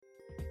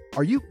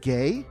Are you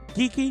gay?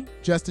 Geeky?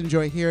 Just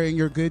enjoy hearing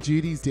your good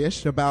Judy's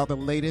dish about the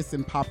latest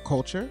in pop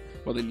culture?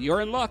 Well, then you're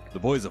in luck. The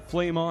boys of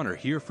Flame On are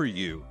here for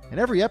you. In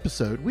every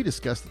episode, we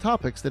discuss the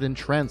topics that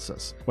entrance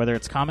us. Whether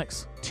it's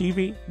comics,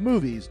 TV,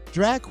 movies,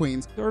 drag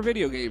queens, or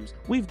video games,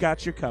 we've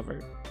got you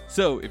covered.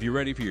 So, if you're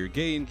ready for your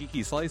gay and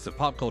geeky slice of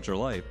pop culture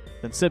life,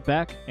 then sit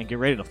back and get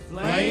ready to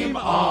Flame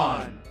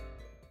on!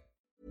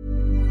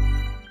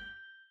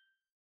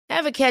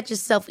 Ever catch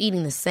yourself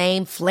eating the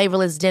same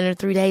flavorless dinner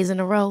 3 days in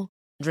a row?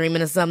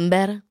 Dreaming of something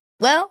better?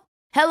 Well,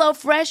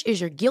 HelloFresh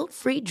is your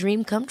guilt-free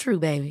dream come true,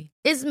 baby.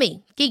 It's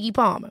me, Keke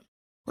Palmer.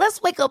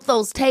 Let's wake up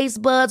those taste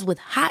buds with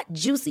hot,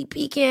 juicy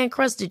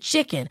pecan-crusted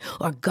chicken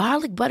or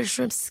garlic butter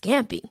shrimp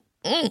scampi.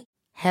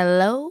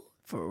 Hello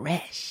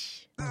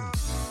Fresh.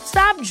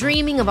 Stop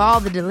dreaming of all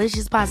the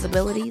delicious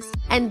possibilities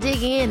and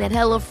dig in at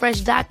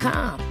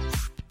HelloFresh.com.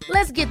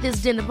 Let's get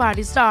this dinner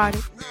party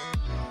started.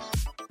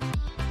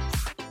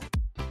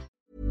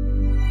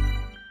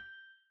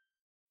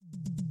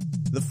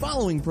 The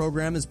following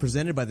program is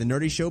presented by the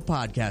Nerdy Show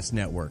Podcast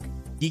Network.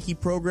 Geeky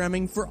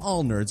programming for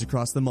all nerds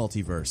across the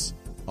multiverse.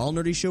 All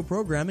Nerdy Show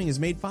programming is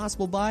made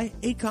possible by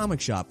A Comic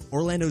Shop,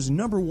 Orlando's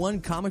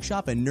 #1 comic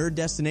shop and nerd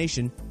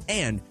destination,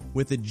 and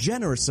with the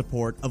generous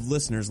support of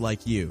listeners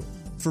like you.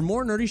 For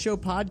more Nerdy Show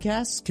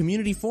podcasts,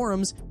 community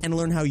forums, and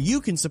learn how you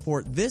can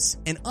support this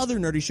and other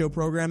Nerdy Show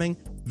programming,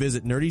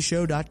 visit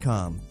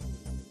nerdyshow.com.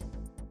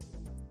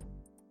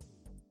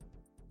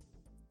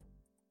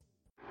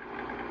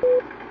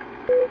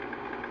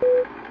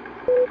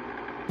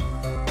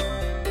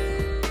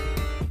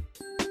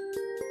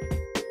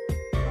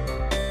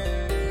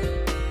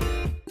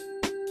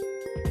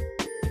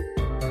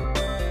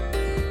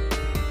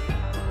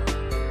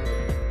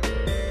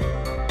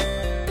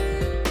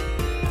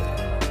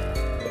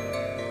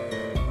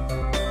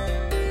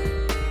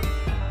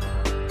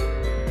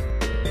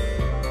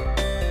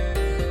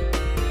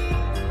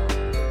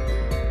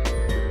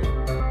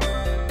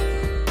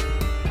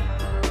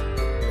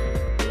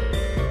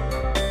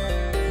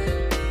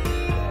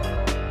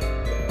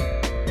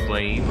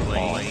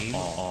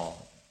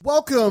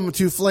 Welcome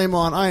to Flame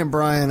On. I am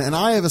Brian, and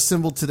I have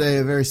assembled today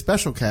a very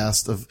special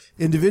cast of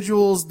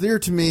individuals dear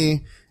to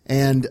me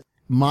and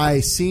my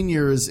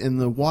seniors in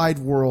the wide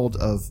world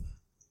of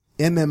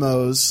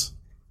MMOs,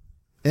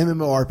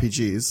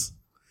 MMORPGs,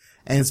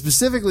 and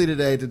specifically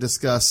today to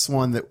discuss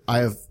one that I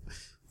have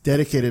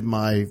dedicated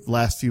my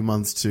last few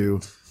months to,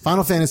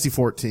 Final Fantasy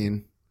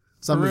XIV.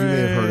 Some of you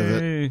may have heard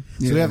of it.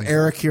 So we have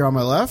Eric here on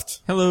my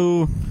left.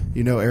 Hello.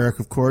 You know Eric,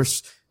 of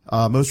course.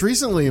 Most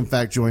recently, in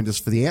fact, joined us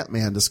for the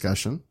Ant-Man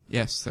discussion.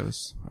 Yes, that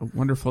was a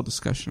wonderful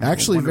discussion.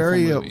 Actually,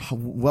 very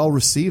well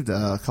received.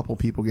 A couple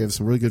people gave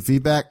some really good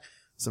feedback.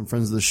 Some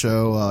friends of the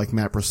show, like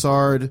Matt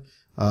Broussard,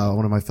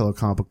 one of my fellow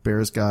Comic Book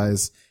Bears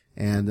guys,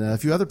 and a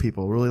few other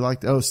people really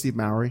liked. Oh, Steve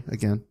Mowry,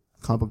 again,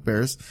 Comic Book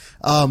Bears,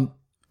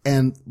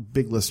 and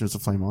big listeners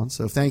of Flame On.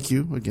 So thank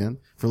you again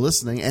for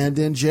listening. And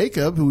then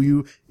Jacob,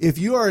 if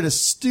you are an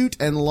astute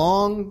and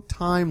long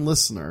time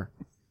listener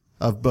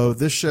of both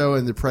this show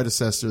and the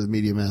predecessor, the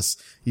Medium S,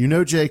 you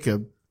know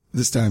Jacob.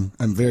 This time,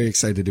 I'm very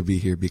excited to be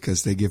here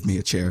because they give me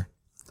a chair.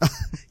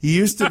 He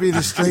used to be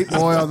the straight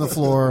boy on the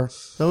floor.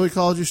 So we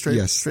called you straight.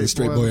 Yes, the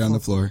straight boy on the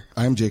floor.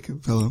 I'm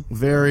Jacob. Hello.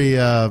 Very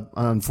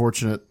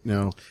unfortunate,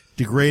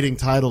 degrading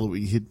title that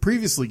we had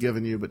previously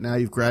given you, but now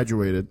you've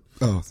graduated.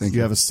 Oh, thank you.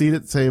 You have a seat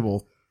at the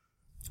table,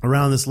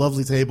 around this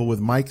lovely table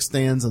with mic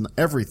stands and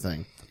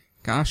everything.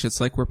 Gosh, it's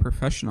like we're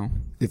professional.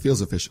 It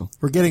feels official.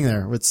 We're getting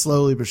there. It's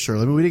slowly but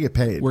surely. I mean, we didn't get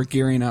paid. We're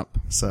gearing up.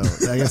 So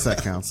I guess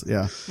that counts.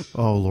 Yeah.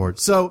 Oh, Lord.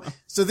 So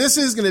this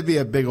is going to be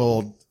a big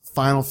old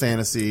Final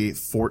Fantasy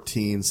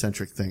 14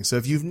 centric thing. So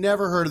if you've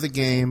never heard of the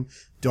game,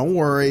 don't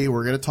worry.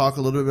 We're going to talk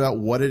a little bit about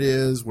what it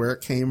is, where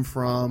it came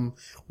from,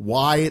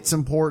 why it's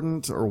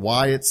important, or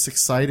why it's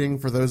exciting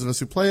for those of us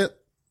who play it.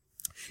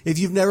 If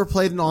you've never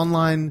played an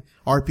online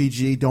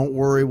RPG, don't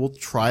worry. We'll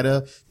try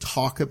to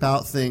talk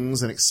about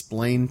things and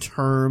explain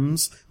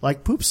terms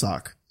like poop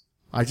sock.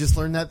 I just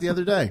learned that the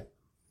other day.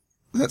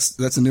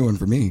 That's a new one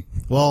for me.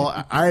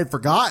 Well, I had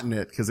forgotten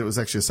it because it was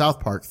actually a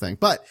South Park thing,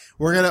 but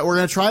we're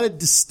going to try to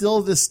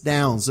distill this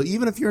down. So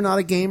even if you're not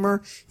a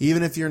gamer,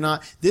 even if you're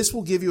not, this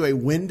will give you a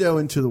window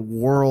into the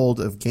world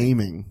of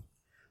gaming.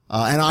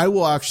 And I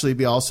will actually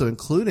be also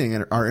including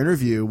in our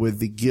interview with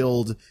the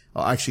guild,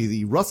 actually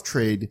the Rough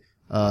Trade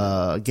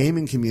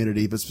gaming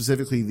community, but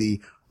specifically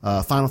the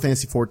Final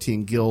Fantasy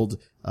XIV Guild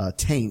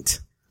Taint,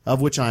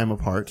 of which I am a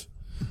part.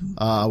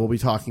 We'll be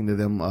talking to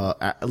them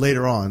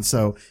later on.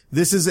 So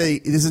this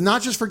is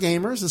not just for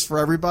gamers, it's for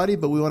everybody,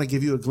 but we want to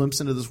give you a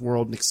glimpse into this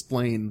world and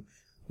explain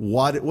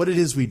what it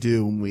is we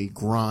do when we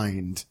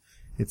grind.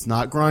 It's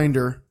not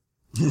Grinder.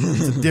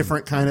 It's a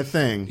different kind of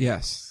thing.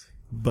 Yes.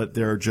 But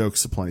there are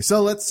jokes aplenty.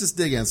 So let's just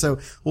dig in. So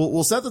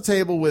we'll set the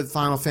table with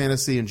Final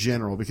Fantasy in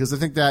general, because I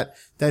think that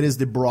is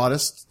the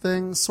broadest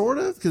thing, sort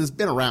of, because it's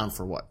been around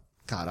for what?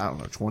 God, I don't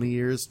know, 20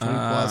 years, 20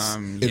 plus.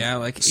 Yeah,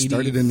 like 86.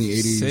 Started in the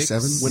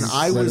 87. When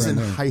I was in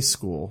high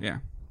school, yeah,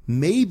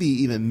 maybe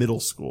even middle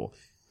school,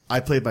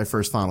 I played my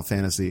first Final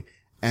Fantasy,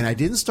 and I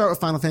didn't start with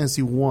Final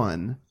Fantasy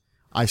 1.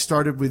 I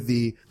started with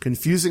the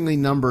confusingly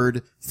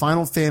numbered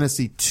Final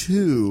Fantasy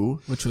II,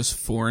 Which was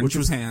 4 in which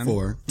Japan. was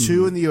 4.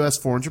 2 in the U.S.,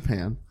 4 in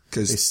Japan.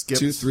 Because They skipped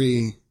 2,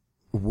 3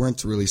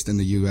 weren't released in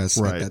the U.S.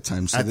 Right. at that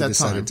time, so At they that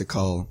decided time. to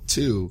call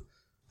 2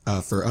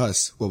 for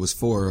us what was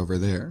 4 over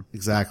there.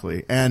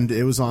 Exactly. And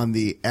it was on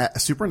the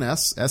Super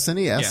NES,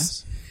 SNES.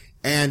 Yes.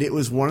 And it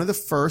was one of the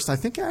first, I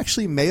think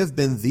actually may have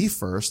been the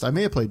first. I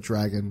may have played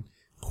Dragon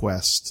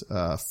Quest,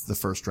 the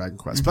first Dragon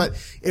Quest, but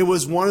it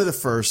was one of the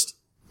first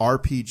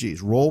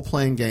RPGs,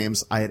 role-playing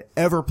games I had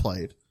ever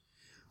played.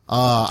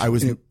 I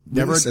was And it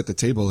never, really set the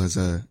table as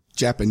a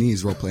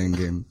Japanese role-playing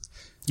game.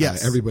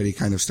 yes, Everybody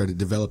kind of started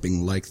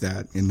developing like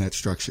that in that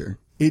structure.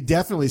 it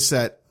definitely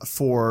set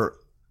for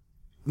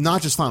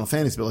not just Final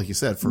Fantasy, but like you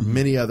said, for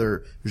many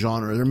other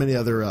genres, there are many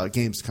other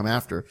games to come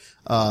after,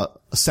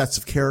 sets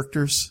of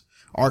characters,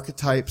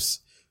 archetypes,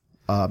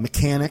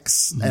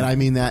 mechanics, and I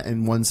mean that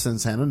in one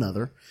sense and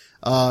another.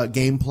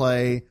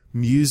 Gameplay,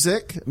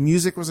 music.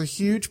 Music was a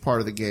huge part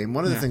of the game.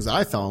 One of the things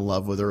I fell in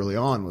love with early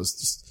on was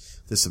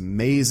just this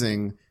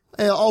amazing,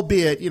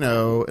 albeit,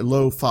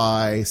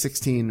 lo-fi,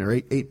 16 or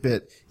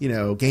 8-bit,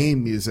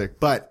 game music,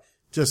 but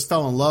just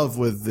fell in love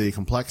with the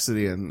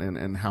complexity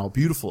and how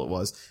beautiful it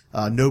was.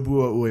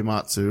 Nobuo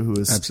Uematsu, who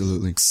has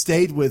Absolutely.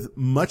 stayed with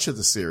much of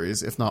the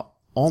series, if not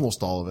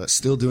almost all of it.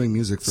 Still doing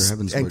music for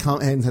heaven's sake.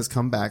 And has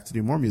come back to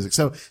do more music.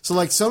 So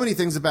like so many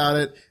things about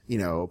it,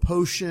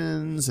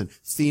 potions and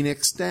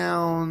Phoenix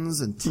Downs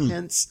and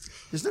tents.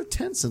 There's no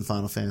tents in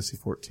Final Fantasy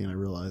 14, I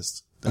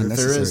realized. If there is,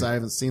 Unnecessary. I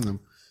haven't seen them.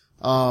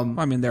 Well,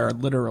 I mean, there are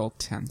literal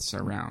tents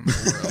around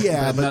the world.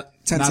 Yeah, but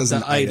tents not as the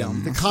an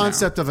item. the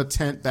concept of a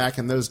tent back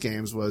in those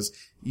games was,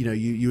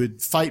 you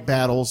would fight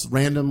battles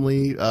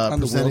randomly, the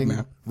presenting world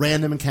map.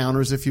 random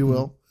encounters, if you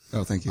will.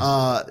 Oh, thank you.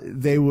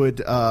 They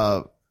would,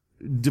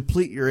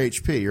 deplete your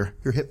HP,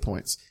 your hit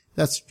points.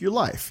 That's your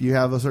life. You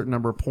have a certain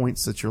number of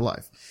points that's your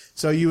life.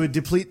 So you would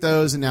deplete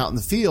those, and out in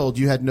the field,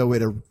 you had no way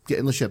to get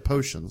unless you had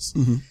potions.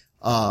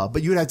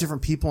 But you would have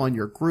different people on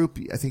your group.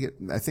 I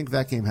think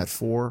that game had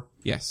 4,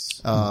 Yes.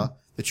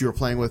 that you were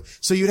playing with.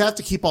 So you'd have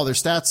to keep all their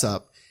stats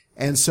up.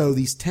 And so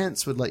these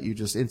tents would let you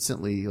just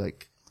instantly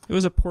It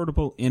was a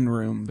portable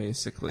in-room,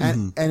 basically.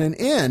 and an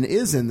inn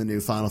is in the new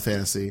Final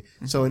Fantasy.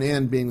 So an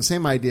inn being the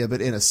same idea,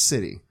 but in a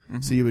city.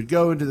 So you would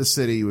go into the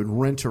city, you would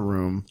rent a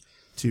room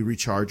to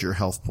recharge your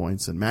health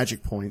points and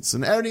magic points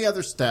and any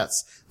other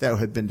stats that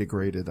had been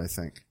degraded, I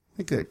think. I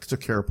think it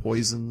took care of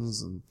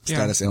poisons and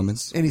Status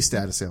ailments. any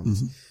status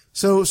ailments.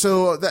 So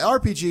the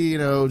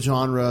RPG,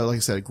 genre, like I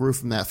said, it grew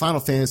from that. Final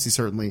Fantasy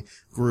certainly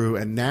grew.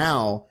 And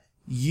now,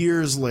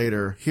 years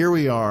later, here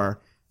we are.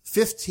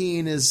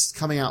 15 is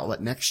coming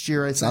out, next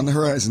year, I think? It's on the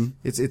horizon.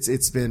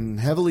 It's been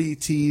heavily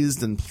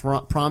teased and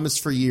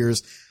promised for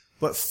years.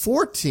 But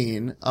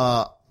 14,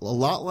 a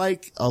lot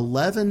like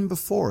 11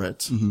 before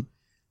it,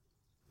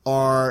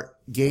 are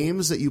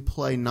games that you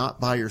play not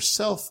by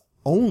yourself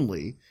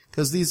only.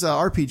 Because these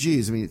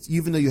RPGs, I mean,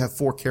 even though you have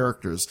 4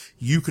 characters,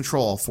 you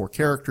control all 4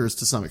 characters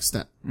to some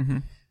extent.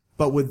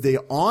 But with the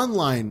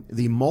online,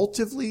 the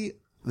multively,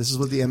 this is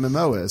what the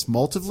MMO is.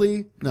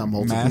 Massively.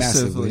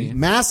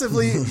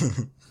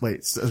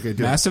 Wait, okay,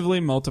 do Massively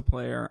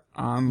multiplayer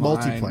online.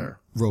 multiplayer.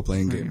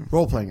 Role-playing game.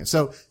 Role-playing it.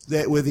 So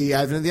with the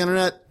advent of the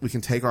internet, we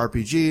can take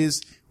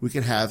RPGs, we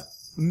can have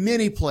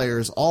many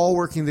players all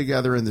working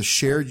together in the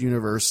shared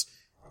universe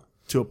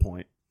to a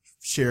point.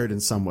 Shared in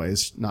some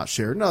ways, not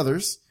shared in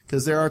others.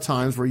 Because there are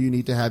times where you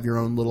need to have your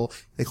own little,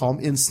 they call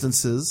them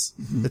instances.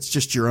 It's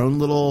just your own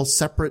little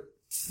separate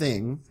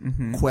thing,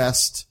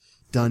 quest,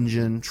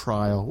 dungeon,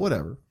 trial,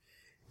 whatever.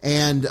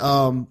 And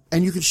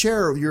you can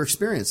share your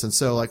experience. And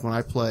so like when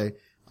I play,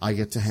 I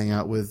get to hang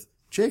out with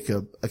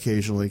Jacob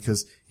occasionally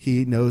because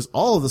he knows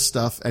all of the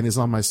stuff and is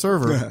on my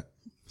server.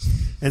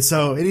 And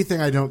so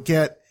anything I don't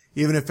get,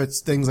 even if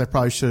it's things I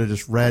probably should have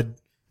just read,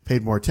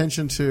 paid more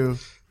attention to.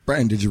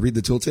 Brian, did you read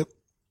the tooltip?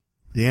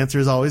 The answer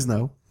is always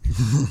no.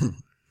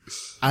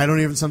 I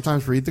don't even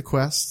sometimes read the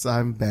quests.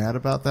 I'm bad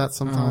about that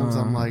sometimes.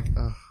 I'm like,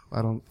 ugh,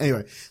 I don't.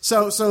 Anyway,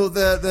 so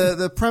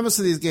the premise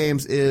of these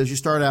games is you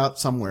start out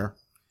somewhere,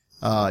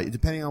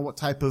 depending on what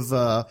type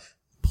of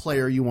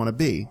player you want to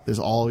be. There's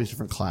all these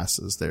different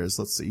classes.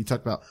 Let's see, you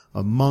talked about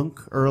a monk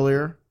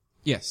earlier.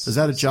 Yes. Is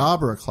that a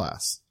job or a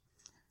class?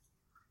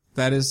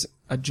 That is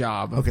a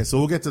job. Okay, so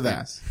we'll get to that.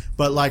 Yes.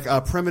 But like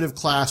a primitive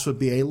class would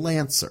be a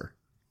lancer.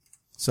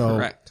 So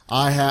Correct.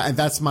 and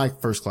that's my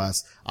first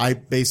class. I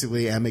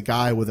basically am a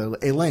guy with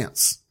a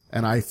lance,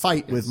 and I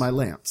fight with my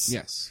lance.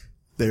 Yes.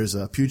 There's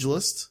a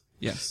pugilist.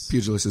 Yes.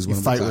 Pugilist is You one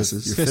of the fight with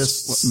classes. your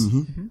fists.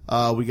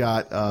 We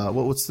got,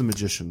 what's the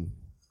magician?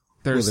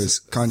 There's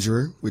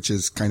Conjurer, which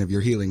is kind of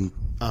your healing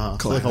So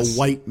class. like a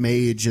white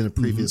mage in a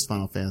previous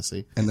Final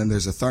Fantasy. And then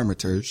there's a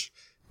Thaumaturge,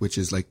 which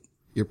is like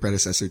your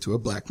predecessor to a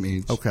black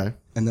mage. Okay.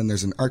 And then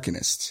there's an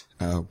Arcanist,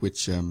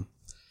 which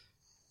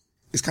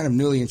is kind of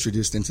newly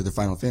introduced into the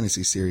Final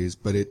Fantasy series,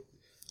 but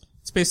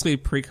It's basically a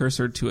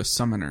precursor to a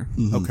summoner.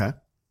 Okay.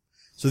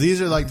 So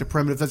these are like the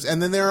primitive types.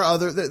 And then there are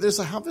there's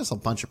a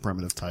bunch of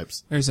primitive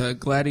types. There's a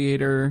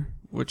gladiator,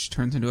 which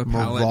turns into a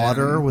paladin.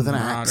 Marauder with an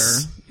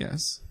axe.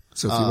 Yes.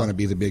 So if you want to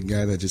be the big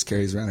guy that just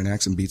carries around an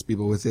axe and beats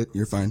people with it,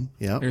 you're fine.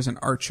 Yeah. There's an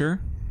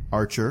archer.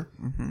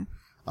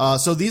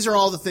 So these are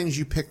all the things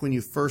you pick when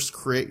you first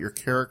create your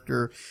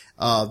character.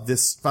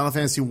 This Final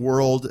Fantasy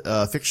world,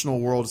 fictional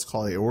world is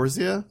called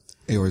Eorzea.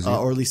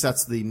 Or at least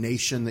that's the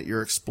nation that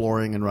you're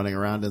exploring and running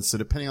around in. So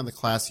depending on the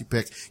class you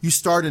pick, you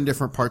start in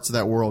different parts of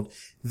that world,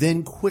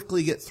 then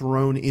quickly get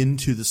thrown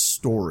into the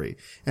story.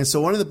 And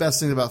so one of the best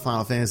things about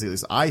Final Fantasy, at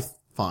least I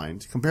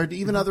find, compared to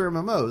even other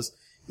MMOs,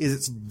 is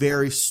it's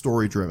very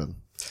story driven.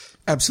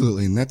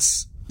 Absolutely. And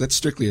that's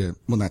strictly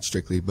not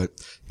strictly, but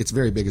it's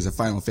very big as a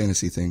Final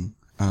Fantasy thing.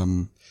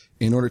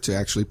 In order to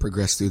actually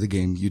progress through the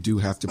game, you do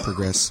have to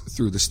progress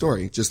through the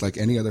story, just like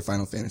any other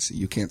Final Fantasy.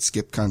 You can't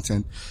skip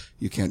content.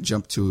 You can't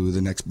jump to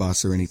the next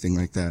boss or anything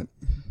like that.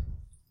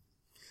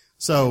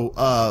 So,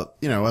 a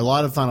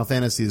lot of Final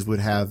Fantasies would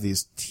have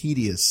these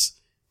tedious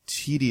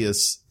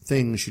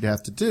things you'd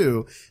have to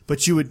do,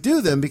 but you would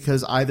do them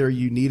because either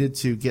you needed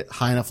to get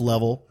high enough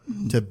level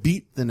to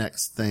beat the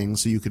next thing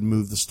so you could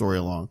move the story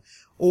along,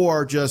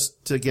 or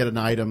just to get an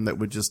item that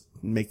would just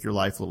make your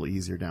life a little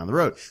easier down the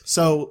road.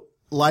 So,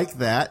 like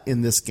that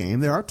in this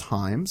game, there are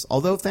times,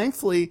 although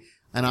thankfully,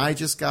 and I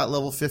just got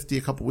level 50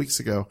 a couple weeks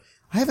ago,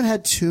 I haven't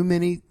had too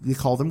many, they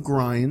call them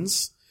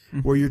grinds,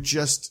 where you're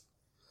just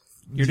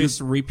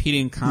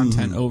repeating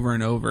content over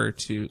and over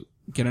to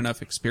get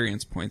enough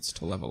experience points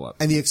to level up.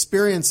 And the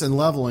experience and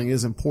leveling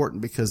is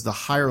important because the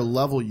higher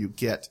level you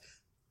get,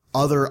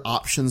 other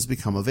options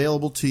become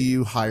available to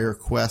you, higher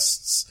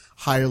quests,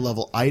 higher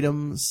level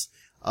items.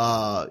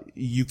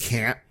 You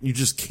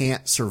just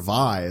can't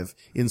survive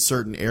in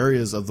certain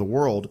areas of the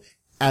world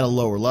at a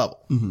lower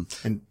level.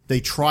 And they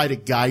try to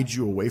guide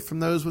you away from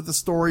those with the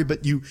story,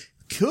 but you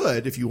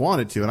could if you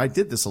wanted to. And I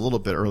did this a little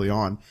bit early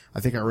on. I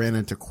think I ran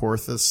into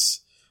Korthus,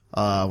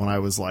 when I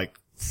was like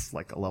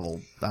a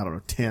level,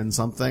 10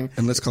 something.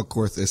 And let's call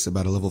Korthus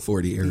about a level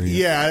 40 area.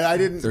 Yeah, I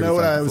didn't know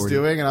what I was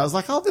doing, and I was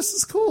like, oh, this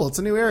is cool. It's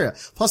a new area.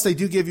 Plus, they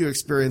do give you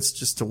experience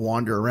just to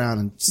wander around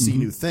and see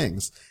new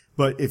things.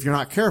 But if you're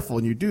not careful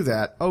and you do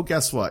that, oh,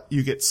 guess what?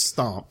 You get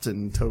stomped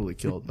and totally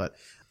killed. But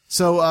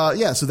so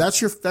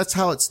that's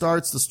how it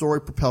starts. The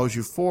story propels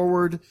you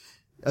forward.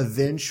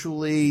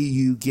 Eventually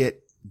you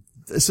get,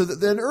 so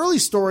the early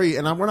story,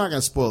 and we're not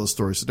going to spoil the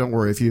story, so don't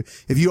worry. If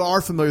you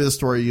are familiar with the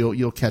story,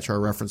 you'll catch our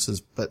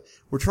references, but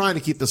we're trying to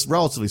keep this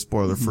relatively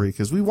spoiler free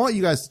because we want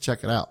you guys to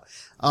check it out.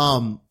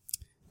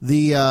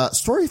 The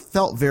story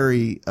felt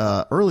very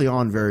early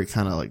on very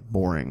kind of like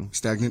boring.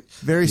 Stagnant?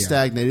 Very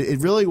stagnant. It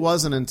really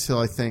wasn't until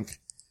I think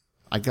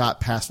I got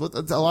past what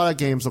a lot of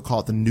games will call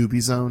it the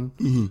newbie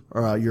zone,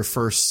 or your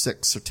first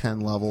 6 or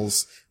 10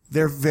 levels.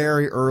 They're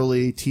very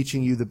early,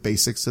 teaching you the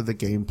basics of the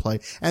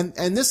gameplay.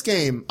 And this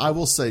game, I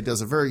will say,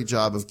 does a very good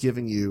job of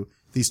giving you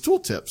these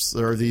tooltips.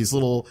 There are these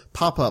little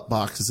pop-up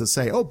boxes that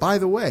say, oh, by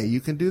the way, you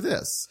can do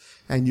this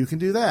and you can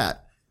do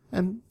that.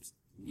 And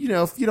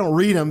if you don't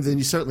read them, then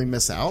you certainly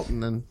miss out.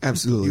 And then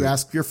absolutely you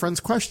ask your friends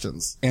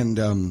questions. And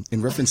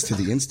in reference to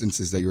the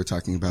instances that you were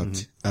talking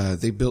about,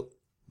 they built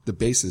the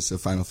basis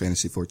of Final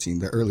Fantasy XIV,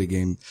 the early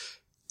game,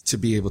 to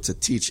be able to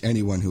teach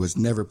anyone who has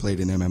never played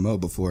an MMO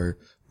before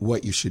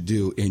what you should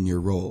do in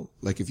your role.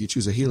 Like if you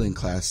choose a healing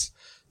class,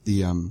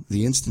 the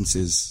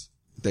instances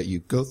that you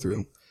go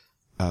through,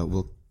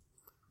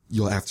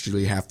 you'll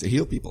actually have to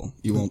heal people.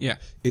 You won't,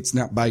 it's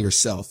not by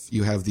yourself.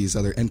 You have these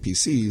other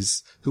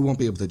NPCs who won't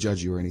be able to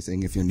judge you or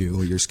anything if you're new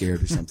or you're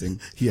scared or something.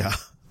 Yeah.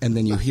 And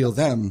then you heal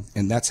them,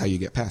 and that's how you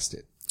get past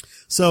it.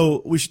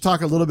 So we should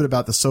talk a little bit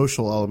about the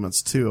social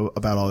elements too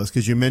about all this,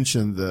 because you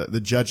mentioned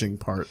the judging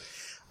part.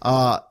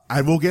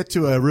 I will get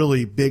to a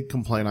really big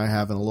complaint I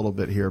have in a little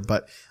bit here,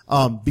 but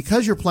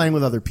because you're playing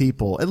with other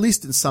people, at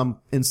least in some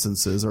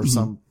instances or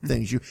some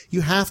things,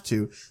 you have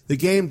to. The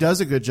game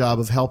does a good job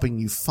of helping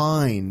you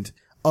find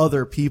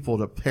other people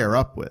to pair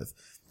up with.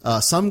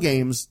 Some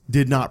games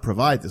did not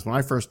provide this. When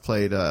I first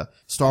played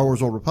Star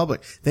Wars Old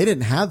Republic, they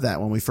didn't have that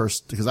when we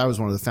first, because I was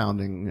one of the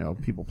founding,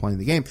 people playing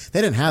the game.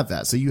 They didn't have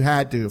that. So you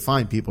had to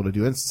find people to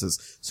do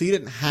instances. So you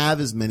didn't have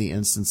as many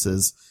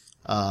instances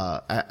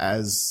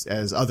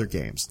as other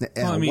games.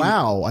 And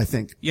WoW, I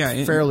think,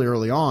 fairly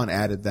early on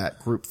added that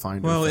group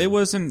finder. Well, thing. it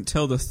wasn't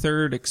until the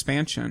third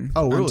expansion.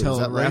 Oh, really? Until Is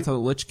that Wrath right? of the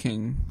Lich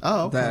King.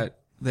 Oh, okay. That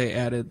they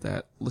added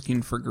that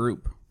looking for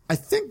group. I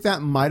think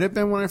that might have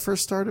been when I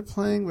first started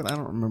playing, but I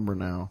don't remember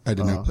now. I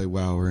did not play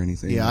WoW or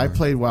anything. Yeah, I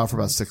played WoW for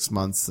about 6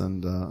 months,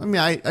 and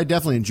I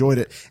definitely enjoyed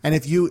it. And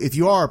if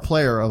you are a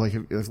player, like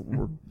this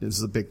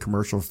is a big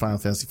commercial for Final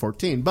Fantasy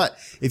XIV, but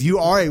if you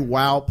are a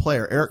WoW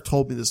player, Eric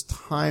told me this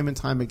time and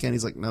time again.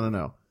 He's like,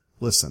 no,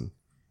 listen,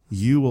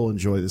 you will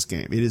enjoy this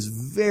game. It is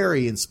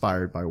very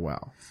inspired by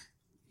WoW.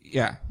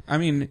 Yeah,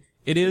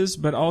 it is,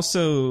 but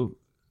also,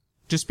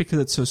 just because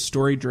it's so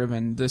story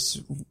driven,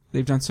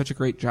 they've done such a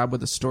great job with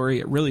the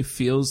story. It really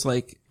feels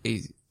like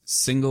a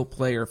single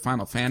player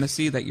Final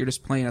Fantasy that you're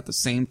just playing at the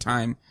same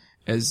time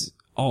as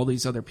all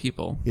these other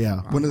people.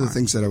 Yeah. One of the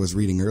things that I was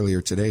reading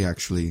earlier today,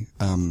 actually,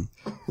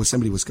 was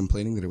somebody was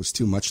complaining that it was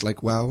too much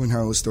like WoW and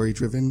how it was story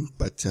driven.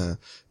 But,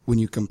 when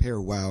you compare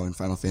WoW and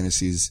Final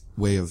Fantasy's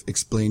way of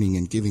explaining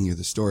and giving you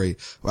the story,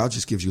 WoW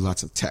just gives you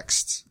lots of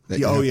text that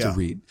you have to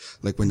read.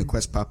 Like when the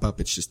quests pop up,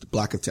 it's just a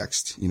block of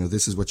text. You know,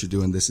 this is what you're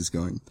doing, this is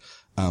going.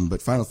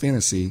 But Final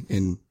Fantasy,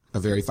 in a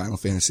very Final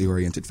Fantasy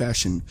oriented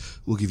fashion,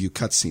 will give you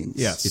cutscenes.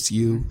 Yes. It's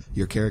you,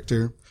 your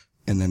character,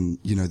 and then,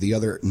 you know, the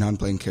other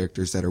non-playing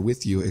characters that are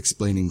with you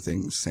explaining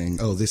things, saying,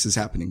 oh, this is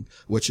happening.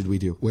 What should we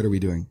do? What are we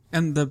doing?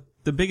 And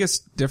the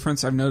biggest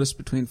difference I've noticed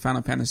between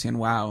Final Fantasy and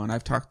WoW, and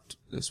I've talked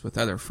this with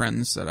other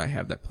friends that I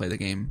have that play the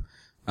game,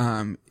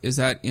 is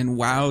that in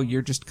WoW,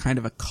 you're just kind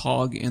of a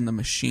cog in the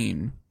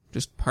machine,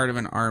 just part of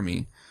an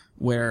army,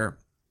 where,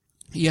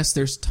 yes,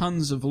 there's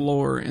tons of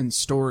lore and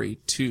story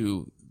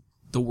to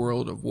the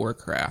world of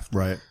Warcraft.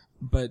 Right.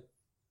 But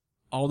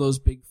all those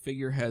big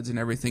figureheads and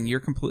everything,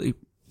 you're completely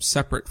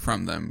separate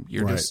from them.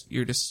 You're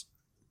just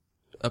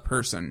a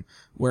person.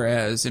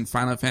 Whereas in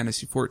Final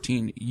Fantasy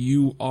XIV,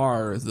 you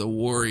are the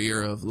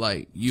warrior of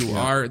light. You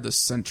are the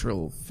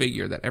central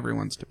figure that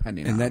everyone's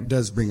depending on. And that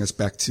does bring us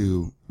back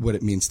to what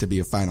it means to be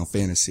a Final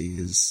Fantasy.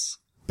 Is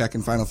back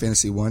in Final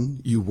Fantasy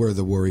 1, you were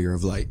the warrior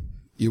of light.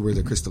 You were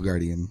the Crystal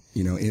Guardian.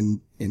 You know, in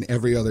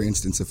every other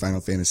instance of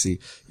Final Fantasy,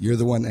 you're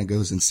the one that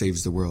goes and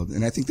saves the world.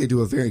 And I think they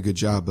do a very good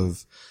job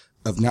of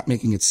not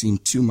making it seem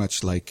too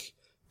much like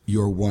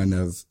you're one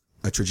of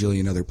a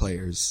trigillion other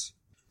players.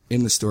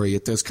 In the story,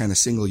 it does kind of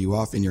single you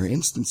off in your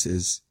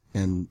instances,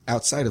 and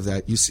outside of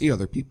that, you see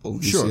other people,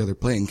 you see other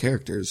playing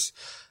characters,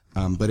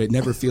 but it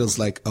never feels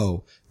like,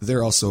 oh,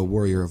 they're also a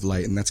warrior of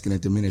light, and that's going to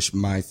diminish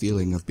my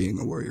feeling of being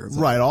a warrior of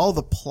light. Right. All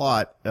the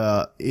plot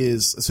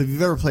is, so if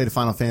you've ever played a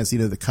Final Fantasy,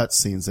 you know the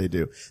cutscenes they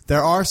do.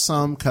 There are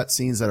some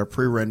cutscenes that are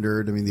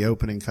pre-rendered. I mean, the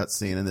opening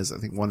cutscene, and there's, I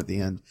think, one at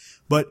the end.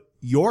 But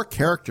your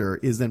character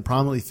is then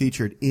prominently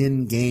featured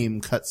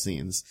in-game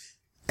cutscenes,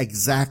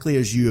 exactly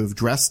as you have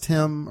dressed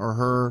him or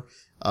her,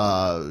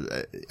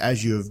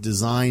 as you have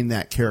designed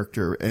that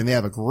character. And they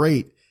have a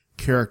great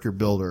character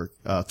builder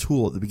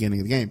tool at the beginning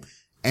of the game.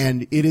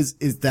 And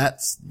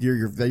that's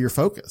your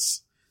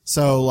focus.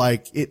 So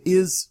like it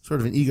is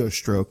sort of an ego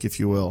stroke, if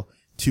you will,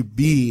 to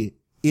be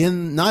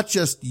in not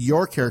just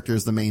your character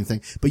is the main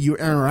thing, but you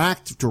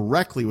interact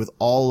directly with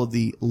all of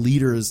the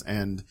leaders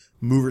and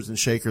movers and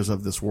shakers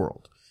of this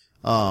world.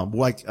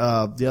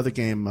 The other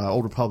game,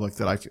 Old Republic,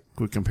 that I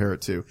would compare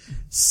it to,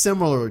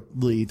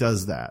 similarly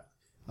does that.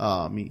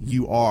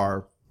 You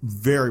are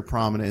very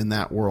prominent in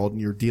that world,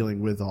 and you're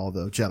dealing with all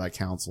the Jedi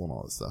Council and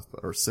all this stuff,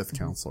 or Sith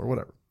Council or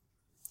whatever.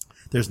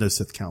 There's no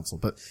Sith Council,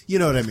 but you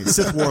know what I mean.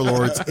 Sith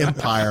Warlords,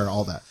 Empire,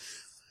 all that.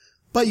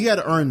 But you got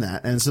to earn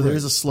that. And so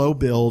there's a slow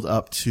build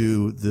up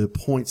to the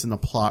points in the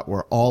plot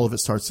where all of it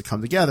starts to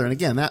come together. And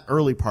again, that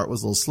early part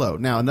was a little slow.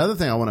 Now, another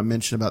thing I want to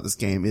mention about this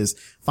game is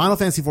Final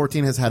Fantasy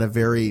XIV has had a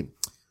very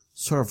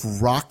sort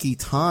of rocky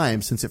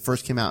time since it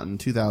first came out in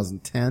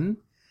 2010.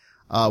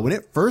 When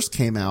it first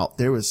came out,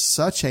 there was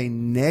such a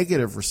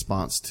negative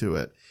response to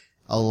it.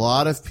 A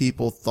lot of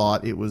people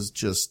thought it was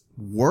just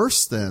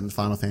worse than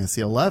Final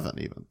Fantasy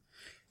XI even.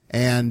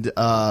 And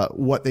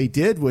what they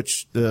did,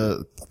 which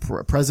the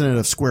president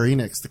of Square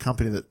Enix, the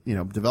company that, you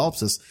know, develops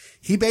this,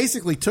 he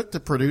basically took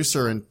the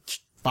producer and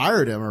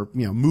fired him, or,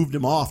 you know, moved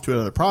him off to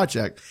another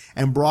project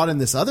and brought in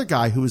this other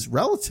guy who was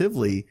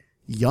relatively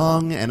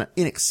young and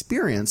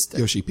inexperienced.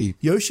 Yoshi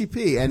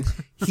P. And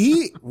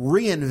he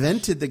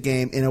reinvented the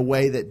game in a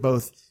way that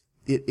both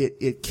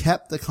it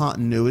kept the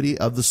continuity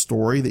of the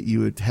story that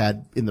you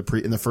had in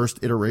the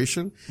first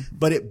iteration,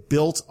 but it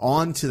built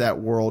onto that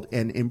world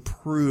and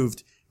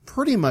improved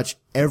pretty much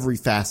every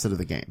facet of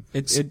the game.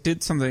 It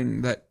did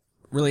something that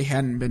really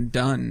hadn't been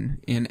done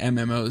in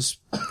MMOs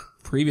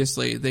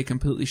previously. They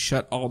completely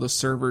shut all the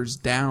servers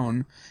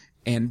down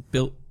and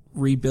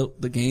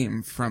rebuilt the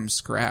game from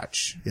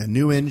scratch. Yeah,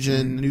 new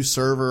engine, new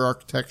server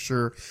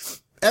architecture,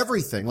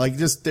 everything. Like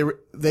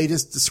they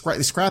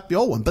scrapped the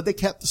old one, but they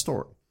kept the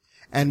story.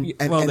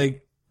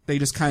 They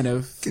just kind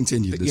of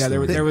continued.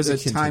 There was a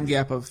time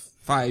gap of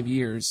 5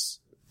 years,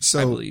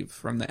 I believe,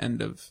 from the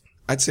end of.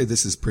 I'd say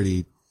this is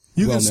pretty.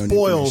 You can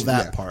spoil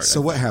that part.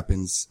 So what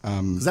happens?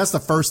 'Cause that's the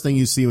first thing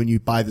you see when you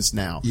buy this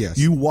now. Yes.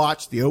 You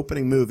watch the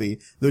opening movie.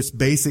 That's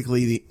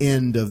basically the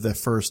end of the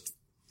first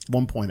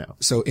 1.0.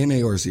 So in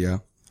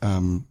Eorzea,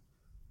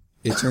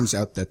 it turns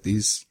out that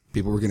these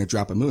people were going to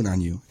drop a moon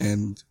on you,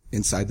 and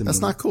inside the moon.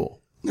 That's not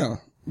cool. No,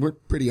 we're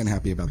pretty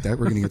unhappy about that.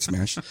 We're going to get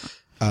smashed.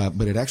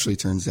 But it actually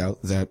turns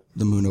out that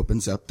the moon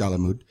opens up,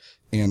 Dalamud,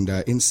 and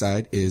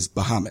inside is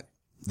Bahamut,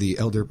 the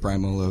elder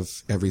primal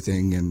of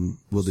everything, and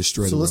will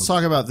destroy the world. So let's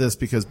talk about this,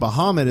 because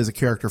Bahamut is a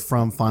character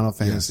from Final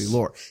Fantasy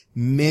lore.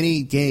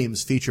 Many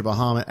games feature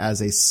Bahamut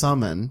as a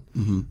summon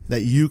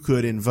that you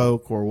could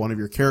invoke, or one of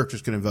your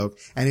characters could invoke,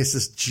 and it's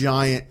this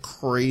giant,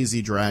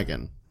 crazy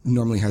dragon.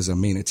 Normally has a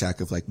main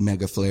attack of like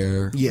Mega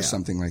Flare or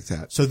something like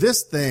that. So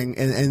this thing,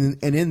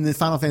 and in the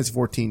Final Fantasy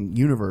XIV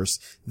universe,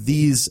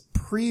 these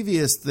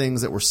previous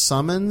things that were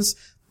summons,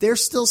 they're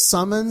still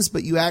summons,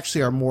 but you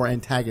actually are more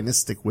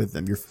antagonistic with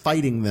them. You're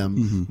fighting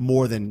them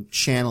more than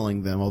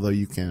channeling them, although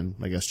you can,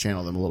 I guess,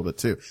 channel them a little bit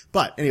too.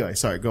 But anyway,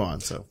 sorry, go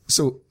on. So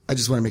I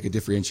just want to make a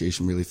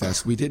differentiation really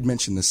fast. We did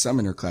mention the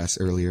summoner class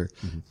earlier.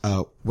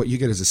 What you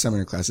get as a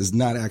summoner class is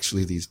not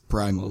actually these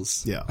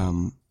primals. Yeah.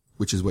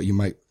 Which is what you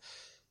might,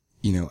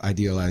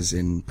 idealize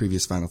in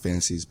previous Final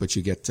Fantasies, but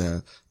you get,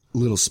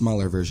 little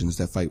smaller versions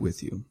that fight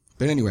with you.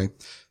 But anyway,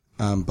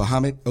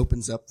 Bahamut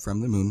opens up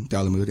from the moon,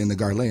 Dalamud, and the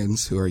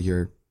Garleans, who are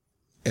your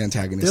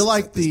antagonists.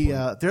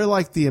 They're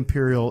like the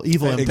Imperial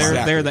evil Empire.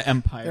 They're, they're the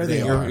Empire.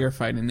 They are. You're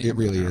fighting the It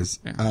Empire. really is.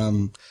 Yeah.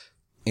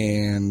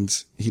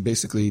 And he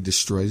basically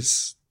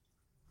destroys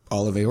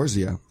all of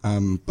Eorzea.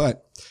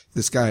 But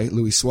this guy,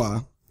 Louis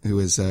Sois, who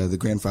is, the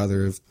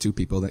grandfather of two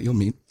people that you'll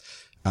meet,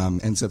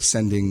 ends up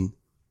sending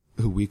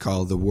who we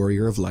call the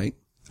Warrior of Light,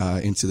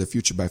 into the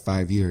future by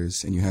 5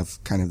 years. And you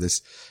have kind of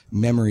this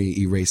memory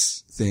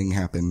erase thing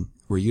happen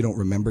where you don't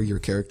remember your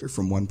character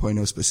from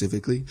 1.0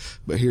 specifically,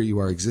 but here you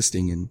are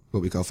existing in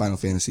what we call Final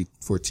Fantasy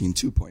 14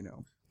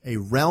 2.0. A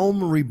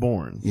Realm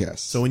Reborn.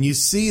 Yes. So when you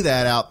see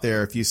that out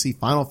there, if you see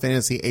Final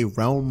Fantasy, A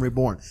Realm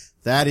Reborn,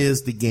 that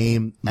is the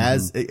game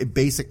as a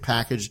basic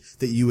package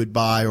that you would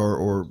buy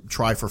or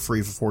try for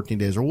free for 14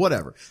 days or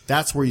whatever.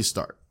 That's where you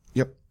start.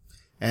 Yep.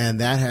 And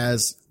that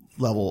has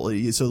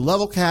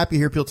level cap, you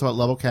hear people talk about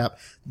level cap.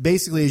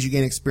 Basically, as you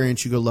gain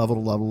experience, you go level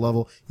to level to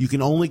level. You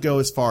can only go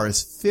as far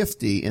as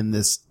 50 in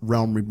this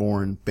Realm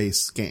Reborn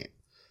base game.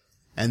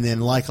 And then,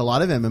 like a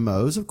lot of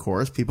MMOs, of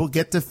course, people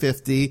get to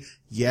 50.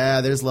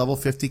 Yeah, there's level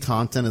 50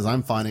 content, as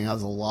I'm finding out.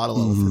 There's a lot of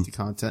level 50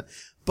 content.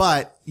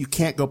 But you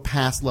can't go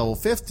past level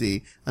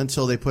 50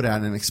 until they put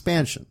out an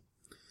expansion.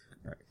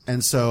 Right.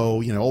 And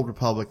so, Old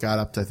Republic got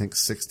up to, I think,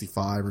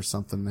 65 or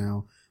something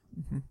now.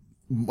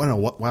 I don't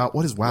know,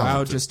 what is WoW?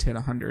 WoW just hit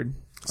 100.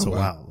 So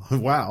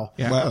wow.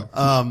 Yeah.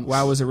 Wow.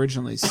 WoW was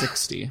originally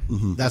 60.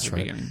 That's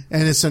right. Beginning.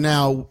 And so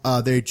now,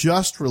 they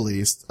just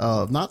released,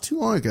 not too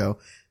long ago,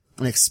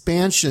 an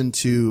expansion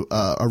to,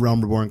 a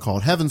Realm Reborn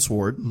called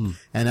Heavensward.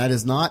 And that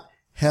is not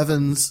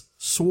Heaven's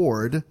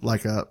Sword,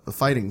 like a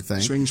fighting thing.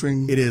 Swing,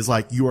 swing. It is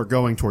like you are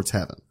going towards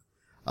heaven.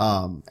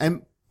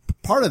 And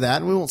part of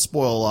that, and we won't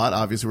spoil a lot,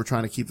 obviously we're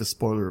trying to keep the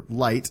spoiler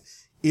light,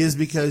 is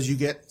because you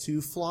get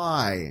to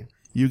fly.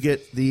 You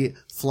get the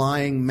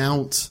flying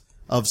mount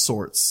of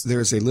sorts.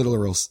 There's a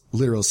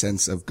literal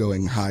sense of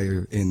going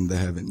higher in the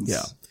heavens.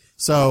 Yeah.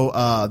 So,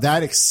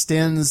 that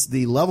extends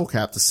the level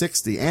cap to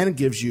 60 and it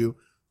gives you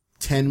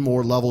 10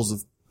 more levels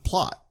of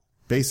plot,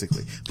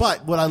 basically.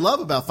 But what I love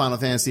about Final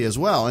Fantasy as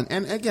well,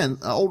 and again,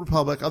 Old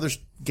Republic, other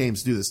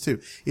games do this too,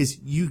 is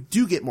you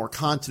do get more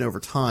content over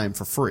time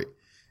for free.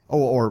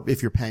 Or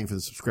if you're paying for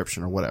the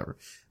subscription or whatever.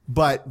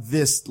 But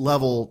this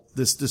level,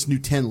 this new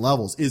 10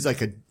 levels is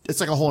it's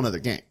like a whole nother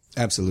game.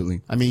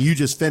 Absolutely. I mean, you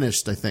just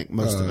finished, I think,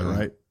 most of it,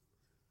 right?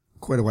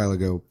 Quite a while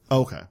ago.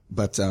 Okay.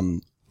 But,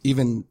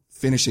 even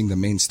finishing the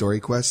main story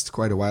quest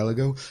quite a while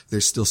ago,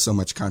 there's still so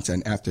much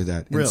content after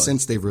that. And Really?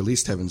 since they've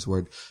released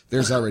Heavensward,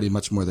 there's already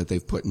much more that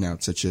they've put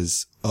out, such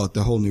as,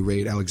 the whole new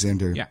raid,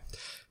 Alexander. Yeah.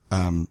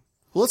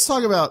 Well, let's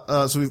talk about,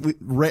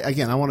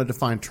 again, I want to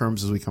define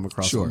terms as we come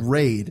across Sure. them.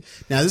 Raid.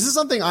 Now, this is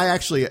something I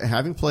actually,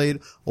 having played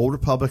Old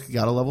Republic,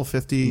 got a level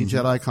 50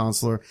 Jedi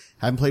Consular,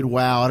 haven't played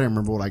WoW, I don't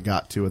remember what I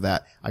got to with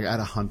that. I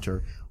got a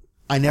Hunter.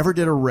 I never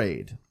did a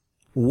raid.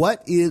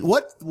 What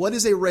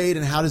is a raid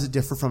and how does it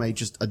differ from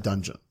just a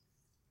dungeon?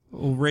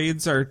 Well,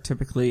 raids are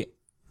typically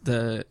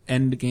the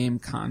end game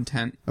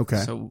content.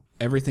 Okay. So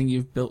everything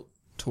you've built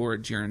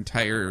towards your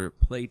entire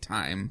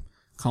playtime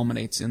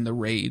culminates in the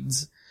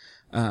raids.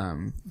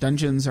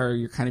 Dungeons are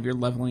your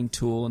leveling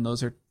tool, and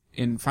those are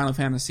in Final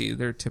Fantasy.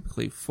 They're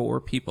typically 4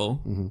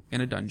 people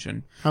in a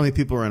dungeon. How many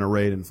people are in a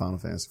raid in Final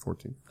Fantasy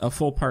 14? A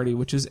full party,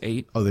 which is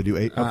 8. Oh, they do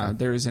 8? Okay.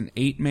 There's an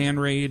 8-man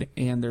raid,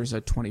 and there's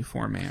a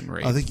 24-man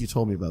raid. I think you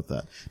told me about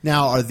that.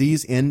 Now, are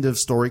these end of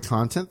story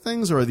content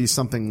things, or are these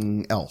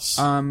something else?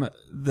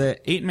 The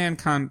 8-man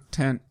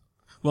content,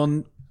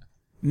 well,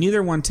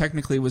 neither one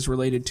technically was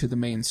related to the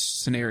main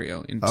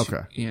scenario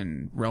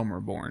in Realm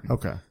Reborn.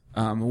 Okay.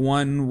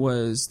 One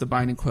was the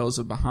Binding Quills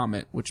of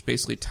Bahamut, which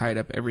basically tied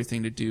up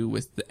everything to do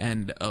with the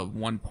end of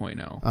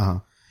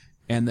 1.0.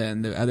 And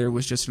then the other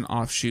was just an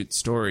offshoot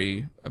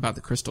story about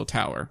the Crystal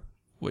Tower,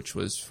 which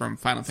was from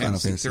Final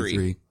Fantasy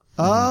 3.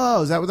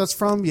 Oh, is that what that's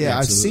from? Yeah, I've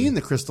Absolutely. seen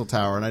the Crystal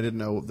Tower, and I didn't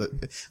know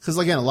that. Because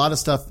again, a lot of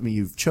stuff. I mean,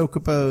 you've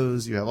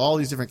chocobos, you have all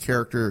these different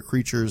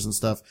creatures and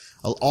stuff.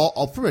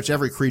 All pretty much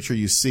every creature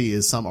you see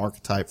is some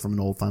archetype from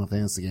an old Final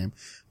Fantasy game.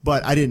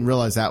 But I didn't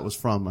realize that was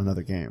from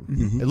another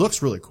game. It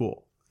looks really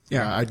cool.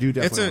 Yeah, I do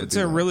definitely. It's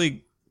a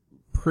really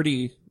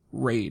pretty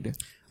raid.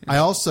 I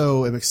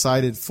also am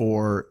excited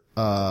for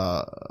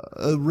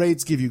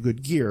raids. Give you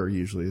good gear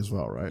usually as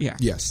well, right? Yeah.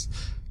 Yes.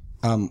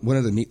 One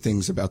of the neat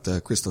things about the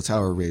Crystal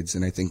Tower raids,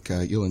 and I think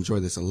you'll enjoy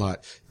this a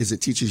lot, is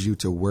it teaches you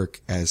to work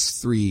as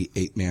 3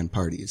 8-man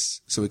parties.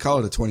 So we call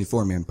it a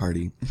 24-man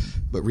party,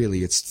 but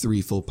really it's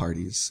 3 full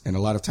parties. And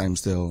a lot of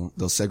times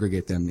they'll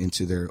segregate them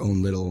into their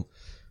own little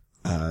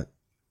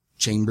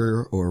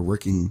chamber or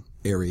working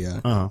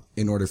area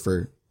in order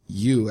for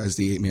you as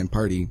the 8-man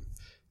party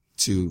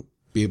to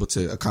be able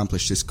to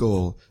accomplish this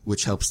goal,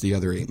 which helps the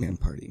other 8-man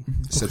party,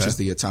 such as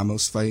the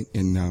Atamos fight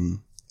in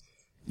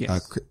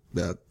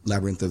the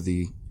Labyrinth of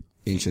the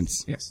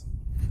Ancients. Yes.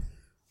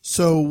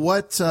 So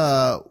what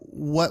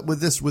with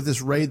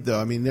this raid though?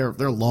 I mean, they're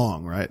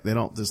long, right? They're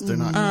not.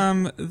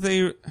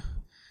 They,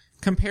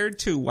 compared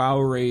to WoW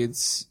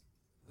raids,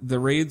 the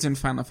raids in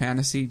Final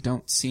Fantasy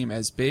don't seem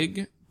as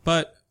big,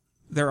 but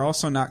they're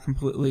also not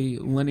completely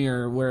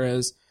linear,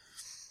 whereas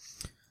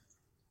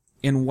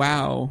in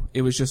WoW,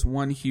 it was just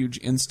one huge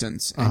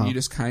instance, and you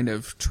just kind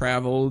of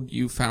traveled,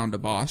 you found a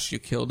boss, you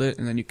killed it,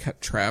 and then you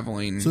kept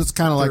traveling. So it's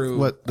kind of like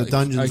what the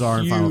dungeons are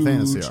in Final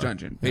Fantasy. Huge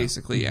dungeon,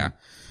 basically, yeah.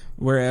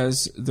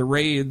 Whereas the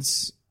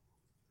raids,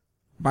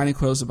 Binding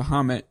Coils of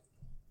Bahamut,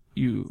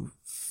 you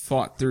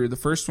fought through the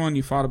first one,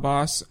 you fought a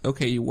boss,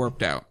 okay, you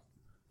warped out.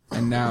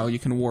 And now you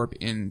can warp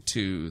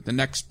into the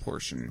next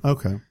portion.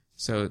 Okay.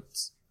 So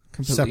it's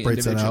completely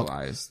Separates it out.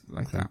 individualized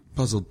like that.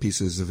 Puzzled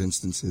pieces of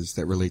instances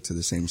that relate to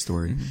the same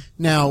story.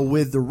 Now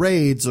with the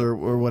raids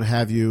or what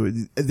have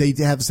you, they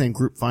have the same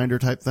group finder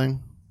type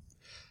thing.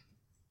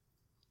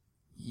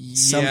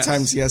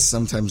 Sometimes yes,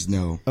 sometimes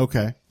no.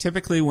 Okay.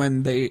 Typically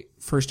when they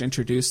first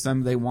introduce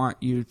them, they want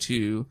you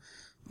to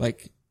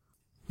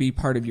be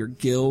part of your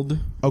guild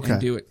and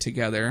do it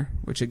together,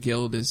 which a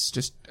guild is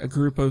just a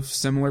group of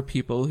similar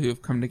people who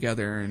have come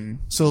together. And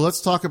so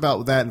let's talk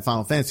about that in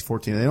Final Fantasy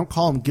 14. They don't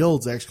call them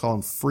guilds, they actually call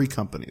them free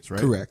companies,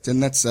 right? Correct.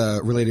 And that's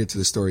related to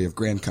the story of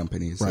grand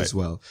companies as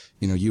well.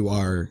 You know, you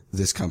are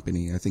this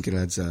company. I think it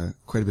adds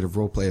quite a bit of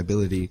role play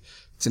ability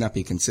to not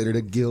be considered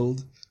a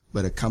guild,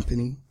 but a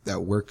company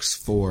that works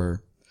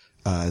for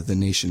the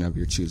nation of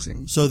your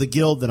choosing. So the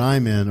guild that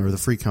I'm in, or the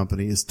free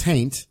company, is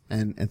Taint,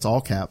 and it's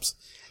all caps.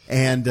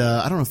 And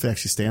I don't know if it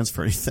actually stands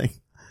for anything.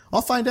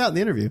 I'll find out in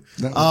the interview.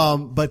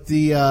 But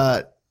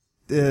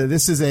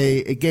this is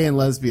a gay and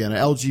lesbian, a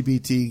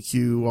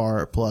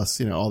LGBTQR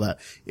plus, all that.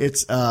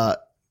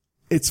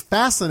 It's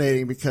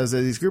fascinating because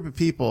there's these group of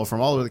people from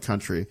all over the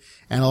country,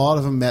 and a lot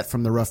of them met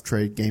from the Rough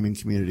Trade gaming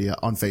community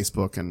on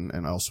Facebook and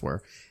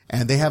elsewhere.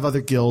 And they have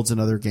other guilds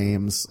and other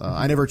games.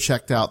 I never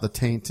checked out the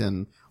Taint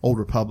and Old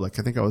Republic.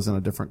 I think I was in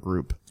a different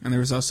group. And there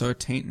was also a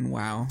Taint and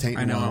WoW.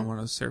 I know on one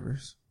of those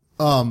servers.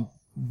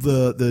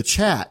 The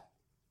chat.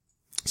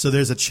 So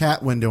there's a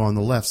chat window on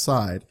the left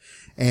side,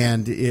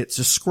 and it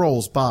just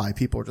scrolls by.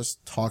 People are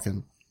just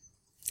talking.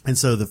 And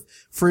so the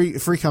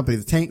free company,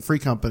 the Taint Free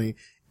Company,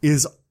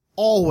 is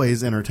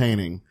always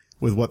entertaining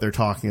with what they're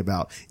talking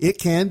about. It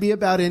can be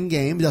about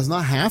in-game. It does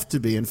not have to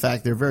be. In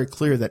fact, they're very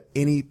clear that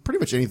pretty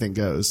much anything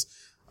goes,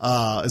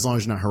 as long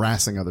as you're not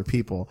harassing other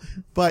people.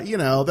 But,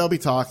 they'll be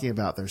talking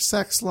about their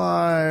sex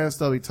lives.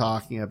 They'll be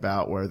talking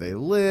about where they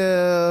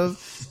live.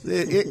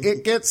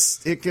 It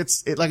gets,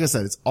 like I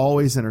said, it's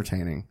always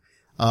entertaining.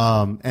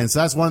 And so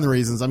that's one of the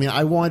reasons. I mean,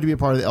 I wanted to be a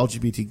part of the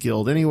LGBT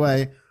guild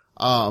anyway.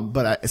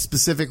 But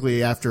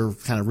specifically after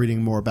kind of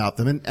reading more about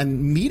them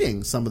and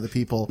meeting some of the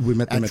people we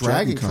met them at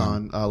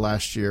DragonCon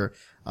last year,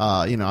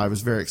 I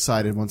was very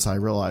excited once I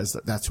realized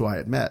that that's who I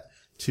had met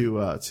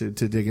to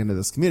dig into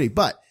this community.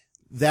 But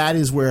that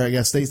is where I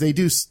guess they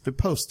do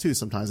post too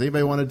sometimes.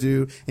 Anybody want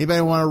to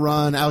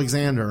run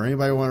Alexander, or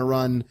anybody want to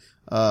run,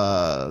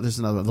 there's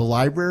another one, the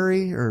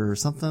library or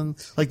something.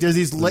 Like there's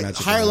these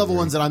higher level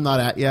ones that I'm not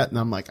at yet, and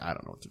I'm like, I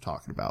don't know what they're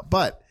talking about.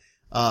 But,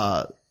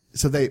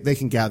 so they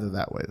can gather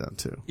that way then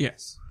too.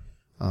 Yes.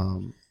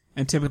 And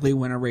typically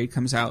when a raid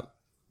comes out,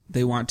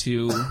 they want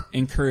to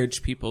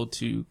encourage people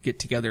to get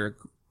together a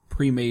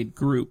pre-made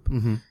group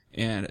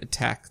and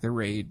attack the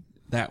raid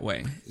that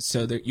way.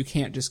 So that you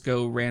can't just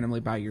go randomly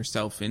by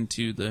yourself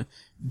into the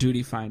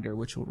duty finder,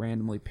 which will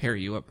randomly pair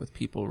you up with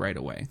people right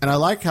away. And I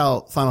like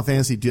how Final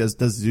Fantasy does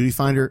the duty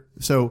finder.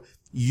 So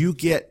you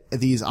get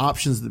these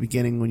options at the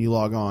beginning when you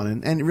log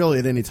on, and really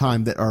at any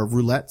time, that are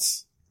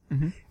roulettes.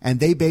 And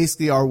they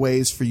basically are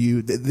ways for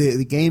you.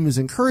 The game is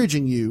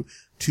encouraging you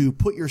to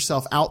put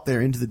yourself out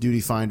there into the duty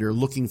finder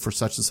looking for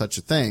such and such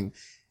a thing.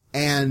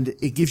 And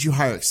it gives you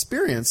higher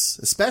experience,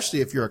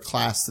 especially if you're a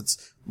class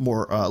that's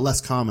more,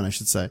 less common, I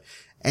should say.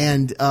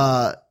 And,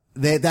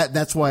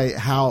 that's why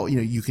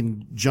you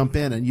can jump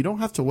in and you don't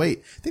have to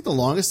wait. I think the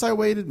longest I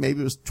waited,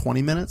 maybe it was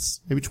 20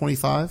 minutes, maybe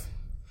 25.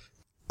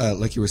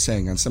 Like you were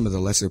saying, on some of the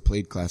lesser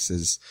played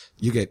classes,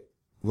 you get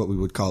what we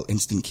would call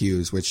instant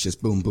queues, which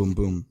just boom, boom,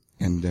 boom.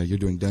 And, you're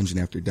doing dungeon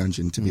after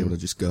dungeon to be able to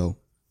just go.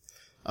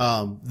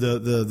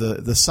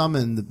 The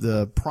summon,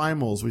 the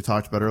primals we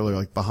talked about earlier,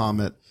 like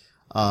Bahamut,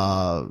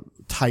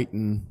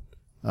 Titan,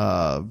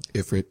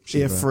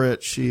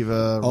 Ifrit,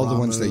 Shiva, all Ramuh, the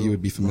ones that you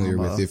would be familiar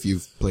with if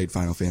you've played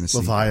Final Fantasy.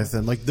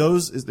 Leviathan, like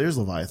there's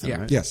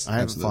Leviathan, right? Yes, I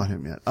haven't fought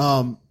him yet.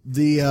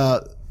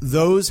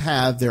 Those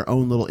have their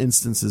own little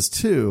instances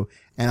too.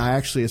 And I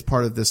actually, as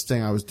part of this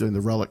thing, I was doing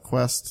the Relic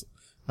Quest,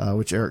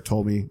 which Eric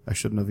told me I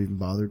shouldn't have even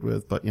bothered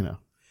with, but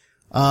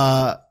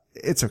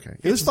it's okay.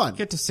 It was fun.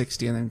 Get to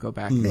 60 and then go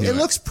back. It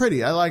looks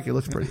pretty. I like it. It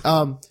looks pretty.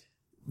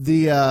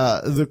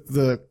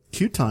 The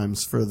queue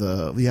times for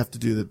you have to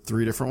do the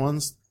 3 different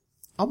ones,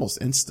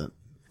 almost instant.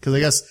 Because I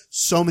guess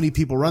so many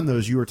people run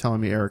those. You were telling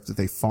me, Eric, that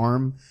they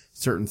farm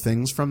certain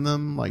things from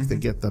them, like they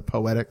get the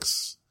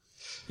poetics.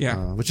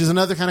 Yeah. Which is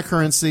another kind of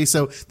currency.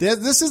 So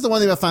this is the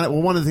one thing about Final.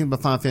 Well, one of the things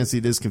about Final Fantasy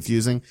it is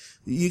confusing.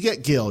 You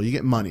get gil, you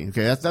get money.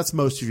 Okay, that's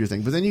most of your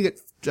thing. But then you get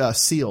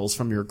seals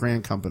from your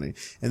grand company,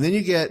 and then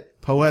you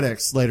get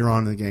poetics later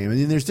on in the game, and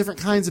then there's different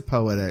kinds of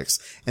poetics,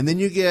 and then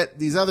you get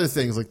these other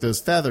things like those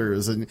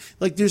feathers, and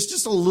like there's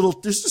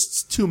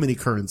just too many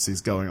currencies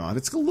going on.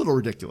 It's a little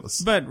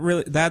ridiculous. But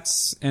really,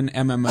 that's an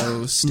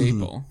MMO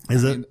staple.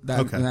 Is I it? mean,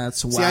 Okay.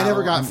 That's WoW. See, I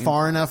never got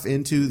far enough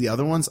into the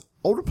other ones.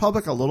 Old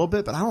Republic a little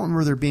bit, but I don't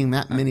remember there being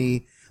that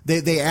many.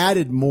 They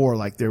added more,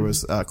 like there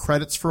was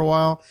credits for a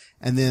while,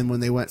 and then when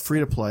they went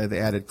free to play, they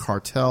added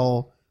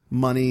cartel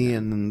money,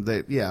 and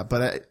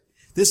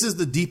this is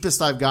the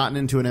deepest I've gotten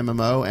into an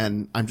MMO,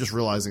 and I'm just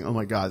realizing, oh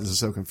my god, this is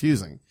so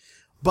confusing.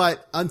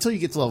 But until you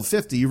get to level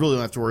 50, you really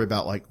don't have to worry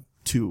about like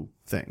 2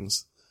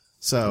 things.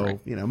 So,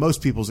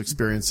 most people's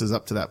experiences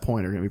up to that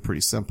point are going to be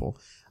pretty simple.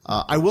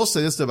 I will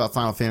say this about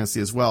Final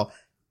Fantasy as well,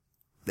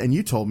 and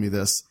you told me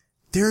this,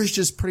 there's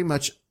just pretty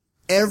much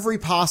every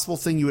possible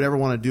thing you would ever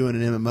want to do in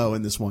an MMO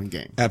in this one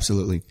game.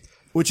 Absolutely.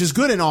 Which is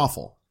good and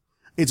awful.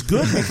 It's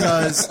good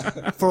because,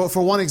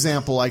 for one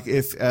example, like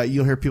if,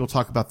 you'll hear people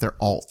talk about their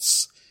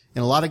alts.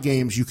 In a lot of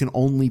games, you can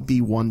only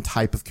be one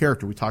type of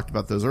character. We talked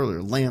about those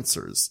earlier.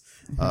 Lancers,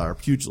 or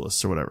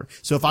pugilists or whatever.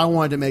 So if I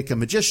wanted to make a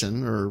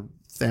magician or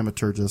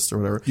thaumaturgist or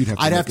whatever,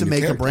 I'd have to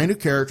make a brand new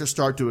character,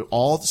 start doing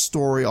all the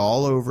story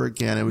all over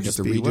again. It would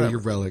just be redo your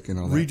relic and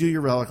all that. Redo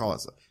your relic, all that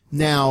stuff.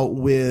 Now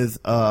with,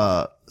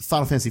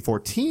 Final Fantasy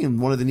 14,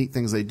 one of the neat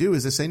things they do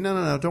is they say,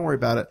 no, don't worry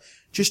about it.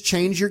 Just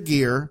change your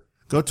gear,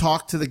 go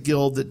talk to the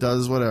guild that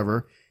does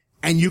whatever,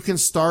 and you can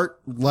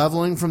start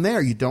leveling from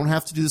there. You don't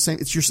have to do the same.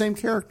 It's your same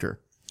character.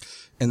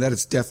 And that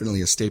is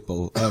definitely a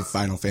staple of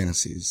Final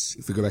Fantasies.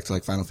 If we go back to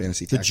like Final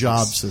Fantasy Tactics,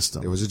 job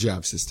system. There was a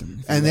job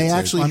system. And they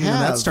actually have.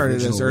 that started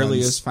as original early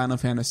ones. as Final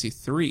Fantasy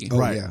 3. Oh,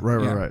 Right, yeah.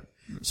 right.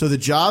 So the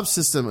job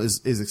system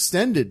is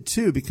extended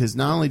too, because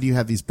not only do you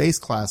have these base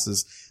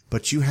classes,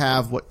 but you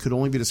have what could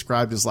only be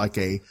described as like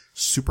a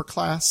super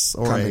class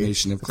or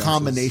Combination of classes.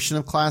 combination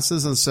of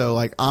classes. And so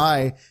like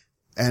I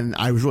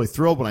was really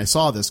thrilled when I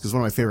saw this because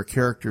one of my favorite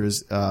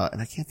characters, and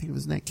I can't think of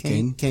his name,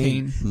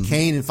 Kane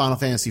in Final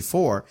Fantasy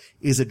IV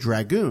is a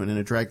dragoon, and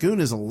a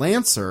dragoon is a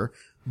lancer,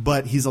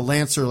 but he's a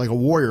lancer, like a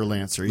warrior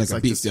lancer. He's Like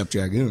a beefed up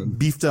dragoon.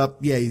 Beefed up,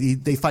 yeah,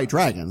 they fight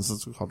dragons.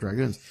 That's what we call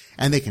dragoons.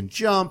 And they can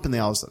jump and they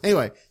all this stuff.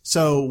 Anyway,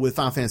 so with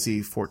Final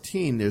Fantasy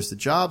 14, there's the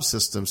job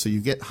system. So you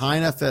get high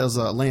enough as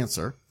a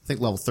lancer, I think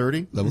level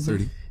 30. Level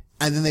 30.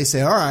 And then they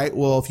say, all right,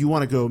 well, if you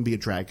want to go and be a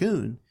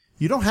dragoon,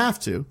 you don't have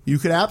to. You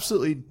could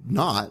absolutely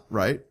not,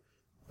 right?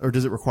 Or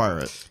does it require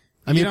it?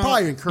 I mean, it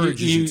probably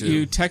encourages you to.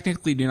 You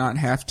technically do not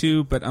have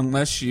to, but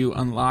unless you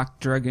unlock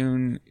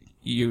Dragoon,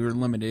 you're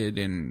limited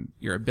in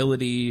your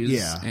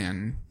abilities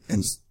and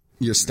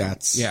your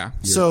stats. Yeah.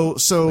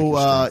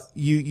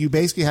 You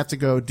basically have to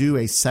go do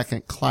a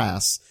second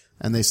class,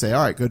 and they say,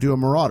 all right, go do a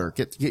Marauder.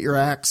 Get your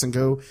axe and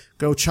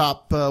go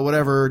chop,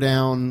 whatever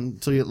down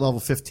till you get level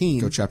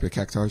 15. Go chop your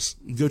cactars.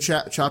 Go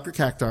chop your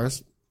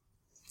cactars.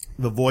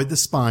 Avoid the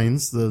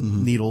spines, the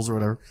needles or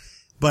whatever.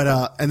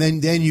 But, and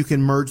then you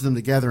can merge them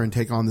together and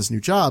take on this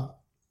new job,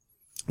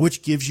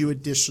 which gives you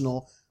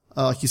additional,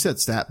 like you said,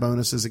 stat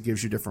bonuses. It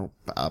gives you different,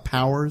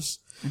 powers.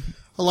 Mm-hmm.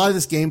 A lot of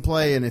this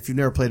gameplay, and if you've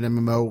never played an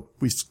MMO,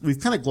 we've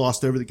kind of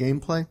glossed over the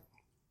gameplay.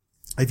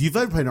 If you've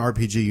ever played an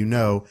RPG, you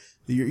know,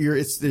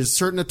 there's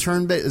certain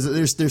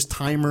turn-based, there's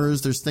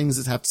timers, there's things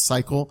that have to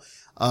cycle.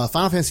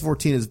 Final Fantasy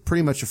 14 is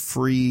pretty much a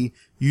free,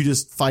 you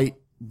just fight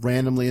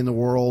randomly in the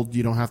world.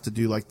 You don't have to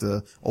do like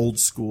the old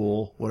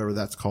school, whatever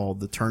that's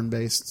called, the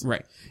turn-based.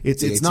 Right.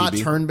 It's not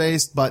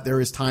turn-based, but there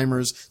is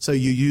timers. So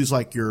you use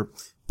like your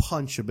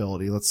punch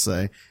ability, let's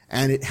say,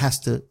 and it has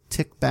to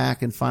tick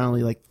back, and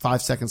finally like 5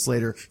 seconds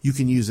later, you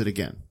can use it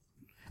again.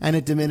 And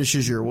it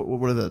diminishes your,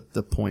 what are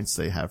the points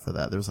they have for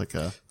that? There's like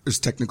there's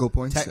technical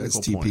points. That's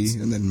TP, points.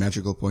 and then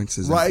magical points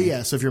is right.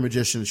 Yeah. So if you're a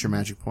magician, it's your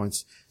magic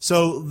points.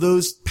 So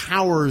those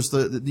powers,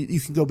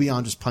 you can go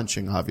beyond just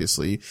punching,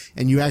 obviously,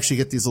 and you actually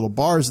get these little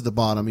bars at the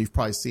bottom. You've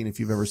probably seen if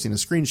you've ever seen a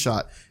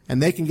screenshot,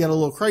 and they can get a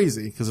little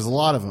crazy because there's a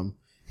lot of them,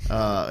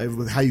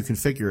 with how you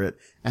configure it,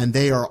 and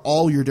they are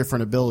all your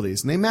different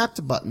abilities, and they map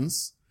to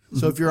buttons.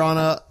 So if you're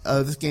on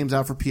this game's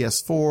out for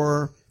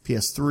PS4,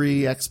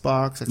 PS3,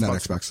 Xbox. Not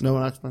Xbox. No,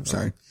 not Xbox.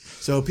 Sorry. Okay.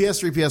 So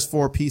PS3,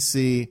 PS4,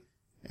 PC,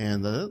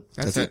 and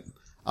that's it.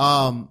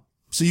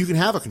 So you can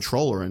have a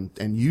controller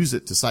and use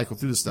it to cycle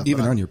through the stuff.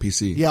 Even on your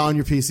PC. Yeah, on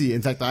your PC.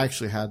 In fact, I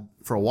actually had,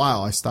 for a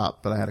while, I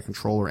stopped, but I had a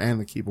controller and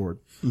the keyboard.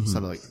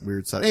 Sounded like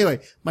weird stuff. Anyway,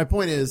 my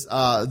point is,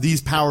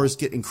 these powers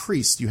get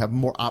increased. You have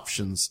more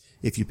options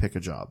if you pick a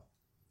job.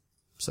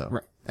 So,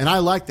 right. And I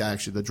like that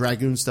actually. The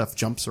Dragoon stuff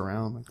jumps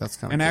around. Like, that's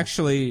kind of And cool.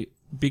 actually,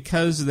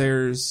 because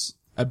there's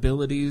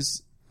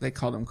abilities, they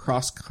call them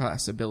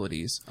cross-class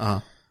abilities,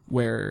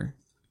 where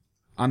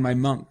on my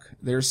monk,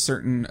 there's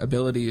certain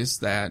abilities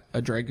that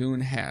a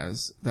dragoon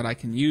has that I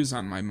can use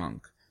on my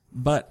monk,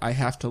 but I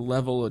have to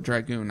level a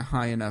Dragoon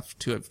high enough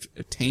to have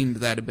attained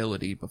that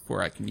ability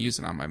before I can use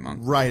it on my monk.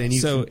 Right, and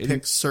you can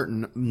pick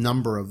certain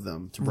number of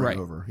them to bring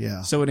over.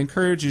 Yeah. So it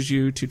encourages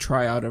you to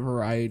try out a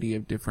variety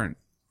of different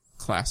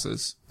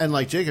classes. And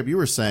like Jacob, you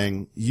were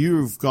saying,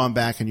 you've gone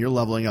back and you're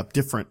leveling up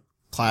different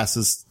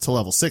classes to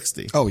level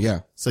 60. Oh,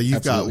 yeah. So you've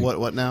Absolutely. got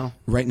what now?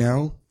 Right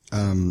now,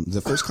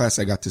 the first class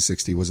I got to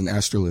 60 was an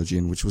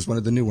Astrologian, which was one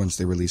of the new ones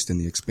they released in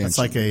the expansion. It's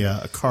like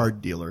a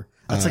card dealer.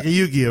 That's like a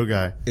Yu-Gi-Oh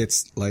guy.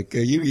 It's like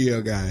a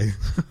Yu-Gi-Oh guy.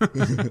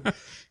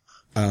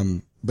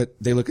 But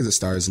they look at the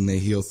stars and they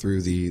heal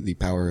through the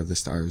power of the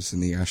stars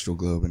and the astral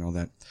globe and all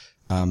that.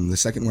 The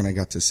second one I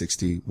got to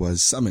 60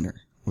 was Summoner,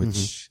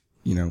 which,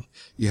 you know,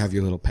 you have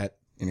your little pet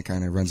and it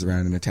kind of runs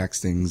around and attacks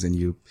things and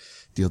you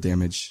deal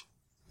damage.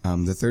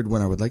 The third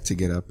one I would like to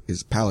get up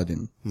is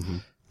Paladin,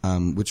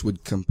 which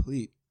would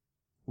complete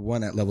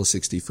one at level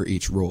 60 for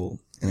each role.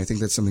 And I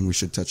think that's something we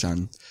should touch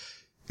on.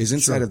 Is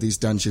inside of these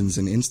dungeons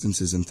and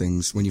instances and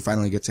things, when you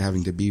finally get to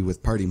having to be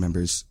with party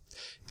members,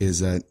 is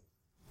that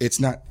it's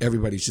not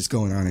everybody's just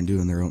going on and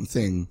doing their own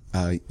thing.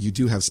 You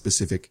do have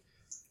specific,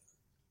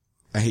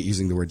 I hate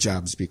using the word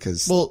jobs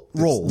because... Well,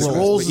 roles.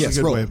 Roles is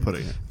a good way of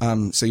putting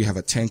it. So you have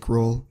a tank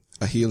role,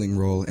 a healing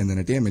role, and then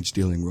a damage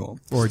dealing role.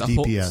 Or a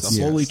DPS.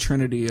 The holy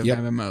trinity of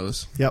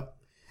MMOs. Yep.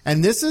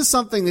 And this is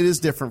something that is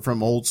different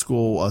from old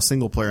school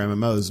single player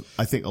MMOs,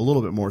 I think a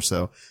little bit more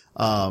so.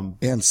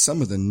 And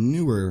some of the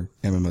newer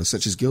MMOs,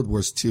 such as Guild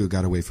Wars 2,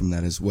 got away from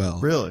that as well.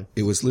 Really?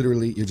 It was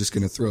literally, you're just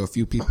going to throw a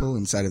few people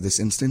inside of this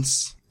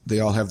instance. They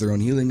all have their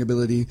own healing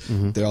ability.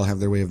 They all have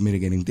their way of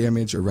mitigating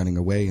damage or running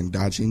away and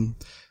dodging.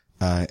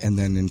 And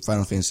then in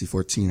Final Fantasy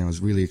XIV, I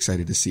was really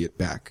excited to see it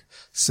back.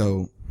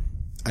 So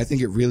I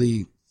think it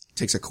really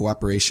takes a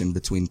cooperation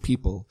between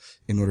people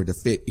in order to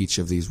fit each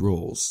of these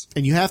roles.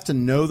 And you have to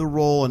know the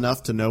role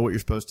enough to know what you're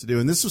supposed to do.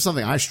 And this was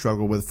something I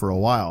struggled with for a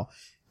while.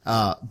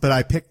 But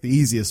I picked the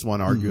easiest one,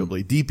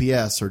 arguably.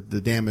 DPS, or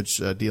the damage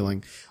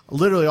dealing.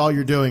 Literally all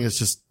you're doing is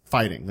just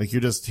fighting. Like,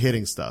 you're just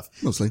hitting stuff.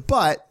 Mostly.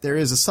 But there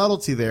is a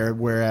subtlety there,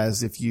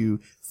 whereas if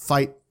you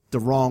fight the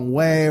wrong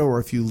way, or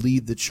if you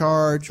lead the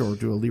charge, or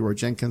do a Leroy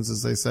Jenkins,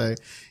 as they say,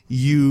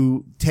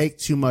 you take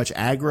too much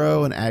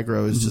aggro, and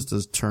aggro is just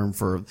a term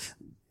for,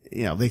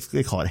 you know,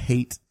 they call it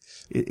hate.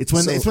 It's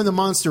when the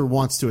monster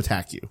wants to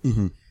attack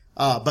you.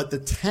 But the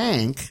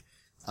tank,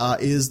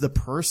 is the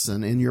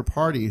person in your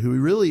party who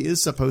really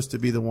is supposed to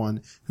be the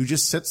one who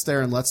just sits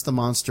there and lets the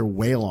monster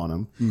wail on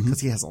him,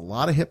 because they have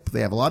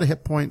a lot of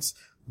hit points,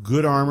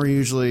 good armor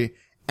usually,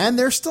 and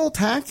they're still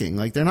attacking.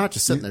 Like, they're not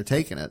just sitting there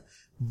taking it.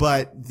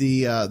 But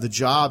the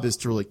job is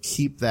to really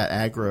keep that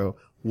aggro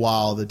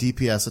while the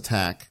DPS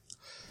attack.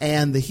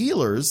 And the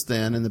healers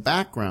then in the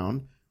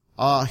background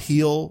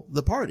heal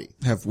the party.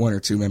 Have one or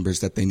two members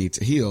that they need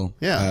to heal,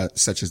 Yeah.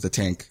 Such as the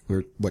tank,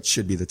 or what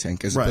should be the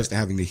tank, as opposed to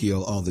having to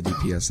heal all the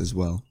DPS as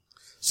well.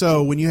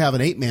 So when you have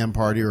an 8-man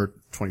party, or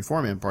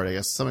 24-man party, I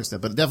guess to some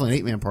extent, but definitely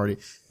an 8-man party,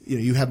 you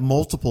know, you have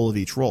multiple of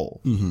each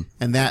role.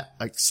 And that,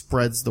 like,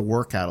 spreads the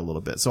work out a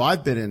little bit. So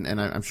I've been in, and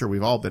I'm sure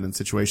we've all been in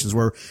situations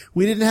where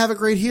we didn't have a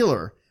great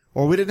healer,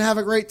 or we didn't have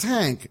a great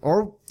tank,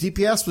 or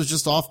DPS was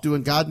just off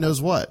doing God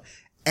knows what.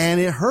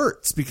 And it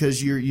hurts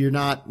because you're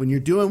not, when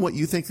you're doing what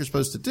you think you're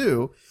supposed to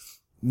do,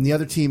 and the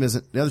other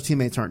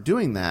teammates aren't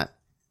doing that,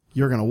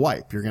 you're gonna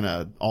wipe. You're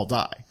gonna all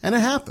die. And it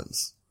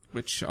happens.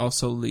 Which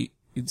also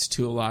leads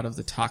to a lot of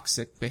the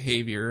toxic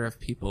behavior of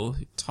people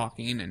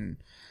talking and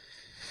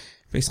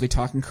basically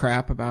talking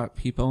crap about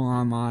people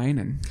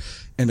online.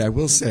 And I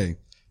will say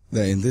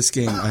that in this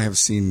game, I have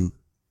seen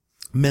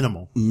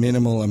minimal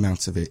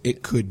amounts of it.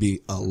 It could be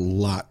a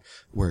lot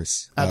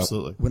worse.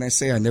 Absolutely. When I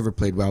say I never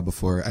played WoW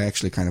before, I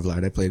actually kind of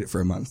lied. I played it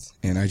for a month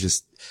and I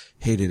just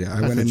hated it.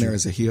 I went in there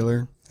as a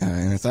healer,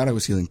 and I thought I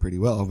was healing pretty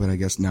well, but I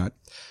guess not.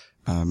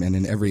 And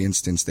in every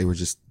instance, they were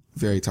just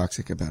very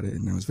toxic about it,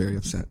 and I was very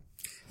upset.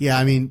 Yeah,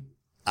 I mean,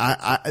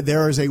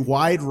 there is a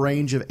wide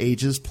range of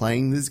ages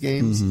playing these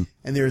games, and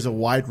there's a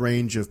wide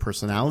range of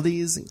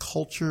personalities and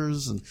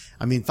cultures. And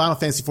I mean, Final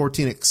Fantasy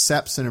XIV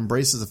accepts and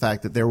embraces the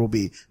fact that there will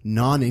be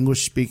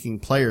non-English speaking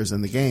players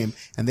in the game,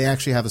 and they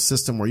actually have a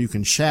system where you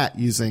can chat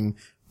using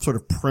sort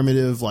of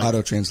primitive, like,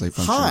 auto translate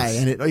functions. Hi,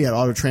 and it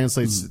auto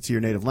translates to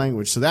your native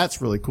language. So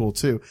that's really cool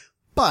too.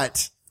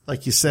 But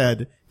like you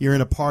said, you're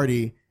in a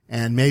party,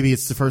 and maybe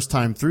it's the first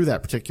time through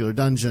that particular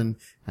dungeon.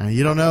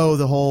 You don't know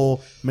the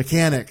whole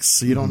mechanics.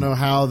 So you don't know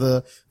how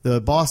the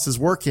boss is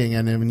working.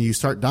 And then when you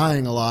start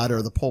dying a lot,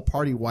 or the whole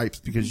party wipes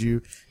because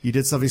you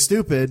did something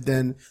stupid,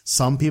 then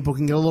some people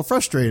can get a little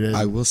frustrated.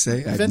 I will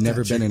say I've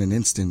never been in an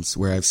instance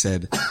where I've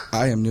said,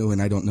 I am new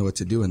and I don't know what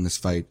to do in this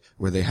fight,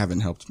 where they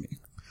haven't helped me.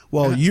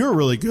 Well, you're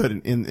really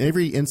good. In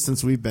every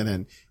instance we've been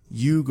in,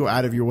 you go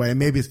out of your way. And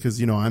maybe it's because,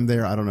 you know, I'm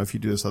there. I don't know if you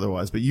do this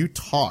otherwise, but you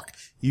talk,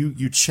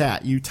 you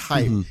chat, you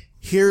type.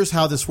 Here's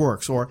how this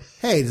works. Or,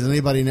 hey, has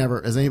anybody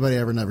ever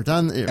never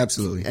done it?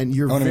 Absolutely. And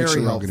you're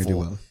very helpful. Gonna do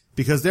well.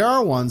 Because there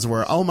are ones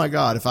where, oh my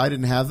God, if I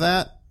didn't have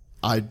that,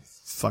 I'd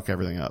fuck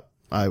everything up.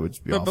 I would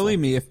be But awful. believe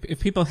me, if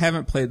people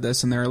haven't played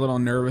this and they're a little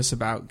nervous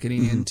about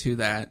getting into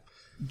that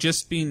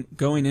just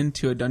going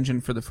into a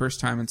dungeon for the first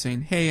time and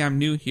saying, "Hey, I'm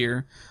new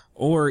here,"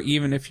 or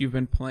even if you've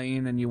been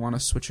playing and you want to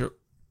switch it,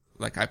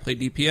 like I play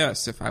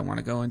DPS. If I want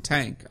to go and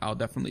tank, I'll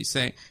definitely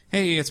say,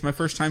 "Hey, it's my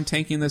first time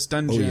tanking this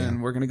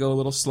dungeon. We're going to go a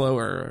little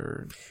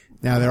slower."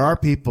 Now, there are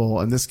people,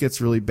 and this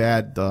gets really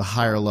bad, the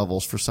higher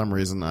levels for some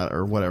reason,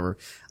 or whatever,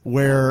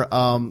 where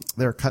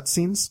there are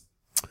cutscenes.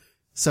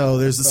 So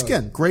there's this,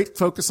 again, great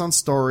focus on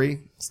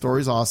story.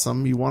 Story's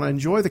awesome. You want to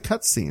enjoy the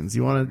cutscenes.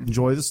 You want to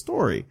enjoy the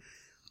story.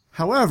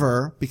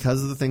 However,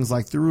 because of the things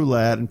like the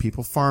roulette and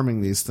people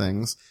farming these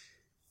things,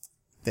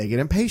 they get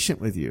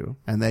impatient with you,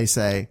 and they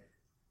say,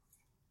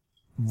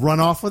 run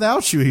off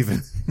without you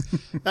even.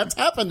 That's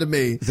happened to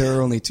me. There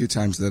are only 2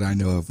 times that I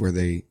know of where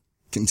they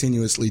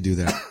continuously do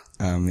that.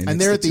 And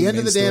they're at the end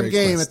of the damn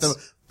game, at the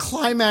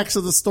climax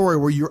of the story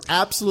where you're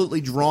absolutely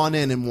drawn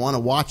in and want to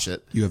watch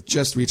it. You have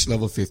just reached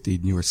level 50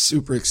 and you are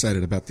super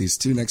excited about these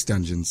 2 next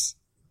dungeons.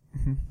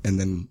 And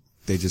then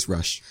they just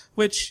rush.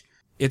 Which,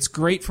 it's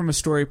great from a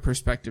story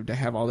perspective to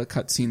have all the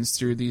cutscenes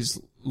through these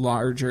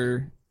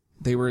larger,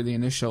 they were the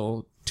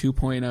initial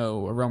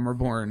 2.0, A Realm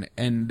Reborn,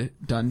 end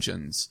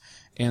dungeons.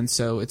 And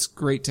so it's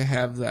great to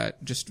have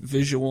that just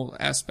visual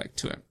aspect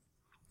to it.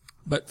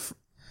 But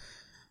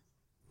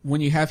when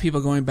you have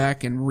people going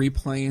back and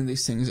replaying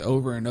these things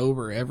over and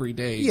over every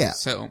day,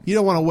 so you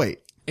don't want to wait.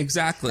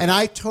 Exactly. And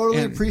I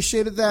totally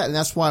appreciated that, and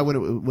that's why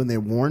when they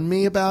warned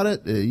me about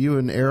it, you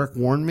and Eric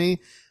warned me.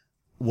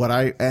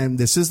 And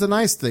this is the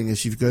nice thing,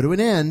 is if you go to an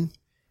inn,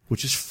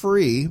 which is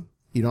free,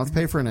 you don't have to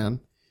pay for an inn,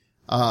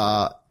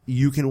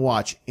 you can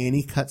watch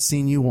any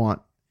cutscene you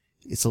want.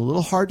 It's a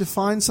little hard to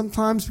find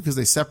sometimes because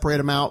they separate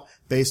them out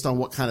based on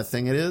what kind of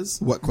thing it is.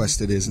 What quest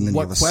it is, and then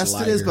what you have a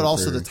quest it is, but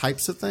also for the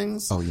types of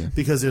things. Oh, yeah.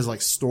 Because there's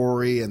like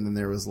story, and then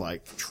there was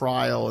like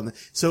trial, and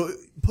so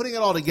putting it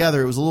all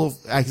together, it was a little.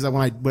 Because when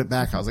I went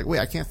back, I was like, wait,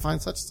 I can't find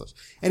such and such.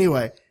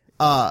 Anyway,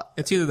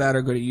 it's either that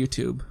or go to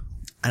YouTube.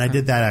 And I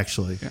did that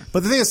actually. Yeah.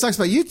 But the thing that sucks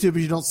about YouTube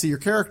is you don't see your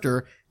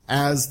character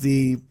as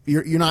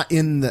you're not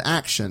in the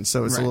action,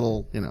 so it's a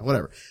little,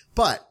 whatever.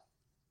 But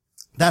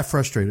that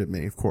frustrated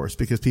me, of course,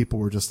 because people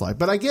were just like,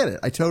 but I get it.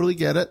 I totally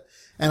get it.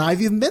 And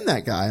I've even been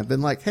that guy. I've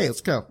been like, hey,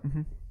 let's go.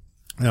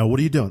 Mm-hmm. What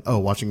are you doing? Oh,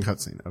 watching a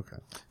cutscene. Okay.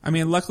 I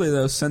mean, luckily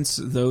though, since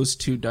those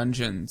 2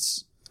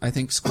 dungeons, I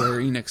think Square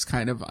Enix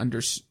kind of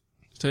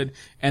understood,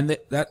 and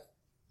that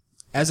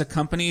as a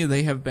company,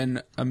 they have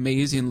been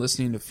amazing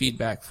listening to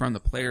feedback from the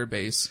player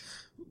base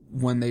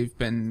when they've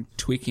been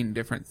tweaking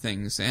different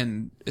things,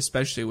 and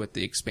especially with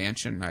the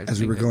expansion. As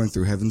we were going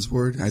through Heaven's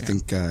Ward, I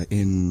think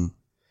in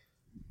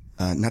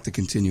not the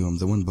Continuum,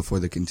 the one before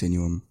the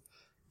Continuum,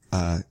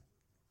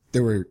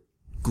 there were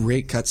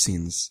great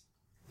cutscenes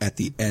at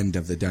the end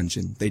of the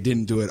dungeon. They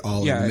didn't do it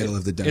all in the middle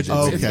of the dungeon.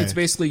 It's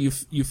basically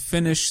you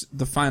finish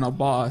the final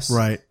boss,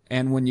 right?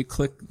 And when you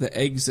click the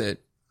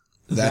exit,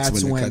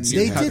 that's when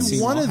they did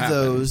one of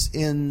those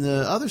in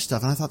the other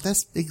stuff, and I thought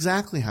that's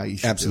exactly how you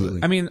should do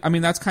it. I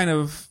mean that's kind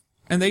of.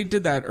 And they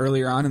did that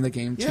earlier on in the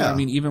game too. Yeah. I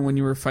mean, even when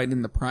you were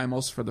fighting the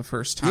primals for the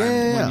first time,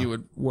 when you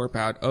would warp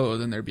out,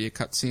 then there'd be a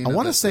cutscene. I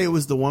want to say it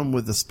was the one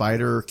with the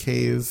spider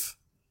cave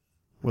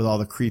with all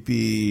the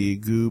creepy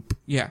goop.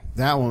 Yeah,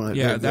 that one.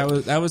 Yeah, that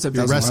was a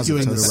big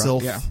rescuing the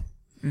sylph. Yeah.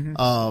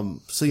 Mm-hmm.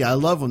 So yeah, I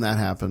love when that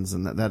happens,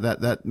 and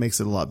that makes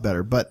it a lot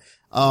better. But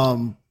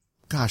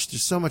gosh,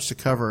 there's so much to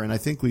cover, and I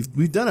think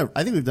we've done a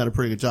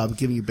pretty good job of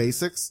giving you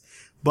basics.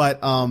 But,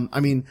 I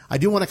mean, I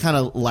do want to kind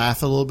of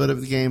laugh a little bit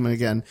of the game. And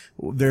again,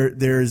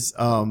 there's,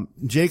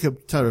 Jacob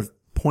sort of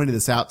pointed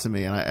this out to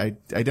me, and I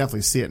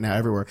definitely see it now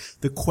everywhere.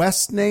 The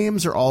quest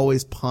names are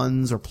always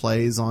puns or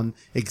plays on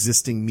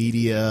existing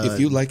media. If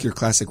you like your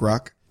classic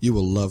rock, you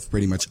will love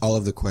pretty much all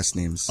of the quest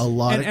names. A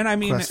lot of I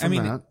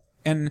mean,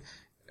 and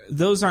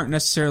those aren't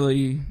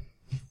necessarily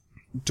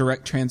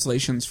direct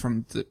translations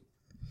from the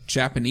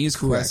Japanese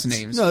quest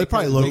names. No, they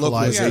probably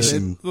localize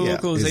it. The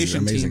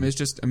localization team is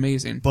just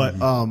amazing.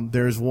 But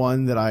there's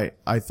one that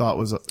I thought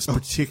was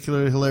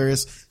particularly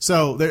hilarious.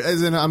 So I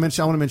want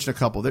to mention a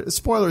couple.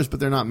 Spoilers, but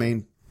they're not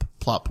main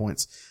plot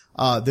points.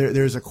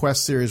 There's a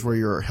quest series where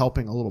you're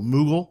helping a little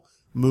Moogle.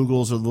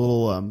 Moogles are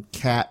little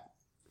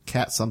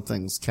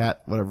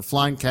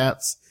flying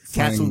cats.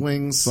 Cats with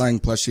wings.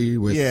 Flying plushie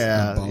with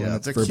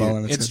fur ball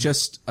in its It's head.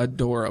 just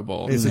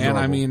adorable. It's adorable.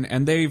 And I mean,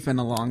 and they've been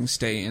a long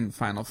stay in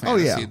Final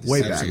Fantasy. Oh yeah,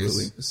 way back.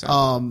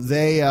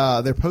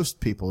 They're post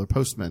people, they're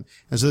postmen.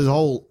 And so there's a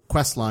whole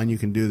quest line you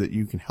can do that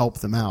you can help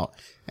them out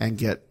and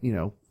get,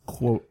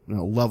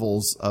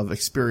 levels of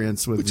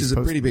experience with. Which is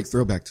a pretty big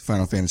throwback to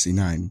Final Fantasy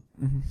IX.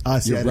 Mm-hmm.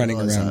 You're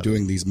running around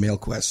doing these mail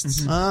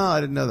quests. Mm-hmm. Oh,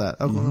 I didn't know that.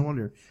 Oh, I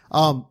wonder.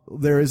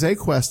 There is a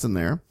quest in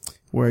there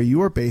where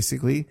you are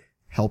basically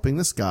helping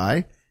this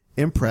guy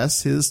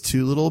impress his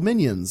 2 little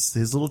minions,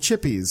 his little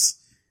chippies.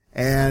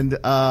 And,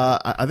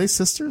 are they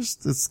sisters?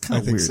 It's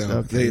kind of weird. So.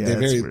 Okay,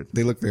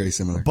 they look very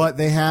similar. But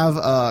they have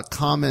a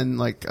common,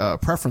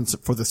 preference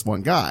for this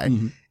one guy.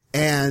 Mm-hmm.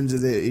 And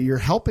you're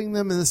helping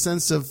them in the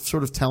sense of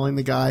sort of telling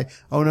the guy,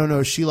 oh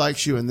no, she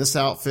likes you in this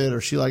outfit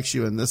or she likes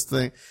you in this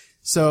thing.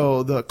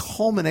 So the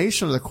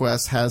culmination of the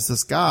quest has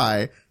this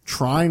guy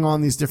trying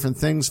on these different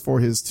things for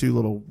his two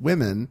little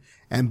women,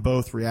 and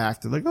both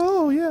reacted like,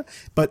 oh yeah.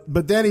 But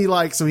then he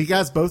so he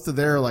gets both of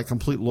their like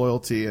complete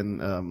loyalty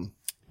and,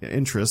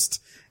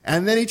 interest.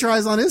 And then he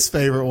tries on his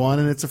favorite one,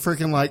 and it's a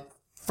freaking like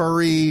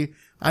furry,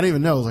 I don't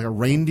even know, it was like a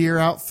reindeer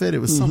outfit. It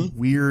was some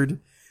weird,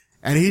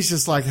 and he's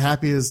just like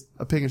happy as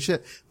a pig in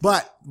shit.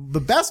 But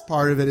the best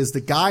part of it is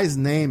the guy's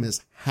name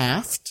is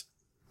Haft,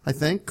 I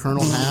think,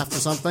 Colonel Haft or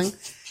something.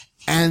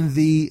 And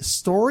the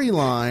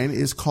storyline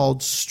is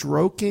called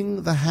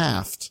Stroking the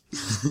Haft.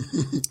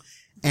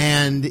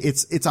 And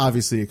it's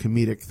obviously a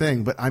comedic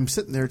thing, but I'm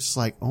sitting there just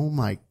like, oh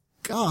my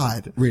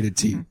God. Rated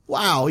T.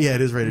 Wow. Yeah,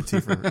 it is rated T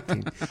for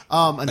teen.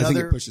 I think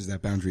it pushes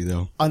that boundary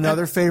though.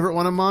 Another favorite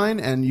one of mine,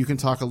 and you can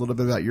talk a little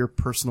bit about your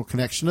personal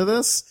connection to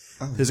this.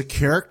 Oh. There's a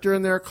character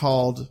in there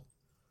called,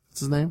 what's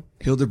his name?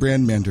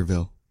 Hildebrand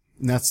Manderville.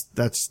 And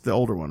that's the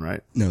older one,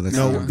 right? No, that's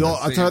I'm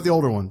talking about the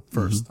older one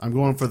first. I'm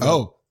going for the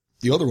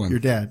older one. Your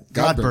dad.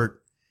 Godbert.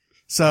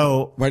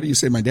 So. Why do you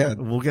say my dad?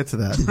 We'll get to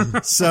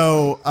that.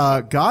 So,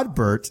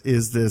 Godbert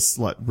is this,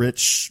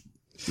 rich,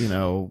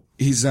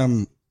 He's,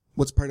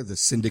 what's part of the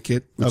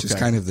syndicate, which is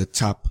kind of the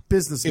top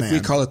businessman. If we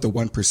call it the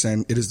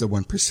 1%, it is the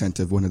 1%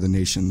 of one of the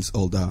nation's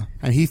old,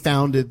 and he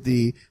founded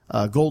the,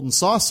 Golden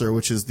Saucer,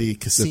 which is the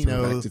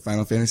casino. Back to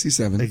Final Fantasy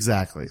VII.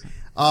 Exactly.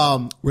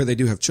 Where they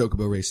do have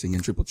chocobo racing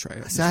and triple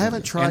triad. See, I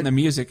haven't tried. And the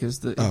music is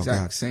the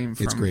exact same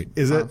from it's great.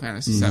 Is Final it?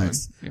 Fantasy VII.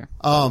 Nice.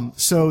 Yeah.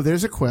 So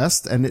there's a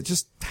quest, and it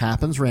just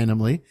happens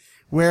randomly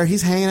where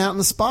he's hanging out in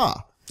the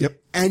spa. Yep.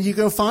 And you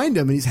go find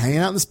him, and he's hanging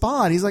out in the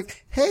spa, and he's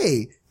like,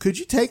 hey, could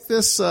you take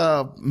this,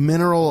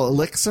 mineral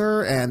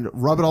elixir and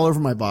rub it all over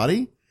my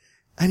body?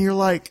 And you're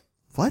like,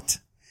 what?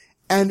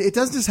 And it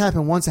doesn't just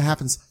happen once, it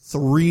happens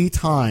 3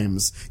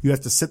 times. You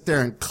have to sit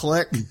there and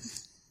click,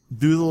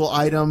 do the little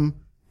item.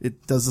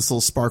 It does this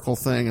little sparkle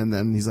thing, and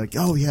then he's like,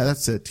 oh yeah,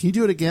 that's it. Can you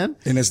do it again?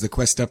 And as the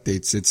quest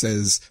updates, it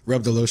says,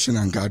 rub the lotion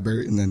on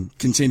Godbert, and then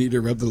continue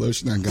to rub the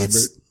lotion on Godbert.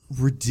 It's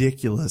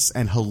ridiculous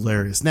and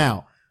hilarious.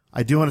 Now,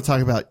 I do want to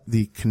talk about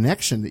the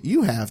connection that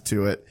you have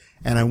to it,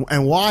 and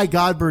why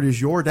Godbert is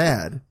your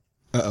dad.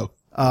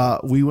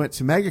 We went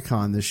to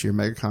MegaCon this year,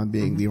 MegaCon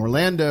being the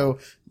Orlando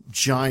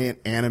giant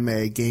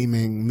anime,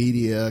 gaming,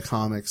 media,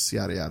 comics,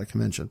 yada yada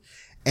convention.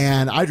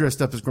 And I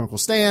dressed up as Grunkle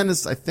Stan,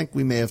 as I think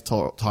we may have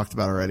talked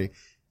about already.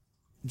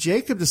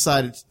 Jacob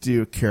decided to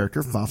do a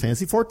character from Final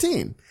Fantasy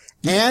XIV,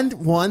 and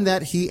one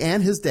that he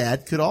and his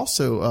dad could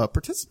also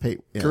participate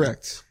in.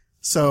 Correct.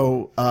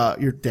 So,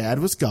 your dad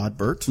was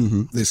Godbert.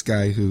 Mm-hmm. This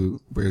guy who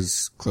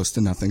wears close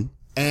to nothing.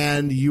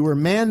 And you were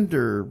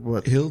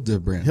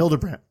Hildebrand.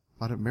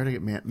 Why did I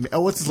get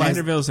what's his last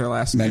name? Manderville's their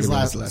last name.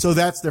 So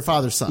that's their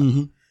father's son.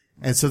 Mm-hmm.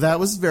 And so that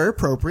was very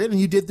appropriate. And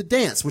you did the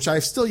dance, which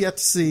I've still yet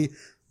to see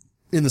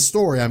in the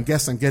story. I'm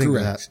guessing I'm getting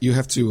Correct. to that. You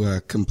have to,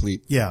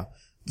 complete. Yeah.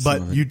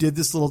 But you did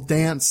this little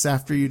dance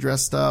after you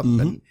dressed up,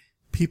 and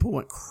people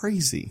went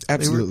crazy.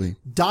 Absolutely.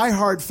 They were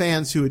diehard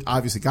fans who had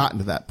obviously gotten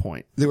to that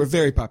point. They were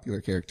very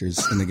popular characters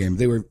in the game.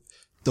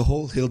 The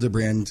whole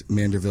Hildebrand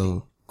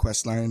Manderville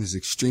quest line is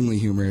extremely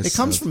humorous. It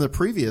comes from the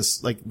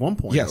previous,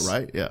 1.0, yes.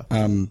 right? Yeah.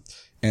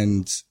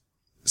 And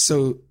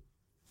so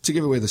to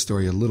give away the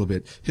story a little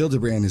bit,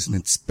 Hildebrand is an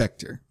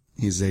inspector.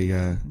 He's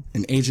an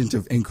agent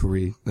of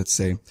inquiry, let's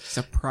say. He's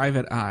a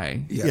private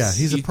eye. Yes. Yeah,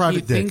 he's a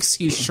private dick. He thinks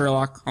he's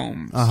Sherlock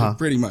Holmes. So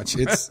pretty much.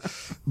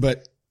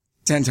 But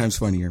 10 times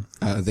funnier.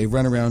 They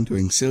run around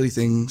doing silly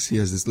things. He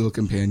has this little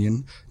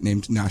companion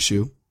named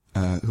Nashu,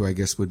 who I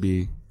guess would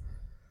be,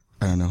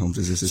 I don't know, Holmes'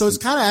 assistant. So it's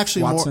kind of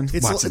actually Watson.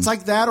 more, it's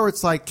like that, or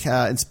it's like,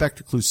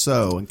 Inspector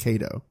Clouseau and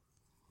Kato.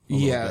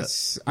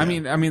 Yes. I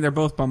mean, they're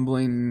both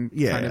bumbling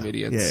kind of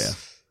idiots.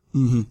 Yeah.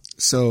 Mm-hmm.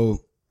 So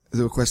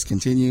the quest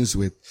continues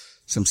with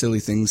some silly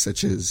things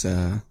such as,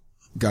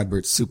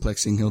 Godbert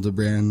suplexing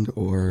Hildebrand,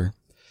 or,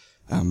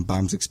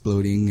 bombs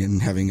exploding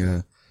and having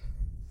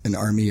an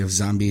army of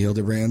zombie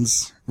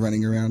Hildebrands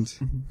running around,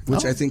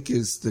 which I think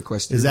is the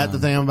quest. Is that the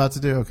thing I'm about to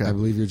do? Okay. I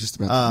believe you're just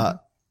about to do.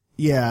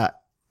 Yeah.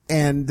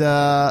 And,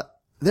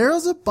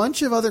 there's a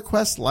bunch of other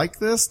quests like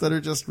this that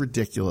are just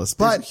ridiculous,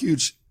 There's but a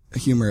huge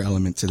humor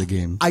element to the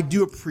game. I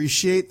do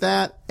appreciate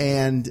that,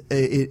 and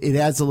it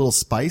adds a little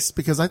spice,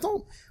 because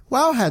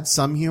WoW had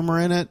some humor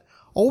in it.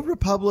 Old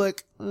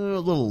Republic, a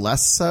little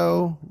less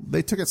so.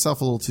 They took itself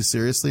a little too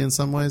seriously in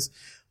some ways,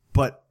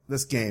 but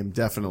this game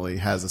definitely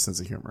has a sense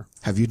of humor.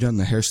 Have you done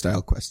the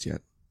hairstyle quest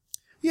yet?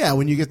 Yeah,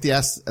 when you get the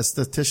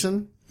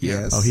esthetician.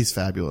 Yes. Oh, he's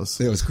fabulous.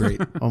 It was great.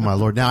 Oh my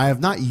Lord. Now I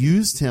have not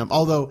used him,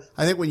 although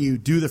I think when you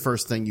do the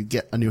first thing, you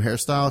get a new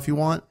hairstyle if you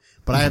want,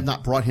 but I have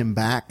not brought him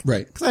back.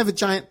 Right. Because I have a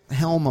giant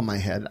helm on my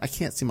head. I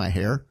can't see my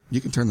hair. You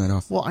can turn that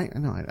off. Well, I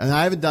know. And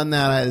I haven't done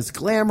that. It's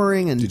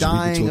glamoring and Did you read the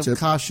dyeing of tooltip?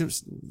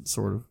 costumes,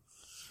 sort of.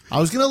 I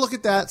was going to look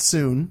at that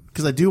soon,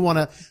 because I do want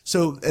to.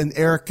 So, and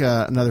Eric,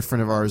 another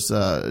friend of ours,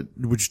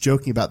 was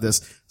joking about this.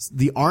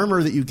 The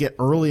armor that you get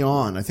early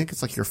on, I think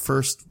it's like your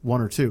first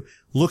 1 or 2,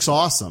 looks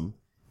awesome.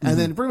 And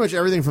then pretty much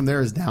everything from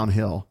there is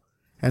downhill.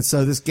 And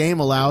so this game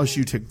allows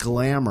you to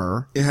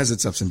glamour. It has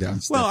its ups and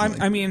downs. Well,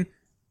 definitely. I mean,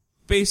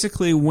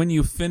 basically when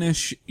you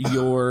finish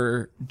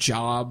your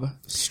job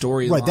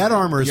storyline. Right, that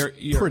armor is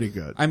pretty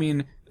good. I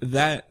mean,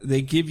 that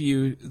they give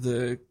you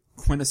the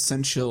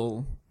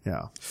quintessential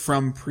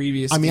from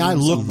previous I mean, I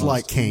games looked almost.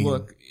 like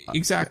Kane.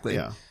 Exactly.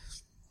 Yeah.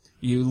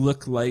 You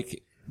look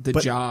like the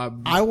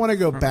job. I want to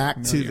go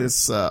back to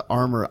this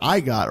armor I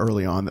got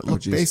early on that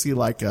looked basically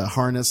like a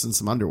harness and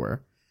some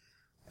underwear.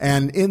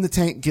 And in the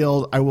Tank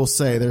Guild, I will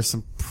say there's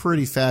some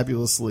pretty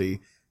fabulously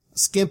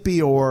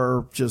skimpy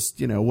or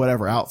just,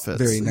 whatever outfits.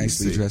 Very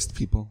nicely dressed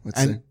people,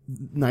 let's say.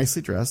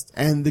 Nicely dressed.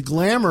 And the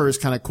glamour is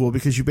kind of cool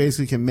because you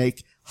basically can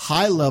make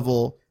high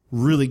level,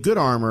 really good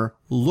armor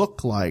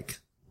look like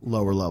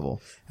lower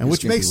level. And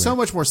which makes so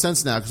much more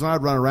sense now, because when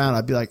I'd run around,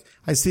 I'd be like,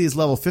 I see these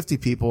level 50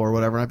 people or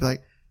whatever, and I'd be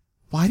like,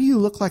 why do you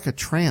look like a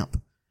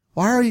tramp?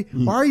 Why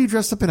are you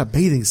dressed up in a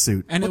bathing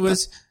suit? And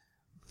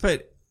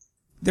but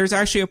there's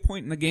actually a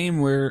point in the game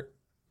where,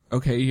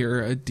 okay,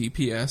 you're a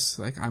DPS,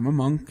 like I'm a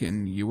monk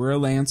and you were a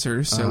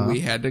lancer, so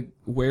we had to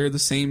wear the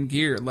same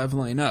gear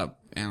leveling up.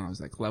 And I was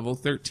like, level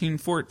 13,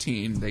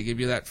 14, they give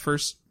you that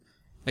first,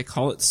 they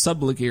call it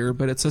Subligure,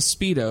 but it's a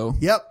Speedo.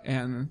 Yep.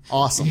 And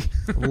awesome.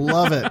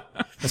 Love it.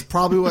 That's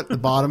probably what the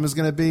bottom is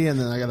going to be, and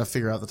then I got to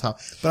figure out the top.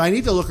 But I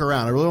need to look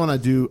around. I really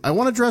want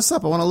to dress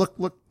up. I want to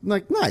look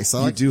like nice.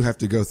 You do have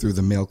to go through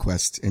the mail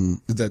quest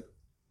in the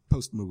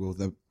post-Moogle,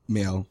 the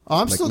mail. Oh,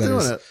 I'm still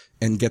doing it.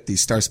 And get the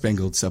Star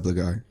Spangled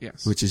Subligar.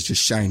 Yes. Which is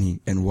just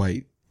shiny and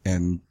white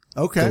and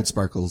gold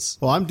sparkles.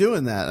 Well, I'm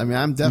doing that. I mean,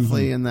 I'm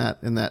definitely in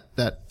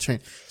that chain.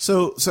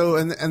 So,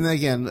 and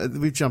again,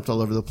 we've jumped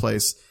all over the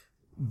place.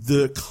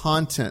 The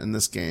content in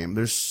this game,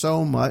 there's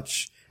so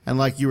much. And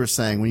like you were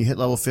saying, when you hit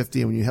level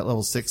 50 and when you hit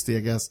level 60, I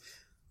guess,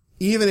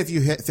 even if you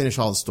finish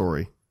all the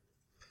story,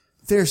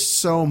 there's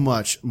so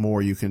much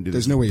more you can do.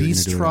 There's no way you're going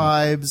to do it. Beast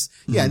tribes.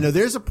 Yeah, no,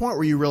 there's a point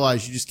where you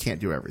realize you just can't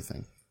do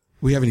everything.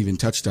 We haven't even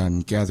touched on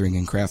gathering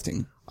and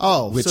crafting.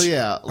 Oh, so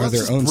yeah, let's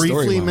just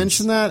briefly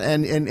mention that.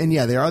 And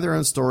yeah, they are their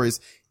own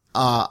stories.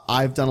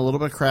 I've done a little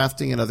bit of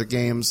crafting in other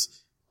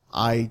games.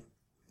 I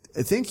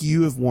think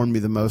you have warned me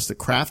the most that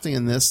crafting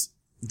in this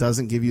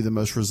doesn't give you the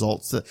most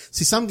results.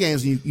 See, some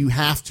games you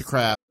have to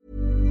craft.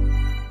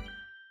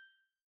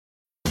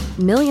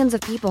 Millions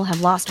of people have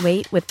lost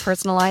weight with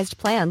personalized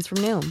plans from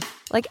Noom.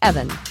 Like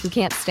Evan, who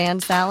can't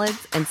stand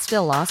salads and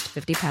still lost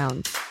 50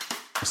 pounds.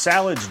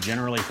 Salads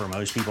generally for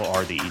most people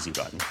are the easy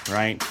button,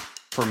 right?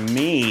 For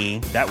me,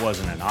 that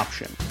wasn't an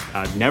option.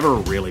 I never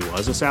really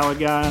was a salad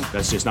guy.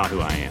 That's just not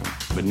who I am.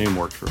 But Noom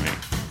worked for me.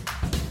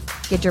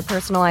 Get your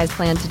personalized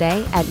plan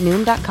today at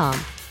Noom.com.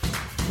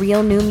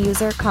 Real Noom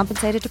user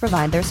compensated to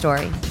provide their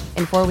story.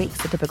 In 4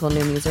 weeks, the typical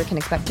Noom user can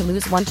expect to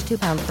lose 1 to 2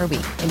 pounds per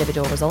week.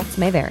 Individual results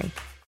may vary.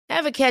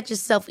 Ever catch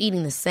yourself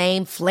eating the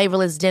same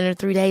flavorless dinner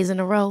 3 days in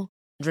a row?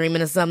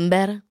 Dreaming of something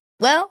better?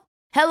 Well,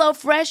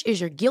 HelloFresh is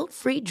your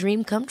guilt-free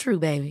dream come true,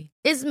 baby.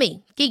 It's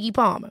me, Keke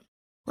Palmer.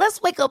 Let's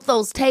wake up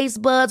those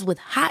taste buds with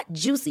hot,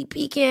 juicy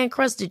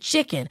pecan-crusted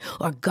chicken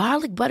or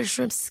garlic butter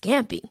shrimp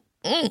scampi.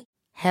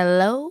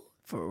 Hello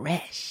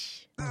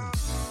Fresh.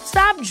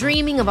 Stop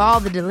dreaming of all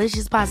the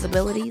delicious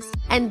possibilities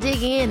and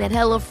dig in at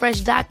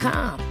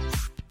HelloFresh.com.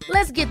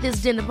 Let's get this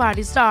dinner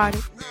party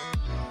started.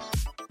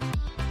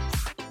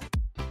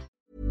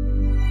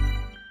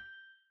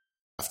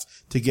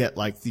 To get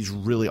like these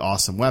really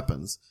awesome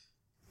weapons.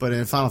 But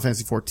in Final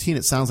Fantasy XIV,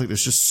 it sounds like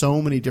there's just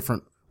so many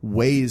different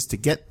ways to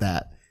get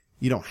that.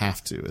 You don't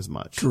have to as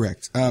much.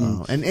 Correct.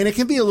 And it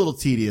can be a little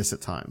tedious at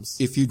times.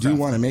 If you do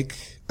want to make,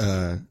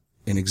 an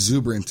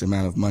exuberant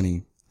amount of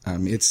money,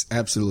 it's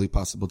absolutely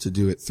possible to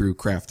do it through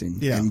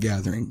crafting and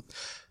gathering.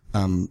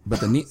 But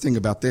the neat thing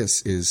about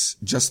this is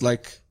just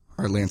like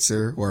our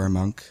Lancer or our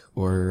Monk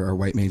or our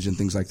White Mage and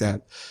things like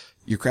that,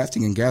 your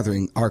crafting and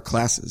gathering are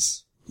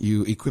classes.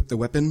 You equip the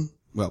weapon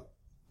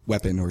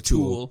or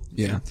tool.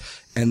 Yeah.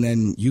 And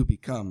then you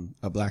become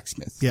a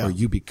blacksmith or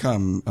you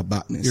become a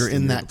botanist. You're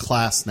in that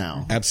class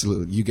now.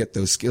 Absolutely. You get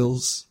those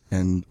skills.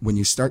 And when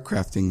you start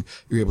crafting,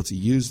 you're able to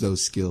use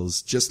those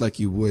skills just like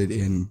you would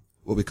in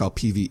what we call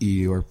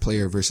PvE or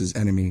player versus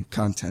enemy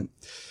content,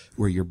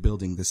 where you're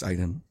building this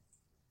item.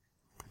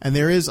 And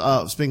there is,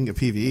 speaking of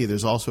PvE,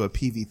 there's also a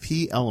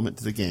PvP element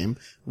to the game,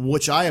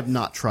 which I have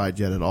not tried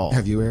yet at all.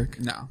 Have you, Eric?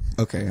 No.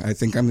 Okay. I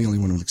think I'm the only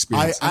one with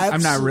experience.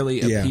 I'm not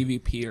really a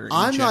PvPer.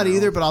 I'm not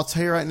either, but I'll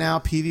tell you right now,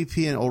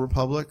 PvP in Old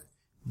Republic,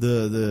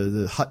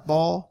 the hut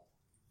ball,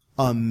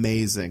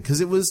 amazing.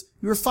 Cause you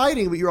were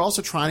fighting, but you were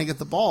also trying to get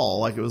the ball.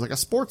 Like it was like a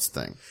sports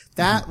thing.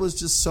 That was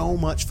just so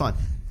much fun.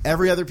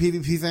 Every other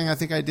PvP thing I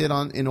think I did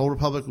in Old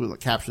Republic was like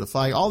capture the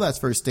flag. All that's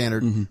very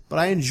standard, but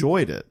I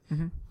enjoyed it.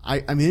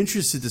 I'm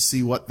interested to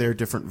see what their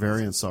different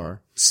variants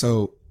are.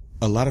 So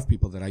a lot of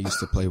people that I used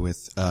to play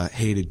with,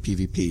 hated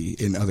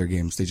PvP in other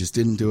games. They just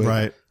didn't do it.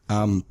 Right.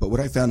 But what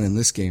I found in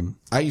this game,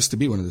 I used to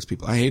be one of those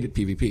people. I hated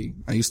PvP.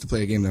 I used to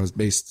play a game that was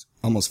based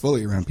almost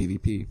fully around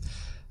PvP.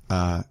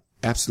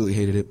 Absolutely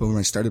hated it. But when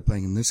I started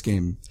playing in this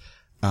game,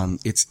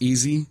 it's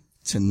easy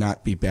to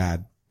not be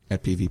bad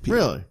at PvP.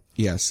 Really?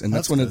 Yes. And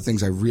that's one of the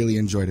things I really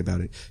enjoyed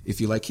about it. If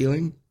you like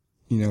healing,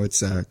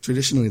 it's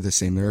traditionally the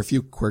same. There are a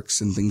few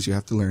quirks and things you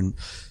have to learn,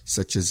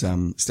 such as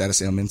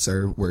status ailments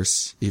are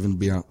worse even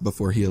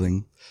before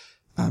healing,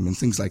 and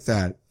things like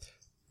that.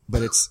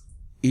 But it's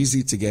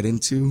easy to get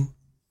into.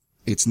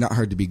 It's not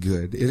hard to be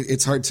good.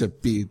 It's hard to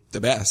be the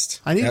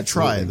best. I need to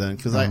try it then,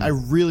 because I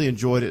really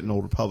enjoyed it in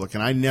Old Republic,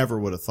 and I never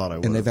would have thought I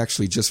would. And they've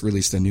actually just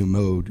released a new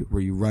mode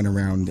where you run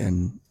around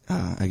and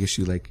I guess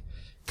you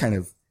kind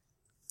of,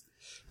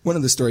 one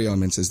of the story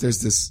elements is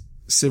there's this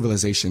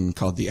civilization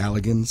called the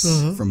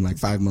Allagans from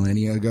 5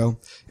 millennia ago,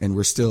 and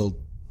we're still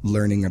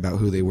learning about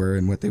who they were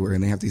and what they were,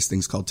 and they have these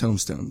things called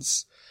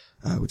tomestones,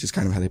 which is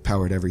kind of how they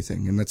powered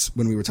everything. And that's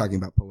when we were talking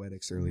about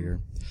poetics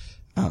earlier.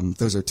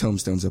 Those are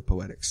tomestones of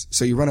poetics.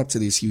 So you run up to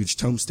these huge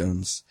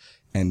tomestones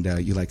and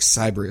you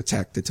cyber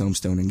attack the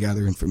tomestone and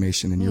gather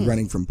information, and you're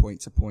running from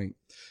point to point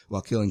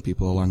while killing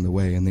people along the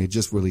way. And they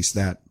just released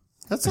that.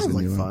 That sounds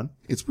like fun.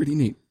 It's pretty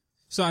neat.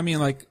 So, I mean,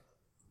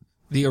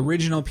 the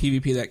original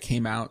PvP that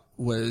came out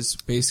was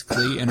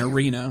basically an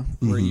arena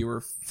where you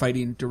were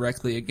fighting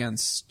directly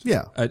against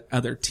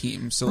other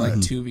teams. So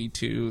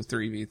 2v2,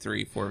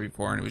 3v3,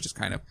 4v4, and it was just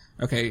kind of,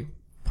 okay,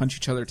 punch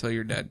each other till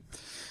you're dead.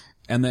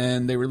 And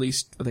then they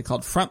released what they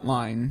called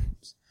Frontline,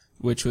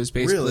 which was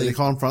basically... Really? They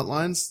call them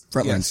Frontlines?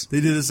 Frontlines. Yes.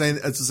 They did the same,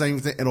 it's the same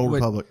thing in Old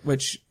Republic.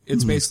 Which,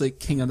 it's basically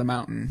King of the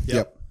Mountain.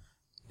 Yep.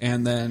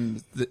 And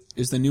then,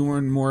 is the new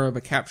one more of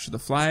a capture the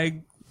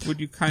flag? Would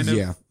you kind of...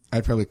 Yeah.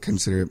 I'd probably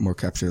consider it more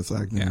capture the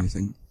flag than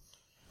anything.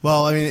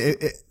 Well, I mean,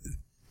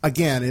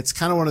 again, it's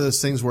kind of one of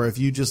those things where if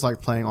you just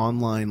like playing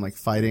online,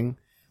 fighting,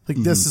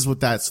 this is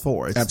what that's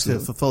for. It's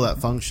Absolutely. to fulfill that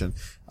function.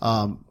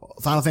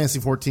 Final Fantasy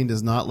XIV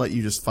does not let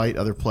you just fight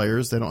other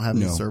players. They don't have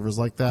any servers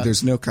like that.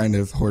 There's no kind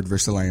of Horde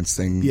versus Alliance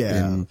thing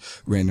in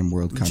random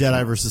world content.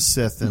 Jedi versus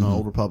Sith in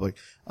Old Republic.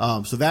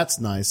 So that's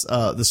nice.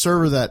 The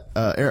server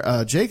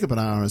that, Jacob and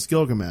I are on is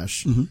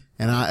Gilgamesh.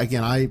 And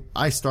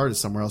I started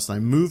somewhere else and I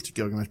moved to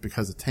Gilgamesh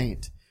because of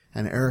Taint.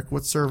 And Eric,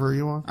 what server are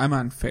you on? I'm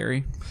on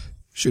Fairy.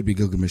 Should be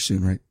Gilgamesh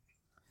soon, right?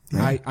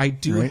 I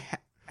do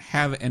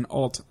have an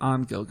alt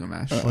on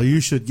Gilgamesh. Well, you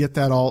should get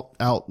that alt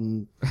out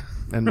and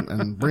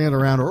bring it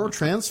around or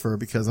transfer,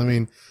 because I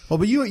mean,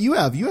 but you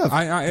have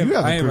I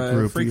have a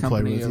group free you play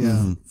company with,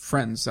 of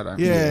friends that I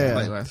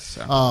play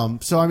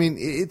with. So I mean,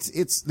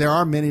 it's there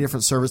are many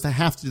different servers that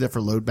have to do that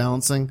for load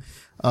balancing.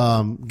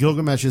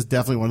 Gilgamesh is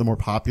definitely one of the more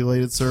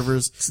populated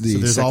servers, so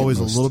there's always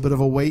a little bit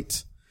of a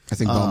wait. I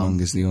think Balmung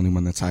is the only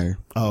one that's higher.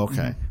 Oh,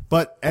 okay.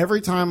 But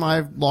every time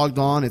I've logged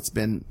on, it's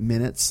been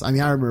minutes. I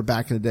mean, I remember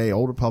back in the day,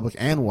 Old Republic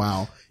and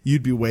WoW,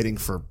 you'd be waiting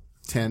for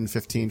 10,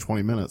 15,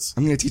 20 minutes.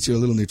 I'm going to teach you a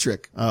little new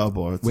trick. Oh,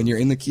 boy. When you're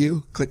in the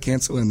queue, click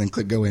cancel and then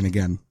click go in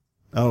again.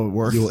 Oh, it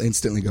works. You will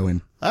instantly go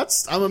in.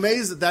 I'm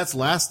amazed that that's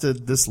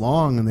lasted this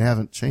long and they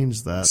haven't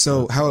changed that.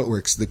 So how it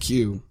works, the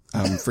queue,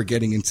 for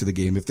getting into the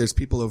game, if there's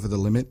people over the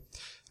limit,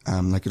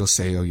 it'll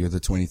say, oh, you're the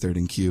 23rd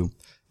in queue,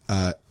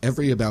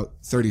 every about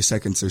 30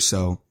 seconds or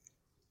so,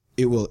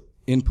 it will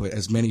input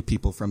as many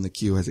people from the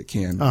queue as it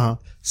can.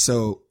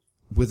 So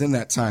within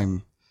that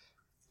time,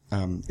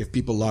 if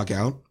people log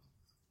out,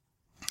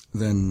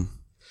 then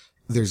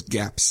there's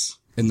gaps,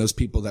 and those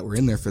people that were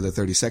in there for the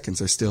 30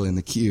 seconds are still in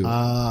the queue.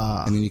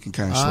 And then you can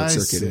kind of short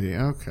circuit it.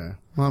 Okay.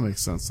 Well, that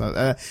makes sense.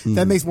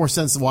 That makes more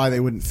sense why they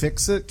wouldn't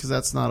fix it, because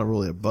that's not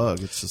really a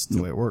bug. It's just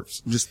the way it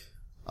works. Just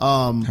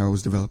how it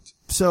was developed.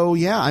 So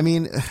yeah, I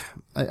mean,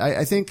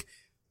 I think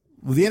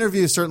the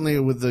interview certainly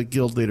with the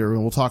guild leader,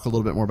 and we'll talk a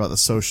little bit more about the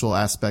social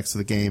aspects of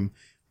the game,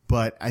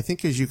 but I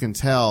think as you can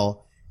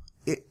tell,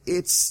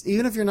 it's,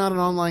 even if you're not an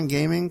online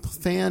gaming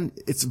fan,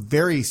 it's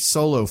very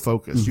solo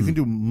focused. You can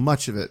do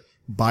much of it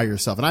by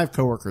yourself. And I have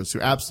coworkers who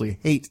absolutely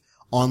hate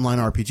online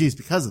RPGs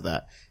because of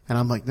that. And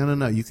I'm like,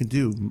 no, you can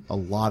do a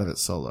lot of it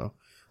solo.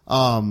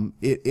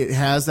 It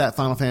has that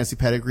Final Fantasy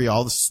pedigree,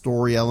 all the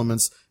story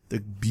elements, the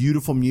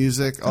beautiful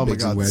music. Oh my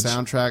God, the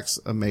soundtrack's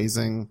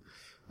amazing.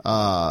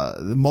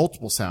 The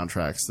multiple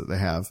soundtracks that they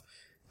have.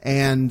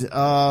 And,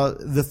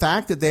 the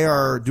fact that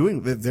they're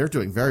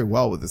doing very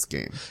well with this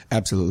game.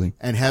 Absolutely.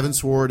 And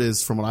Heavensward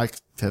is, from what I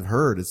have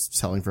heard, is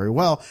selling very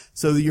well.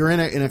 So you're in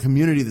a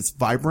community that's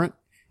vibrant.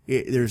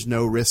 There's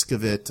no risk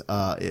of it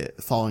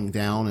falling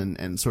down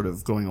and sort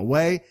of going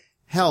away.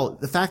 Hell,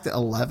 the fact that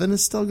 11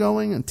 is still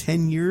going in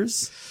 10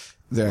 years.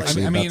 They're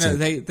actually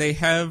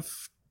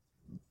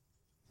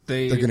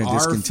They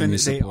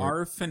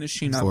are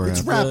finishing up.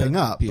 It's wrapping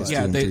up.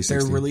 Yeah,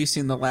 they're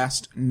releasing the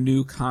last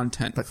new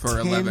content for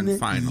 11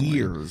 finally.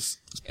 Years.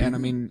 And I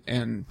mean,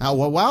 and how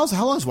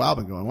long's WoW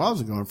been going? WoW's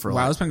been going for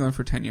WoW's been going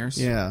for 10 years.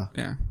 Yeah.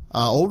 Yeah.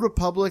 Old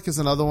Republic is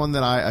another one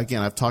that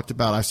I've talked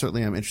about. I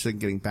certainly am interested in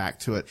getting back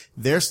to it.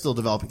 They're still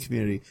developing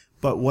community,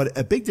 but what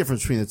a big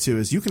difference between the two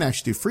is you can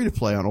actually do free to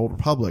play on Old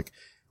Republic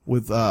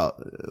with,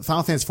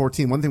 Final Fantasy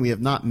XIV. One thing we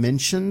have not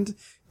mentioned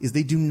is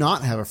they do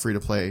not have a free to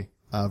play,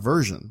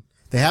 version.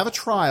 They have a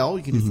trial.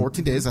 You can do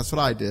 14 days. That's what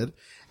I did.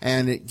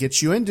 And it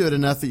gets you into it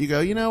enough that you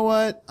go, you know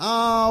what?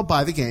 I'll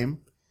buy the game.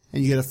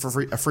 And you get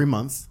a free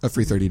month. A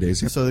free 30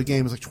 days. Yeah. So the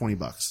game is like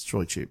 $20. It's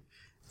really cheap.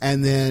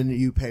 And then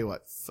you pay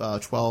what,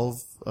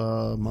 12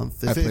 a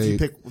month?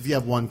 If you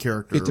have one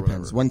character. It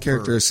depends. One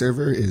character a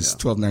server is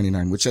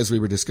 $12.99, which, as we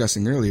were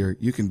discussing earlier,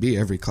 you can be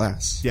every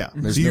class. Yeah.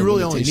 There's So you no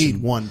really limitation. only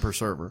need one per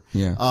server.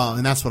 Yeah.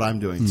 And that's what I'm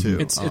doing too.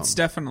 It's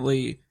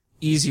definitely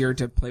easier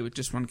to play with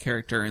just one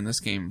character in this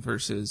game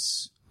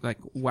versus like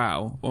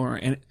WoW,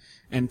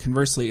 and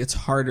conversely, it's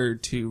harder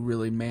to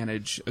really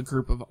manage a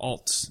group of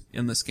alts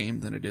in this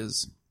game than it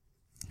is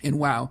in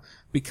WoW,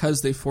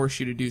 because they force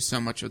you to do so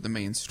much of the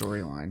main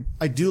storyline.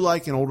 I do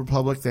like in Old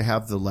Republic they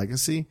have the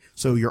legacy,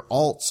 so your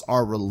alts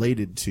are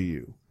related to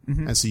you.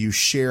 And so you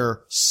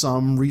share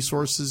some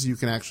resources. You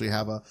can actually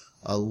have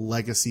a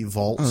legacy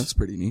vault. Oh, that's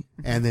pretty neat.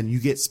 And then you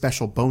get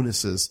special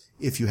bonuses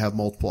if you have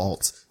multiple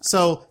alts.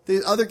 So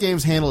the other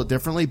games handle it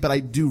differently, but I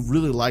do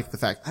really like the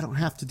fact I don't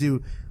have to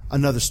do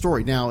another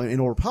story. Now, in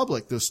Old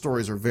Republic, those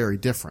stories are very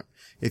different.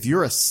 If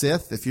you're a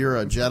Sith, if you're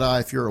a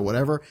Jedi, if you're a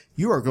whatever,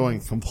 you are going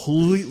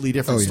completely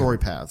different story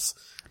paths.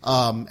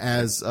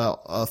 As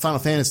Final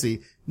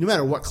Fantasy, no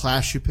matter what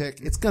class you pick,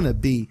 it's going to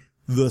be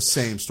the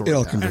same story. It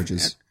all path.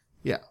 converges.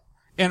 Yeah.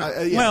 And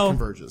it well,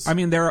 converges. I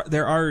mean,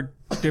 there are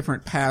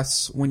different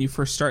paths. When you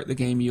first start the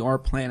game, you are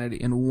planted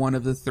in one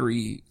of the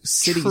 3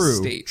 city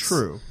states.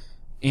 True.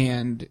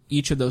 And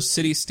each of those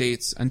city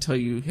states, until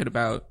you hit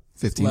about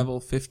 15. level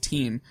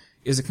 15,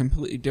 is a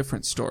completely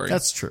different story.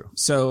 That's true.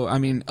 So, I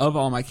mean, of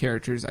all my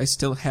characters, I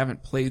still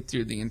haven't played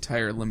through the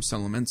entire Limsa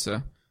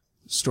Lominsa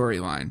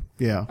storyline.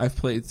 Yeah. I've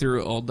played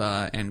through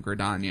Ul'dah and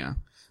Gridania.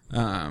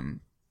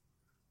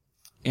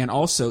 And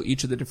also,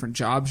 each of the different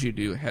jobs you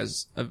do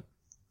has a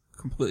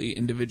completely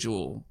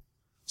individual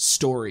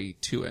story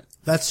to it.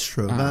 That's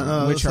true.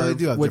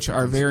 Which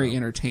are very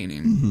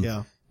entertaining.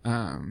 Yeah.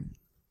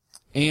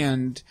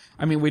 And,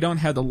 I mean, we don't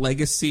have the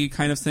legacy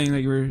kind of thing that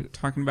you were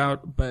talking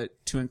about,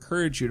 but to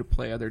encourage you to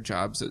play other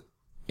jobs that,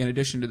 in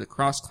addition to the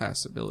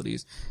cross-class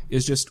abilities,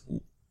 is just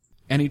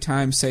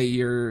anytime, say,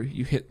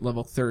 you hit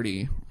level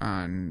 30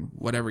 on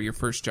whatever your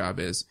first job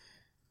is,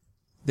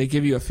 they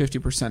give you a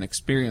 50%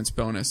 experience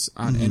bonus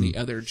on any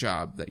other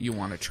job that you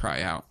want to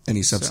try out.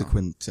 Any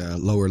subsequent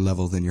lower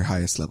level than your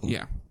highest level.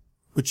 Yeah.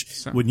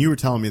 Which, when you were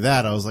telling me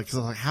that, I was like,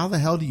 how the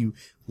hell do you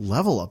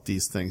level up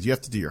these things? You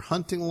have to do your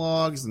hunting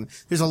logs, and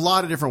there's a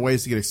lot of different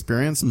ways to get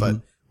experience,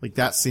 but like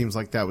that seems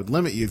like that would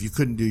limit you if you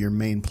couldn't do your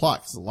main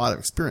plot, because a lot of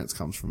experience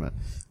comes from it.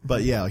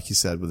 But yeah, like you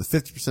said, with a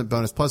 50%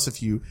 bonus, plus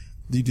if you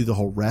do the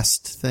whole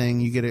rest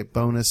thing, you get a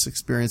bonus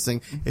experience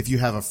thing. If you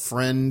have a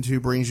friend who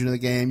brings you to the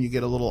game, you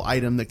get a little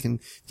item that can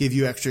give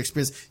you extra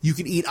experience. You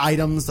can eat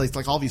items,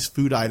 like all these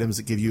food items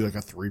that give you like a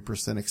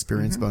 3%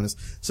 experience bonus.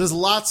 So there's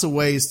lots of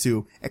ways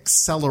to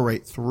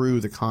accelerate through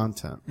the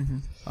content.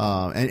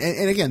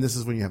 And again, this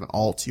is when you have an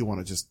alt, you want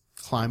to just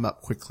climb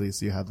up quickly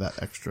so you have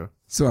that extra.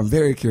 So I'm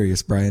very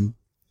curious, Brian.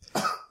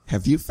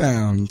 Have you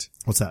found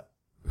What's that?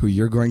 who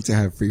you're going to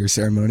have for your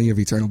ceremony of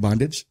eternal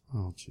bondage?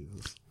 Oh,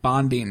 Jesus.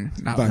 Bonding,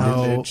 not Bondage. No,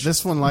 bondage.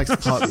 this one likes to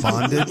call it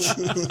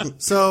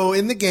bondage. So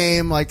in the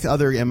game, like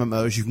other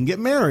MMOs, you can get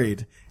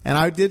married. And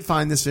I did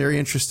find this very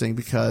interesting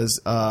because,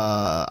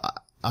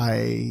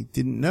 I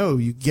didn't know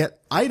you get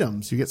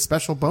items. You get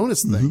special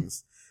bonus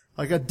things.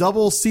 Like a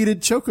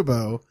double-seated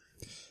chocobo.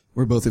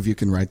 Where both of you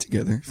can ride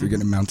together if you're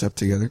going to mount up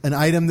together. An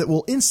item that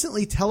will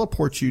instantly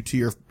teleport you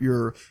to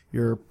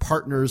your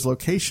partner's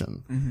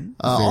location.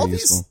 All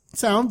useful. these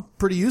sound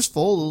pretty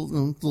useful.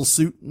 Little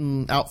suit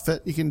and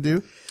outfit you can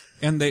do.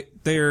 And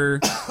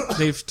they've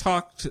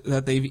talked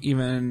that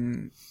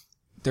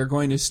they're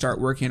going to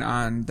start working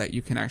on that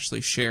you can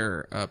actually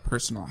share a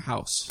personal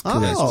house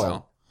as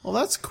well. Well,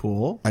 that's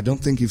cool. I don't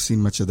think you've seen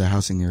much of the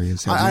housing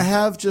areas, have you? I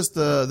have just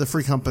the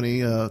free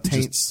company,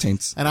 Taints.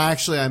 Taints. And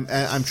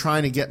I'm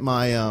trying to get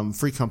my,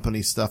 free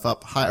company stuff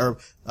up high, or,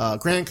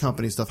 grand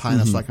company stuff high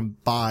enough so I can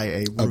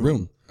buy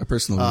A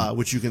personal room.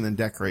 which you can then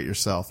decorate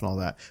yourself and all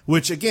that.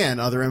 Which again,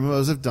 other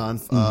MMOs have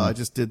done. I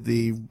just did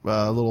the,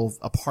 little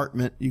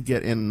apartment you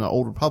get in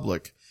Old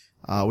Republic,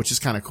 which is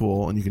kind of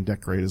cool and you can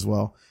decorate as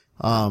well.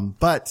 Yeah,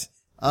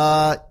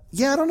 I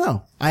don't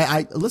know.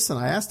 Listen,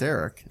 I asked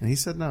Eric and he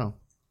said no.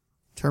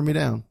 Turn me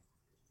down.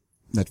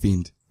 That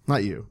fiend.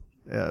 Not you.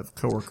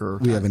 Coworker.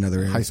 We have another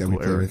Eric high that school we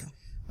play Eric.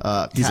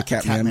 with. He's a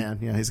cat man.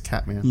 Yeah, he's a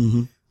cat man.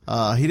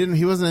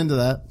 He wasn't into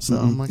that. So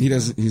I'm like,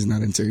 He's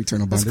not into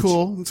eternal bondage. it's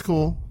cool. It's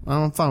cool.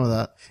 I'm fine with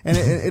that. And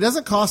it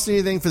doesn't cost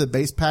anything for the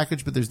base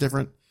package, but there's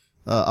different,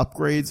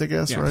 upgrades, I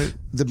guess, right?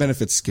 The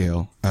benefits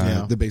scale.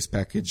 The base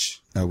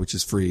package, which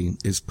is free,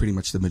 is pretty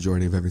much the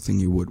majority of everything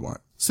you would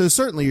want. So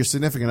certainly your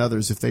significant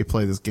others, if they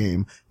play this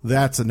game,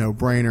 that's a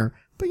no-brainer.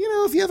 But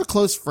if you have a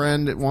close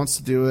friend that wants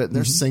to do it, and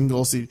they're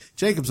single. See,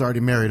 Jacob's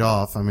already married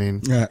off. I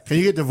mean, can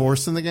you get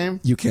divorced in the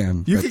game? You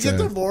can. You can get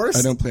divorced?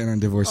 I don't plan on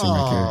divorcing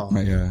my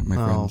friend.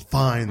 Oh,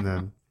 fine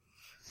then.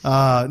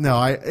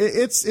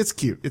 It's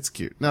cute. It's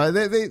cute. No,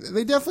 they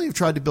definitely have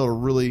tried to build a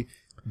really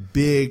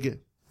big,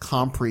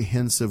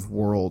 comprehensive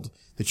world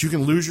that you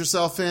can lose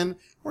yourself in,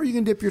 or you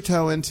can dip your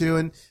toe into.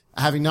 And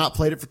having not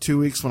played it for 2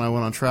 weeks when I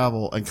went on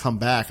travel and come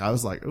back, I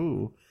was like,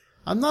 ooh,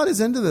 I'm not as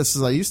into this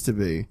as I used to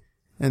be.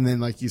 And then,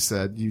 like you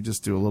said, you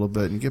just do a little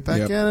bit and get back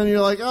Yep. in, and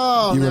you're like,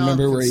 oh, You now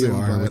remember I'm where you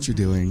consumed by are, it. what you're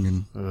doing,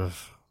 and Ugh,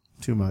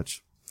 too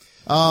much.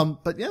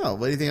 But yeah,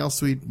 anything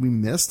else we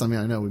missed? I mean,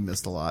 I know we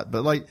missed a lot,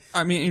 but like,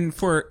 I mean,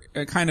 for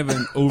a kind of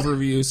an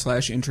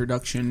overview /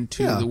 introduction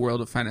to Yeah. the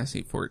world of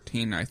Fantasy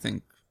 14, I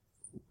think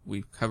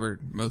we've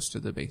covered most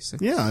of the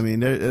basics. yeah, I mean,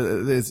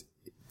 there's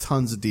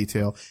tons of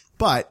detail.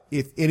 But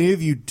if any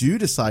of you do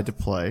decide to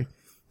play,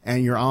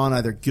 and you're on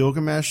either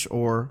Gilgamesh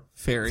or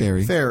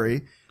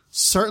Fairy,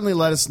 certainly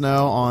let us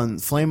know on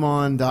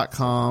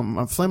flameon.com,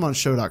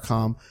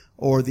 flameonshow.com,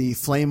 or the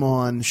Flame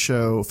On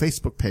Show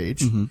Facebook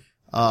page,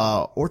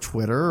 or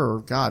Twitter,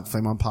 or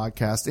Flame On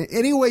Podcast.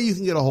 Any way you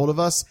can get a hold of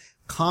us,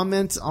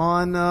 comment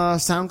on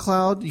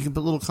SoundCloud. You can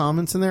put little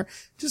comments in there.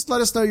 Just let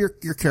us know your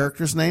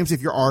characters' names.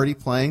 If you're already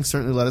playing,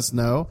 certainly let us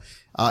know.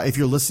 If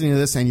you're listening to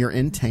this and you're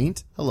in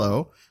Taint,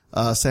 hello.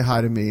 Say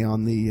hi to me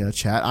on the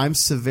chat. I'm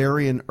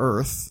Severian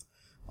Earth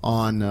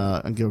on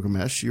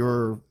Gilgamesh.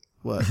 You're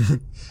what?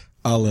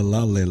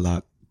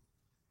 Alalalalot.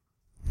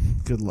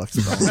 Good luck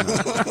spelling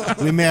that.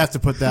 We may have to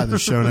put that in the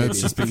show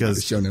notes just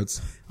because show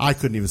notes. I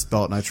couldn't even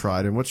spell it and I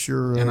tried. And what's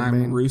your And I'm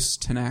name? Roos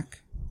Tanak.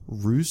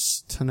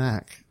 Roos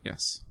Tanak.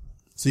 Yes.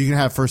 So you can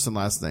have first and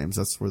last names.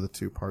 That's where the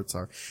two parts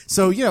are.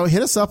 So,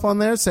 hit us up on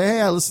there. Say,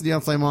 hey, I listened to you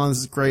on Flame On. This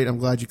is great. I'm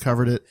glad you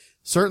covered it.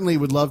 Certainly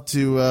would love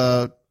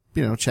to,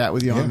 chat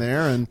with you on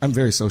there. And I'm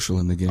very social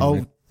in the game.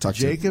 I talk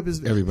Jacob to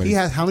is everybody. He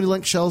has how many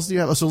link shells do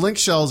you have? Oh, so link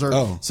shells are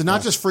Oh,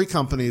 not just free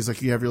companies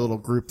like you have your little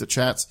group that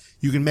chats.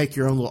 You can make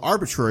your own little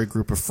arbitrary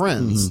group of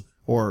friends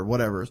or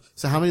whatever.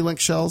 So how many link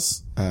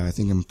shells? I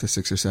think I'm to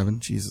 6 or 7.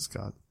 Jesus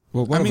God.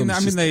 Well, one I of mean, them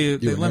is just they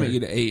you and limit her. you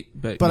to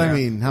 8, but But yeah. I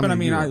mean, how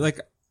many?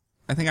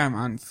 I think I'm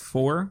on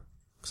 4.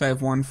 Because I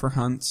have one for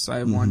hunts, I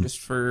have one just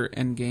for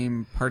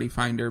endgame party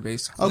finder,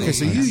 basically. Okay,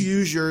 so you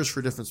use yours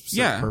for different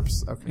specific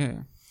purposes. Okay. Yeah.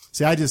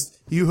 See,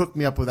 you hooked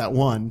me up with that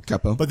one.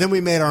 Capo. But then we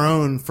made our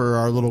own for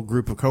our little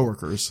group of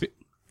coworkers.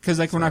 Because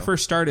when I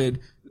first started,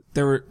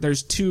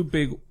 there's two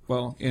big,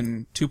 well,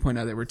 in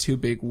 2.0 there were two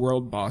big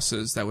world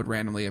bosses that would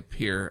randomly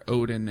appear,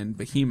 Odin and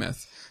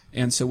Behemoth.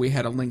 And so we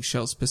had a link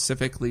shell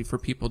specifically for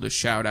people to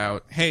shout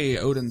out, hey,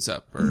 Odin's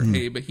up, or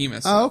hey,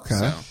 Behemoth's Oh, up. okay.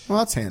 So, Well,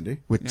 that's handy.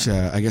 Which,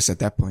 I guess at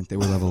that point they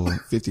were level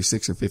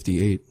 56 or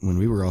 58 when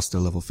we were all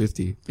still level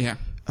 50. yeah.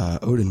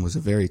 Odin was a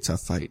very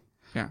tough fight.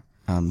 Yeah.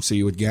 So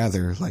you would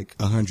gather like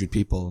 100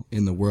 people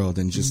in the world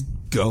and just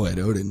go at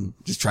Odin,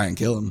 just try and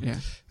kill him. Yeah.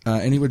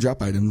 And he would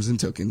drop items and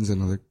tokens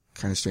and other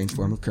kind of strange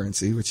form of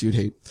currency, which you'd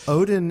hate.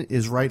 Odin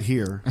is right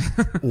here,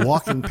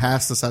 walking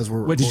past us as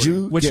we're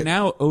recording. Which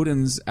now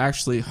Odin's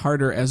actually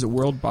harder as a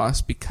world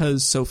boss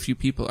because so few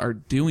people are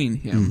doing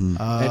him.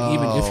 That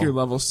even if you're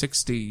level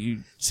 60, you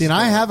See, and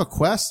I have a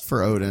quest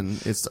for Odin.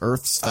 It's the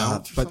Earth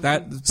Stout. but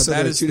that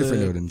there are is two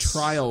different the Odins.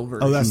 trial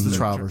version. Oh, that's the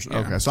trial version. Yeah.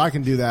 Okay, so I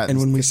can do that. And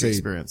when we get the say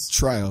experience,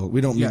 trial, we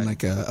don't mean Yeah.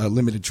 like a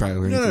limited trial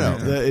or anything no, like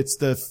that. it's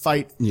the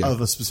fight Yeah.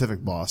 of a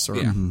specific boss or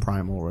Yeah.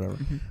 primal or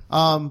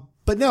whatever.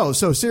 But no,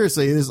 so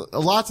seriously, there's a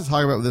lot to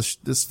talk about with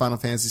this Final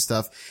Fantasy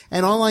stuff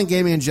and online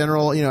gaming in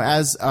general.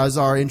 As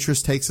our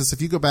interest takes us,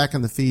 if you go back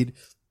on the feed,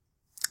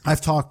 I've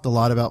talked a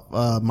lot about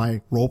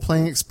my role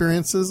playing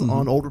experiences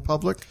on Old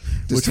Republic.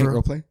 Does Taint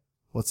roleplay?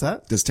 What's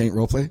that? Does Taint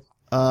roleplay?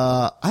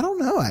 I don't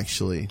know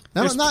actually.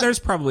 There's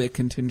probably a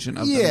contingent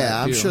of them. Yeah,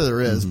 that I'm do. sure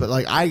there is. But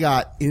like, I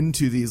got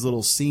into these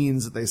little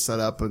scenes that they set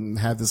up and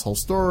had this whole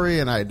story,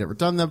 and I had never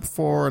done that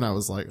before, and I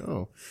was like,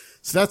 oh.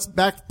 So that's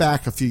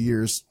back a few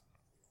years.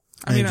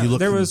 I mean, And you look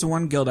there in- was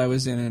one guild I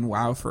was in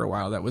WoW for a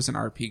while that was an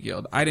RP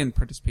guild. I didn't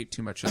participate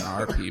too much in the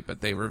RP,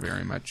 but they were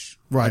very much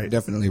I right,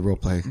 definitely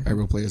roleplay. I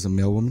roleplay as a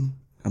male woman,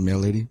 a male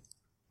lady,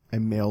 a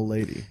male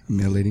lady, a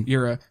male lady.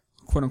 You're a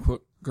quote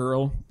unquote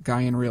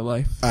guy in real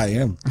life. I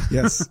am.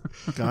 Yes.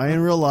 guy in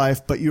real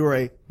life, but you are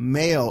a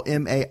male,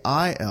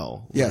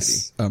 MAIL.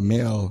 Yes. A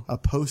male. A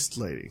post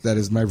lady. That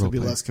is my roleplay. be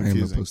less I am a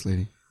confusing. post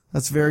lady.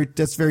 That's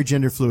very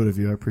gender fluid of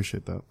you. I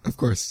appreciate that. Of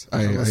course.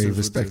 I Unless it's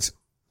respect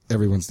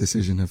everyone's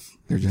decision of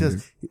their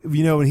gender.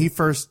 When he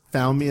first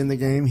found me in the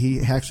game, he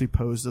actually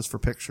posed us for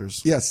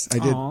pictures. Yes, I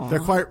did.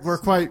 We're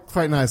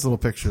quite nice little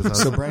pictures. I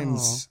was So like,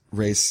 Brian's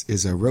race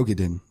is a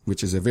Rogadin,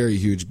 which is a very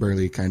huge,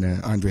 burly kind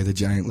of Andre the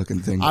Giant looking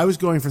thing. I was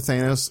going for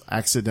Thanos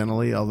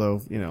accidentally,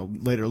 although,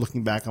 later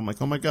looking back, I'm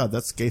like, oh my God,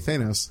 that's gay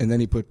Thanos. And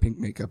then he put pink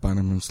makeup on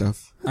him and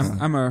stuff.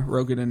 I'm a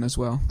Rogadin as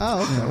well.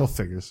 Oh, okay. Well,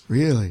 figures.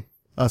 Really?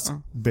 Us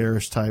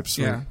bearish types.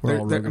 Yeah. We're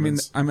all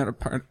Rogadins.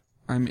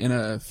 I'm in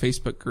a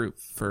Facebook group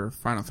for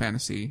Final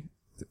Fantasy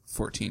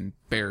 14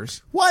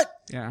 bears. What?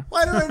 Yeah.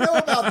 Why don't I know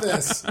about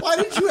this? Why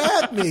did you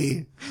add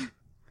me?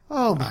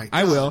 Oh my God.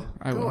 I will.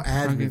 Go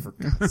add me for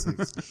God's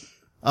sakes.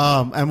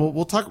 And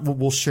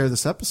we'll share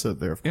this episode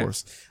there, of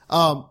course.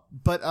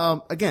 But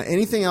again,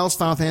 anything else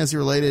Final Fantasy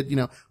related,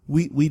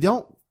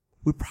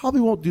 we probably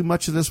won't do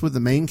much of this with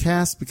the main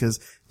cast because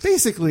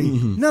basically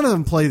none of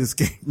them play this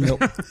game. Nope.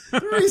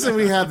 The reason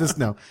we have this,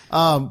 no.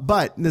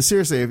 But no,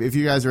 seriously, if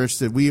you guys are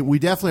interested, we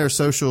definitely are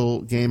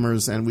social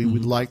gamers and we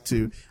would like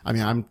to,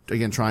 I'm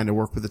again trying to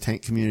work with the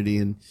tank community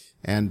and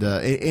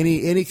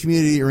any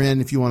community you're in,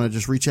 if you want to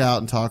just reach out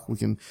and talk, we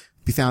can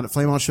be found at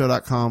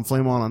flameonshow.com,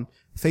 Flame On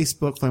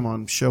Facebook, Flame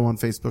On Show on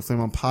Facebook, Flame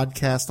On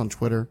Podcast on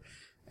Twitter,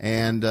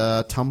 and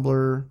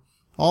Tumblr.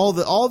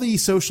 All the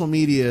social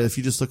media, if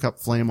you just look up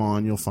Flame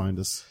On, you'll find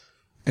us.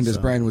 And as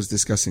Brian was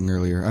discussing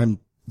earlier, I'm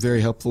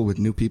very helpful with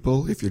new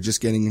people. If you're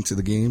just getting into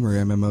the game or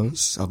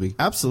MMOs, I'll be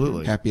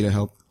absolutely happy to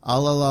help.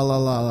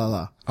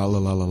 La.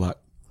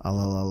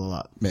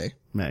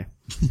 May.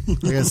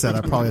 Like I said,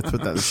 I probably have to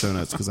put that in the show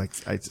notes because I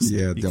just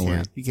don't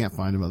worry. You can't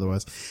find him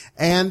otherwise.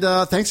 And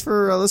thanks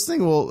for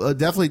listening. We'll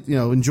definitely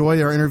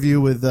enjoy our interview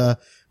with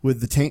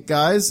the Taint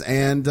guys.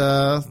 And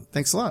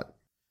thanks a lot.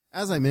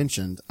 As I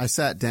mentioned, I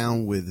sat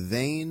down with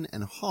Vane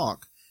and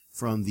Hawk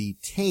from the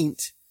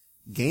Taint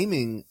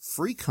Gaming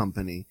Free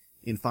Company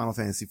in Final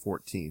Fantasy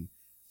XIV.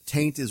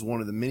 Taint is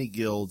one of the many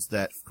guilds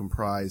that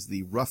comprise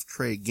the Rough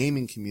Trade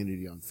gaming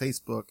community on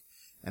Facebook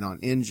and on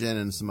InGen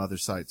and some other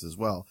sites as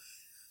well.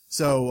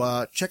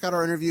 So check out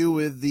our interview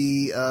with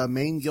the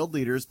main guild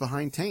leaders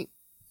behind Taint.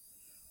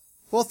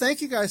 Well,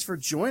 thank you guys for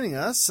joining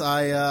us.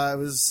 I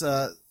was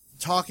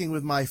talking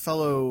with my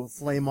fellow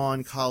Flame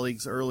On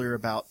colleagues earlier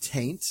about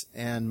Taint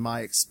and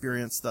my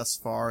experience thus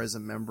far as a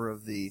member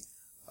of the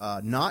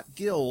not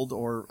guild,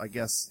 or I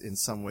guess in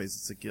some ways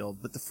it's a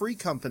guild, but the free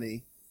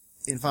company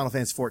in Final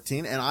Fantasy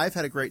XIV, and I've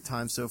had a great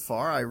time so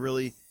far. I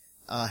really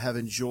have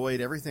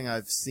enjoyed everything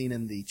I've seen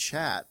in the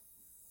chat.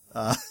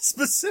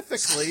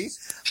 Specifically.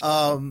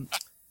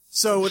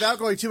 So without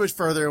going too much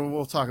further, and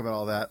we'll talk about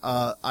all that,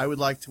 I would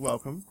like to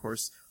welcome, of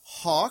course,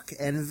 Hawk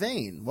and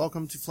Vane.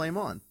 Welcome to Flame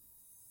On.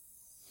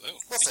 Hello.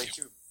 Well, thank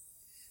you.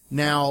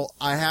 Now,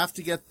 I have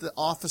to get the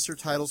officer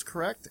titles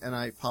correct, and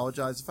I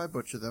apologize if I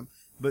butcher them,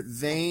 but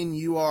Vane,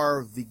 you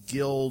are the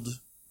guild,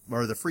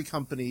 or the free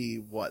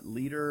company,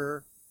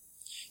 leader?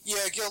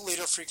 Yeah, guild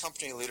leader, free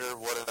company leader,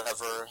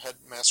 whatever,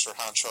 headmaster,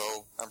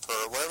 honcho,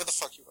 emperor, whatever the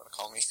fuck you want to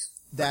call me.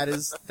 I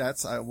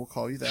will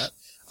call you that.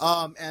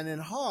 And in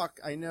Hawk,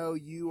 I know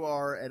you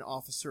are an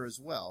officer as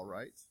well,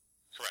 right?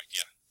 Correct,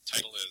 yeah.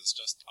 Title is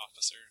just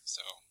officer,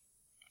 so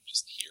I'm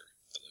just here.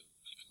 Hello.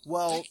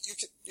 Well,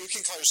 you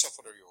can call yourself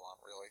whatever you want,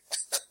 really.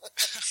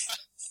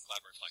 Glad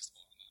we're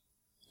flexible on that.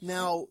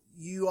 Now,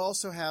 you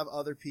also have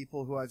other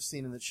people who I've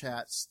seen in the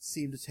chat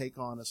seem to take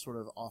on a sort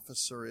of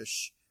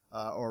officer-ish,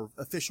 or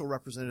official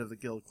representative of the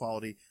guild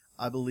quality.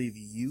 I believe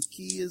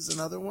Yuki is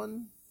another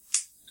one.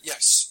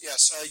 Yes.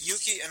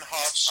 Yuki and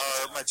Hawk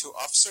are my two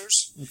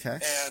officers. Okay.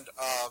 And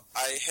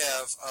I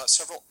have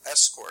several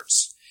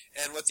escorts.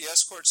 And what the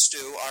escorts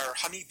do are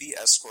honeybee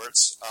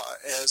escorts,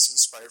 as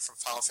inspired from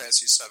Final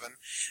Fantasy VII.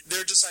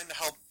 They're designed to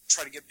help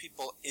try to get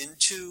people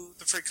into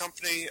the free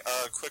company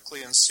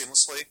quickly and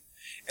seamlessly.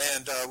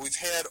 And we've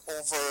had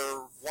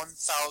over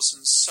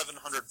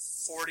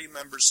 1,740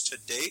 members to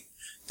date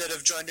that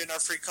have joined in our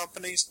free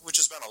companies, which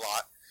has been a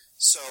lot.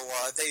 So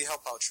they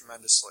help out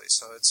tremendously.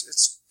 So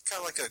it's kind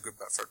of like a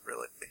group effort,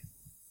 really.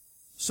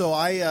 So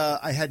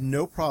I had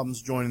no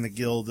problems joining the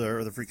guild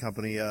or the free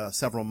company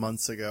several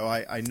months ago.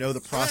 I know the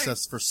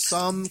process for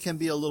some can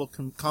be a little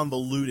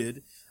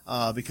convoluted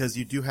because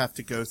you do have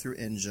to go through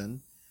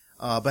InGen.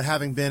 But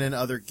having been in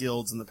other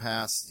guilds in the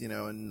past,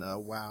 in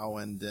WoW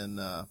and in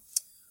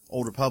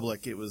Old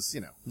Republic, it was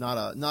not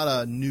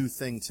a new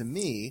thing to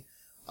me.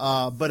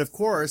 But of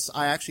course,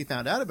 I actually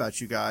found out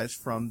about you guys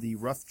from the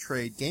Rough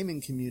Trade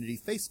Gaming Community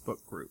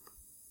Facebook group.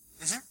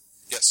 Mm-hmm.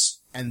 Yes.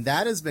 And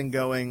that has been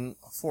going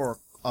for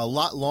a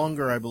lot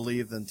longer, I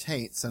believe, than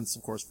Taint, since,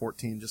 of course,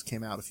 14 just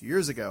came out a few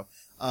years ago.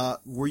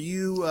 Were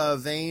you,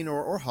 Vane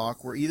or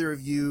Hawk, were either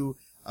of you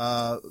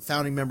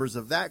founding members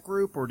of that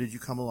group, or did you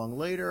come along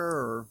later,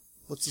 or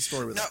what's the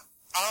story with that?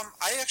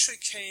 I actually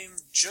came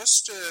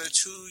just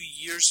 2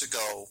 years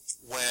ago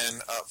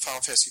when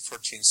Final Fantasy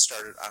XIV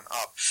started on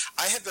up.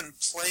 I had been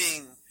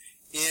playing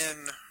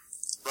in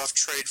Rough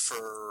Trade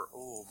for,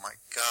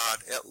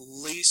 at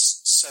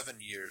least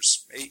 7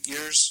 years, 8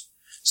 years,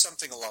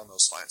 something along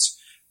those lines.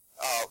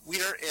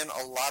 We are in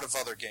a lot of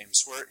other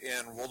games. We're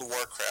in World of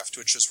Warcraft,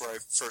 which is where I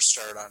first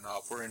started on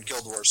up. We're in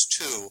Guild Wars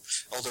 2,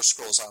 Elder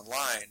Scrolls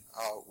Online,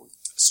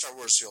 Star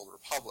Wars The Old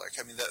Republic.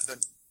 I mean, the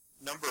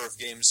number of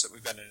games that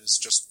we've been in is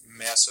just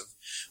massive.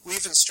 We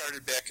even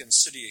started back in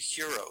City of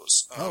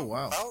Heroes.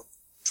 About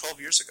 12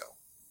 years ago.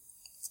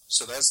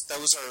 So that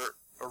was our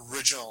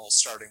original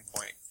starting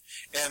point.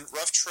 And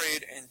Rough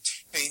Trade and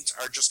Taint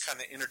are just kind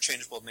of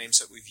interchangeable names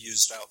that we've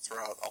used out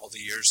throughout all the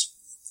years.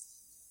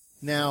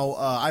 Now,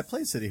 I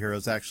played City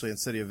Heroes, actually, and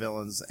City of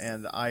Villains,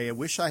 and I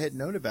wish I had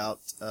known about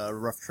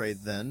Rough Trade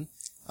then,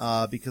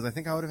 because I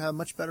think I would have had a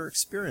much better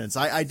experience.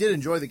 I did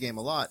enjoy the game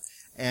a lot,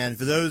 and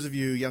for those of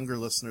you younger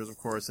listeners, of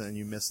course, and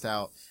you missed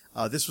out,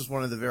 this was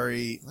one of the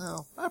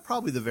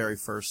probably the very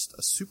first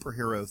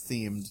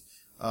superhero-themed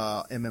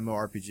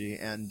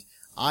MMORPG, and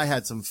I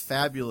had some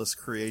fabulous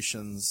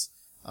creations,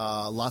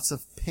 lots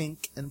of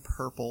pink and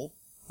purple,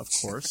 of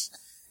course.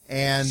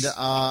 And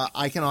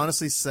I can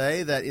honestly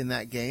say that in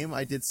that game,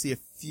 I did see a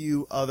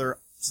few other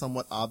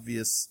somewhat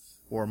obvious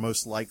or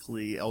most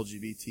likely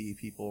LGBT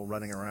people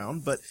running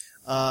around. But,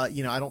 I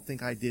don't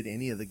think I did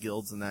any of the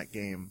guilds in that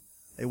game.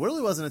 It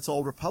really wasn't until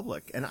Old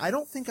Republic. And I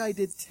don't think I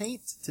did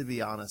Taint, to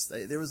be honest.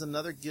 There was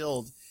another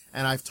guild,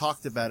 and I've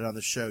talked about it on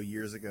the show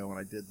years ago when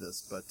I did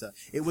this, but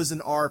it was an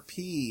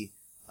RP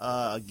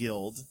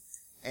guild,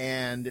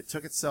 and it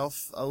took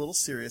itself a little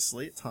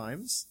seriously at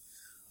times.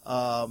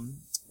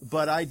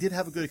 But I did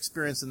have a good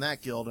experience in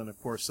that guild, and of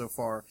course, so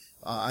far,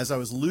 as I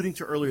was alluding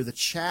to earlier, the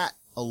chat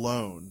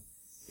alone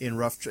in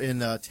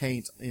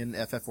Taint in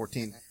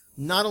FF14,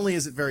 not only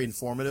is it very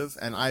informative,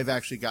 and I've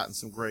actually gotten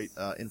some great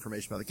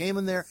information about the game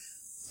in there,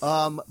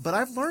 but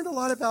I've learned a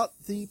lot about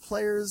the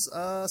players'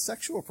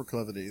 sexual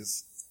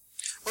proclivities.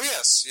 Oh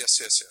yes.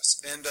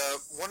 And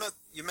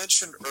you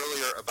mentioned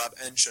earlier about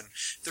Engine.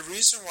 The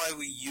reason why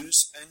we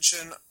use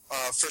Engine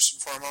first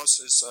and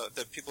foremost is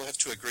that people have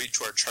to agree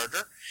to our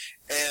charter,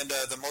 and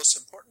the most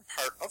important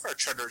part of our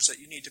charter is that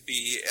you need to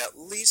be at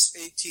least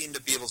 18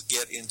 to be able to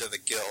get into the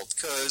guild,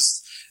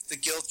 because the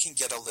guild can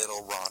get a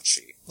little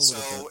raunchy.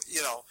 So,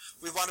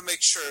 we want to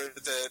make sure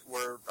that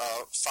we're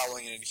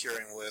following and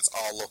adhering with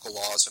all local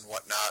laws and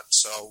whatnot.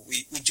 So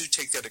we do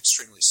take that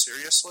extremely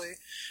seriously,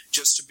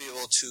 just to be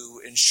able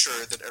to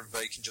ensure that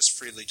everybody can just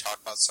freely talk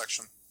about sex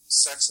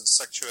and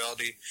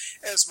sexuality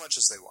as much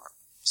as they want.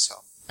 So.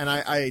 And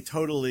I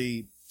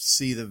totally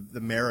see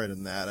the merit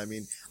in that. I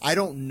mean, I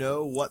don't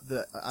know what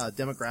the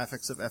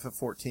demographics of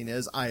FF14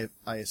 is. I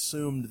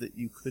assumed that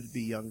you could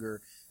be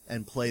younger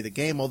and play the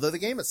game, although the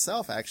game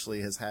itself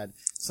actually has had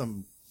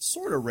some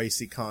sort of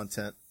racy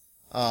content.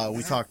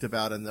 We talked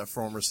about in the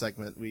former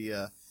segment.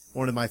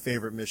 One of my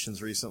favorite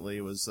missions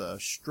recently was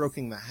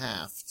stroking the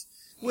haft,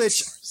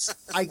 which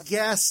I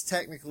guess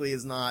technically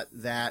is not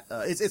that.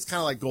 It's kind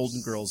of like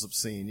Golden Girls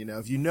obscene.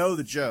 If you know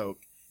the joke,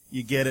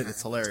 you get it.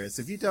 It's hilarious.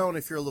 If you don't,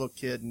 if you're a little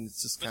kid and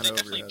it's just kind of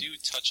over your head. But they definitely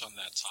do touch on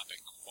that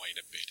topic quite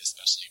a bit,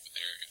 especially with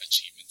their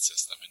achievement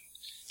system. And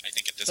I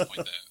think at this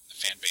point, the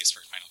fan base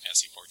for Final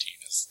Fantasy XIV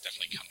has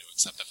definitely come to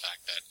accept the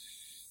fact that,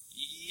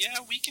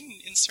 yeah, we can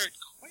insert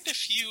quite a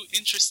few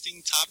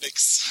interesting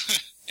topics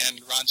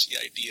and raunchy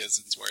ideas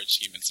into our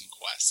achievements and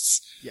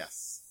quests.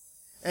 Yes.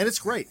 And it's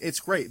great. It's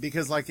great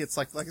because like I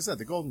said,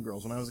 the Golden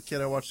Girls. When I was a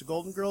kid, I watched the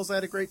Golden Girls. I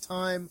had a great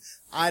time.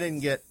 I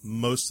didn't get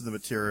most of the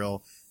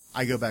material.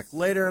 I go back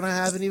later and I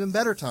have an even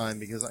better time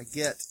because I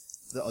get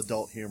the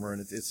adult humor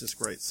and it's just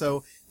great.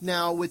 So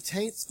now with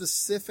Taint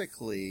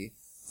specifically,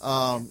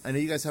 I know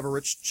you guys have a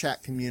rich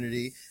chat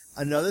community.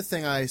 Another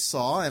thing I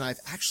saw, and I've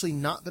actually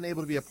not been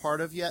able to be a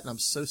part of yet, and I'm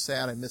so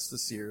sad I missed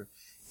this year,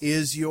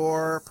 is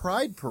your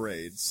Pride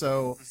Parade.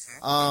 So,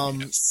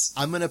 I'm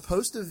going to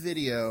post a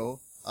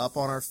video up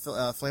on our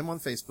Flame on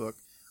Facebook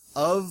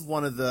of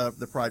one of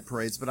the Pride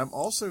Parades, but I'm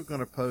also going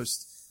to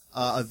post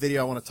a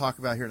video I want to talk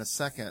about here in a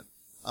second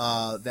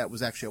that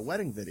was actually a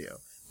wedding video.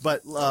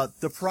 But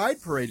the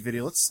Pride Parade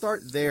video, let's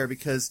start there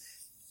because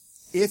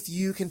if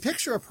you can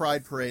picture a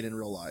Pride Parade in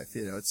real life,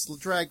 it's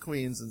drag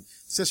queens and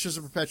Sisters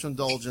of Perpetual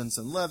Indulgence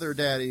and leather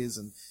daddies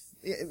and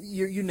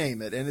you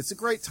name it. And it's a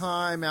great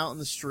time out in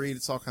the street.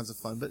 It's all kinds of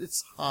fun, but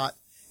it's hot.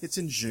 It's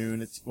in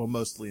June.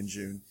 Mostly in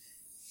June.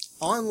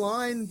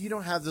 Online, you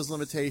don't have those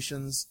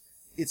limitations.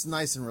 It's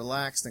nice and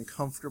relaxed and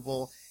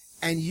comfortable.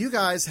 And you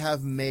guys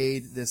have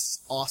made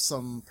this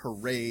awesome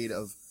parade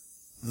of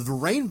the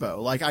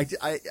rainbow. Like, I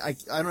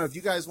don't know if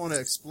you guys want to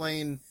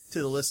explain to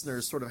the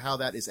listeners sort of how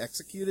that is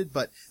executed,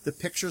 but the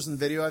pictures and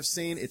video I've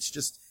seen, it's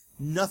just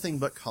nothing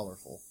but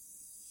colorful.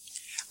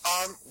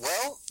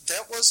 Well,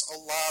 that was a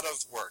lot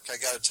of work, I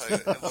gotta tell you.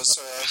 That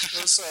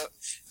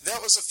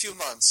was a few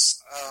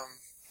months.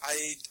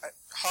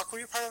 Hawk, were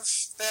you part of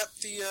that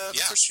the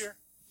first year?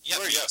 Yeah,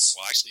 yes.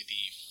 Well, actually,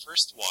 the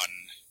first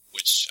one,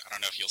 which I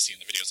don't know if you'll see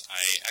in the videos,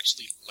 I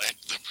actually led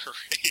the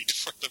parade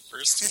for the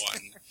first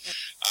one.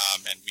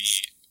 And we,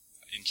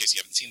 in case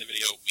you haven't seen the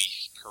video, we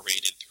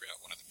paraded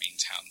throughout one of the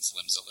main towns,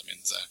 Limsa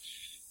Liminza,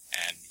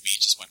 and we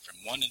just went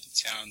from one end of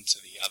town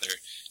to the other.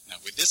 Now,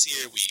 with this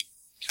year, we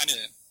kind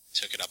of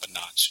took it up a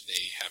notch.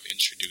 They have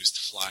introduced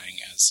flying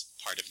as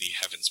part of the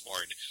Heaven's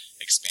Ward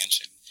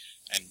expansion.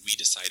 And we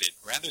decided,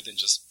 rather than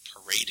just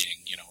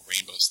parading,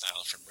 rainbow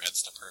style from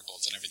reds to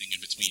purples and everything in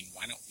between,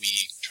 why don't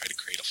we try to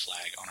create a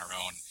flag on our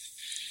own?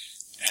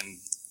 And,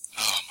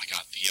 oh my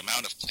God, the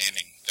amount of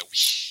planning that we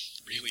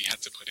really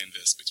had to put in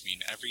this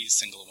between every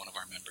single one of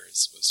our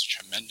members was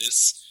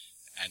tremendous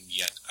and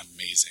yet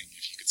amazing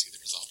if you could see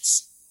the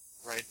results.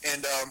 Right,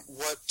 and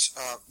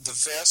the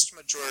vast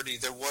majority,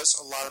 there was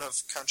a lot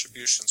of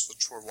contributions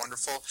which were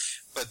wonderful,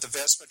 but the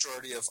vast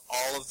majority of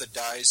all of the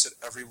dyes that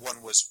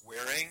everyone was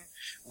wearing,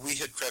 we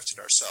had crafted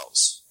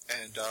ourselves.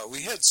 And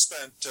we had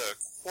spent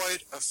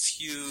quite a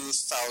few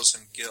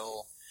thousand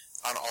gil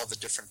on all the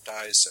different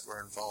dyes that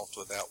were involved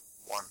with that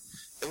one.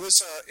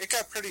 It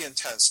got pretty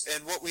intense,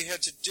 and what we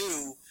had to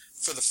do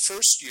for the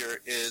first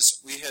year is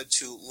we had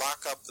to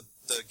lock up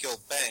the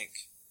guild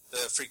bank,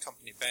 the free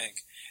company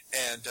bank,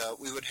 and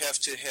we would have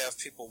to have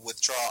people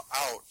withdraw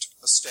out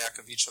a stack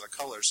of each of the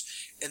colors.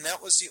 And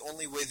that was the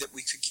only way that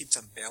we could keep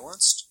them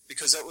balanced,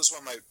 because that was one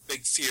of my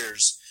big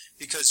fears,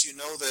 because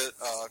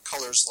that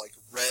colors like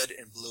red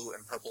and blue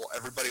and purple,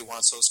 everybody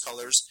wants those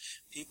colors.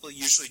 People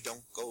usually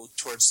don't go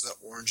towards the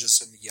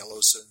oranges and the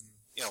yellows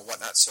and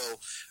whatnot. So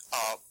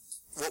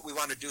what we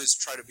wanted to do is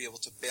try to be able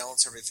to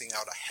balance everything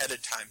out ahead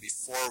of time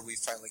before we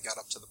finally got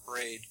up to the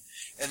parade.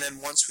 And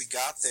then once we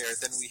got there,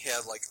 then we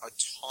had like a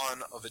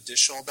ton of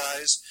additional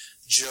dies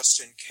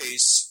just in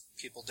case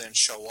people didn't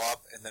show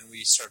up, and then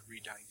we started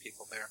re-dying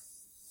people there.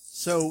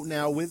 So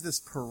now with this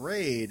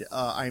parade,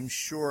 I'm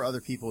sure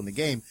other people in the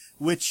game,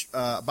 which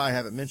but I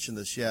haven't mentioned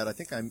this yet. I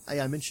think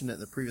I mentioned it in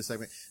the previous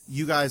segment.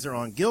 You guys are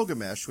on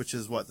Gilgamesh, which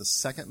is the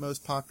second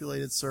most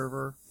populated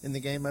server in the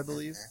game, I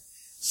believe.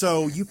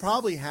 So you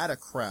probably had a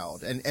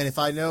crowd, and if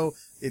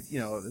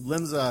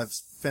Limsa, I've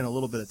spent a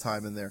little bit of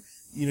time in there.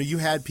 You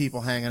had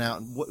people hanging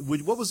out. And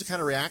what was the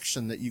kind of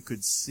reaction that you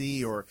could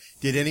see, or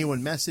did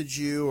anyone message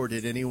you, or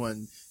did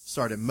anyone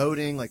start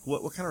emoting? Like,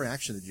 what kind of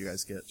reaction did you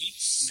guys get?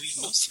 We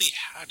mostly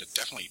had a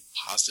definitely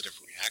positive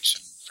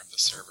reaction from the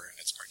server and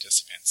its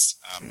participants.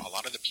 A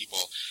lot of the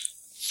people,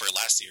 for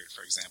last year,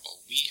 for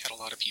example, we had a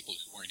lot of people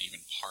who weren't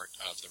even part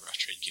of the Rough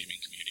Trade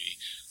gaming community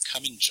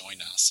come and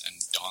join us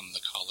and don the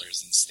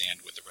colors and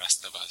stand with the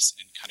rest of us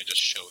and kind of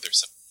just show their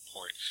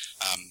support.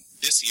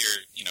 This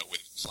year,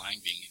 with flying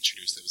being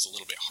introduced, it was a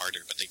little bit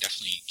harder, but they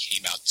definitely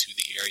came out to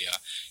the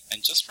area.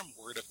 And just from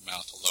word of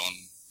mouth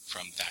alone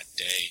from that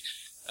day,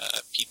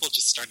 people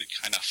just started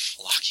kind of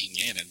flocking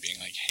in and being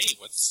like, "Hey,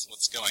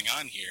 what's going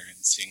on here?"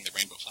 And seeing the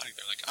rainbow flag,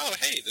 they're like, "Oh,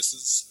 hey, this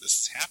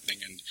is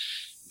happening." And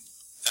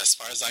as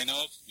far as I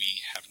know,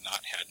 we have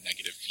not had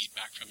negative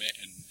feedback from it,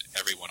 and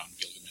everyone on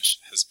Gilgamesh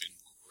has been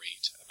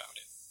great about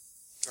it.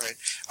 Right.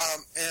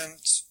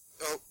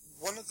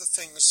 One of the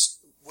things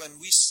when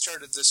we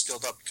started this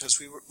guild up, because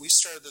we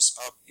started this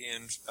up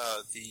in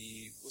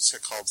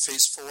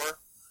Phase 4.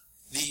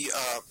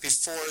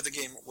 Before the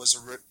game was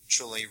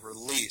originally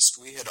released,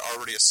 we had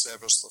already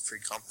established the Free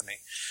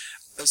Company.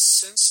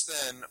 Since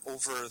then,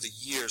 over the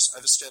years,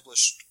 I've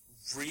established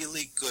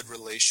really good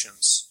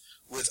relations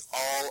with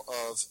all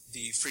of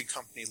the Free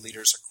Company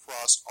leaders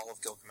across all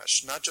of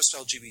Gilgamesh, not just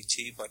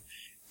LGBT, but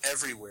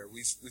everywhere.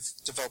 We've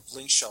developed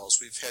link shells.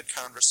 We've had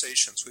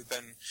conversations. We've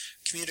been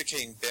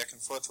communicating back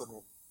and forth with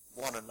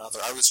one another.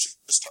 I was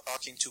just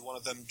talking to one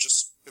of them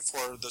just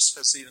before this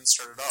has even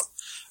started up.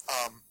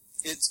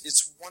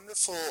 It's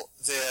wonderful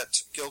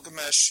that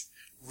Gilgamesh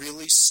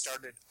really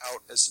started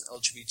out as an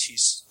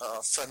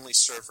LGBT friendly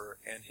server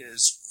and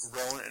has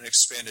grown and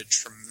expanded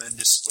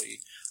tremendously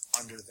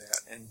under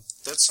that, and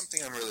that's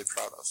something I'm really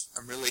proud of.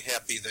 I'm really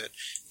happy that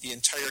the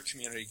entire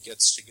community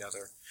gets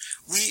together.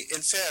 We,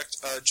 in fact,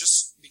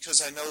 just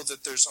because I know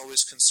that there's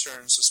always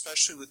concerns,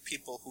 especially with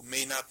people who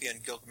may not be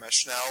on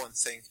Gilgamesh now and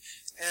think,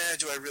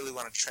 do I really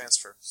want to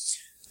transfer?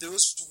 There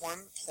was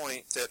one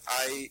point that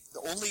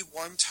the only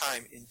one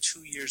time in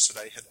 2 years that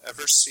I had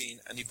ever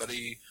seen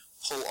anybody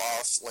pull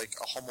off like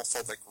a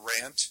homophobic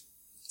rant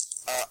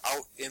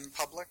out in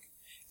public.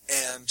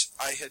 And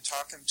I had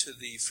talked to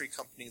the Free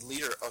Company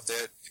leader of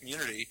that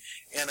community,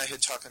 and I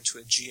had talked to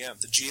a GM.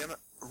 The GM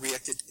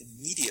reacted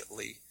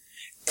immediately,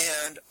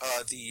 and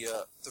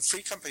the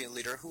Free Company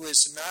leader, who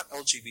is not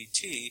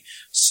LGBT,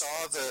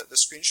 saw the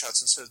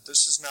screenshots and said,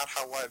 "This is not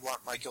how I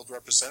want my guild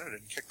represented,"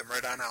 and kicked them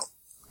right on out.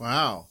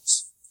 Wow.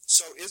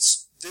 So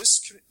this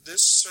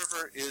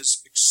server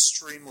is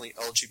extremely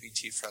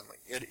LGBT friendly.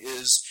 It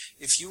is,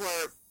 if you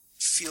are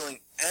feeling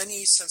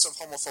any sense of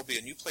homophobia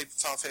and you play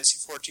Final Fantasy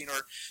 14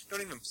 or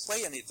don't even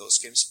play any of those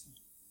games,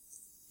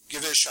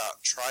 give it a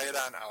shot. Try it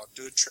on out.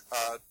 Do it.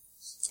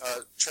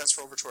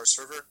 Transfer over to our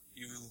server.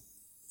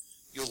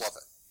 You'll love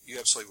it. You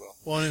absolutely will.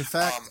 Well, in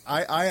fact,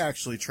 I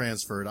actually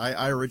transferred.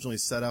 I originally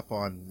set up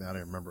on, I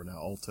don't remember now,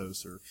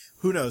 Altos or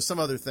who knows, some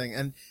other thing.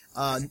 And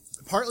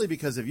partly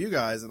because of you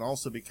guys and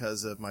also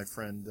because of my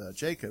friend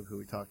Jacob, who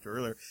we talked to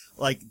earlier.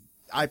 Like,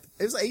 it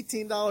was an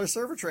 $18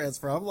 server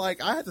transfer. I'm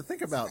like, I had to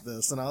think about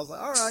this. And I was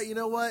like, all right, you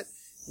know what?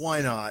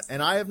 Why not?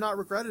 And I have not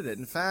regretted it.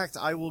 In fact,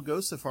 I will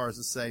go so far as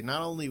to say,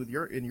 not only in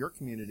your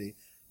community,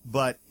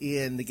 but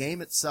in the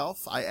game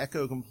itself, I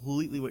echo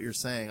completely what you're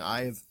saying.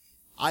 I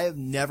have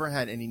never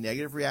had any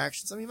negative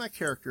reactions. I mean, my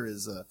character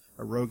is a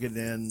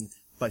Rogadin,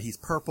 but he's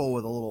purple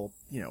with a little,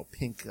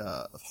 pink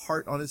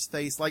heart on his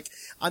face. Like,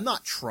 I'm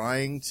not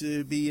trying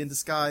to be in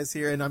disguise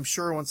here, and I'm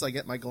sure once I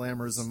get my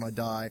glamours and my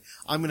dye,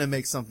 I'm gonna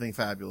make something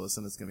fabulous,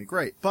 and it's gonna be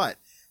great. But,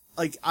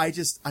 like,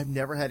 I've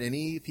never had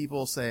any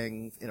people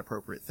saying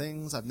inappropriate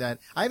things. I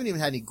haven't even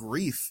had any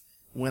grief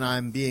when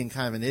I'm being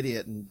kind of an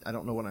idiot and I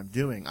don't know what I'm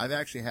doing. I've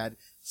actually had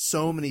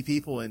so many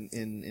people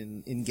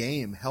in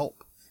game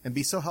help and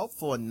be so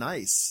helpful and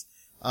nice.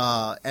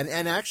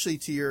 And actually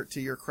to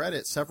your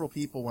credit, several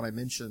people when I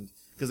mentioned,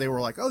 because they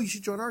were like, "Oh, you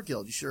should join our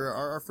guild. You should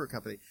our Fur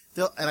Company."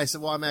 And I said,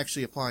 "Well, I'm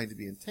actually applying to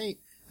be in Taint."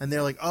 And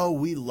they're like, "Oh,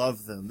 we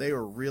love them. They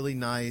were really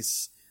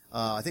nice."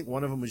 I think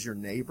one of them was your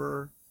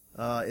neighbor,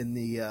 in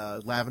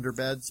the, lavender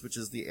beds, which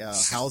is the,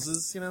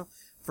 houses,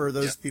 for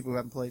those people who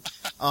haven't played.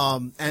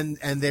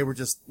 And they were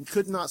just,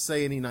 could not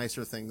say any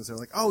nicer things. They're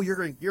like, "Oh,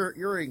 you're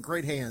in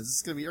great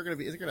hands. You're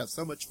gonna have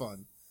so much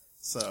fun."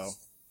 So.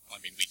 I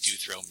mean, we do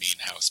throw mean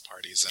house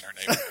parties in our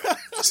neighborhood.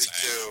 We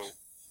do.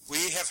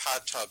 We have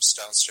hot tubs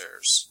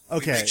downstairs.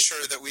 Okay. We make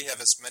sure that we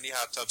have as many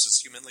hot tubs as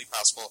humanly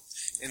possible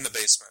in the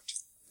basement.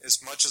 as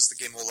much as the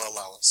game will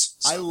allow us.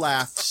 I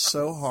laughed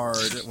so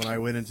hard when I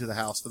went into the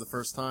house for the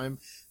first time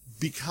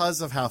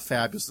because of how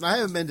fabulous. And I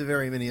haven't been to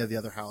very many of the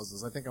other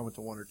houses. I think I went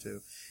to one or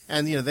two.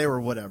 And, they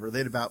were whatever.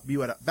 They'd about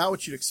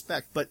what you'd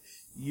expect. But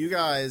you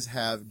guys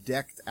have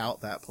decked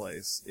out that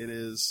place. It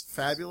is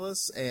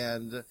fabulous,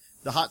 and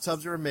the hot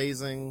tubs are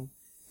amazing.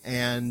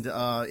 And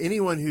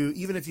anyone who,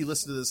 even if you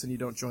listen to this and you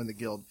don't join the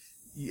guild,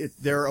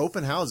 there are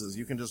open houses.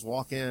 You can just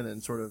walk in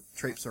and sort of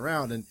traipse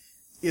around, and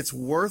it's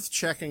worth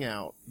checking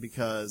out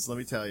because let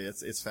me tell you,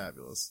 it's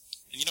fabulous.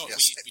 And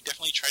we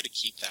definitely try to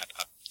keep that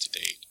up to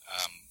date.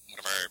 One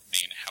of our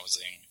main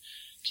housing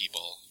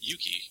people,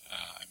 Yuki,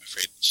 I'm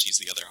afraid she's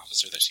the other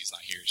officer that she's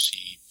not here.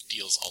 She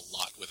deals a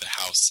lot with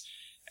the house,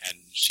 and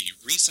she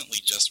recently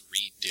just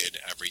redid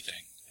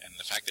everything. And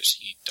the fact that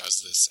she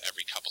does this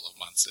every couple of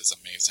months is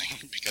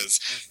amazing because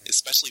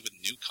especially with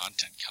new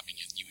content coming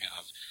in, you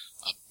have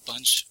a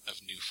bunch of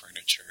new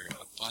furniture,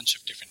 a bunch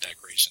of different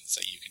decorations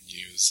that you can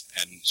use,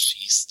 and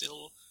she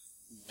still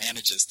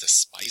manages to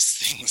spice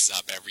things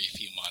up every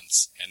few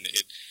months, and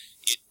it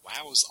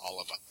wows all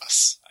of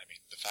us. I mean,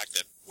 the fact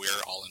that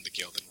we're all in the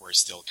guild and we're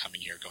still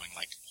coming here going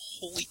like,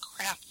 holy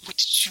crap, what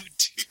did you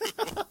do?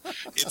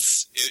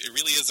 It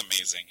really is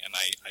amazing, and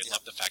I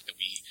love the fact that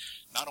we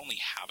not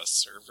only have a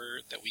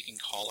server that we can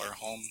call our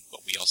home,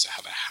 but we also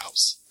have a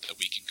house that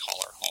we can call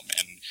our home,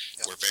 and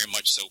we're very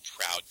much so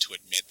proud to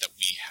admit that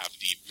we have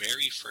the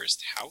very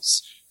first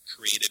house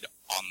created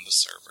on the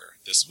server.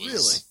 This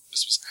was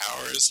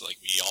ours. Like,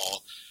 we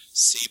all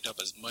saved up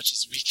as much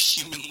as we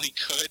humanly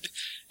could,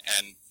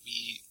 and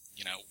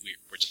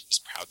we're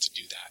just proud to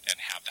do that and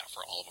have that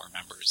for all of our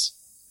members.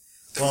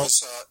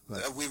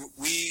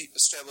 We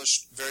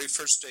established very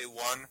first day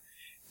one,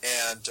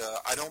 and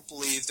I don't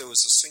believe there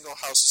was a single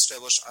house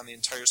established on the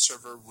entire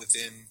server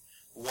within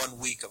 1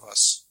 week of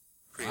us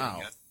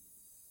creating it.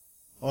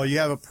 Oh, you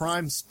have a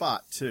prime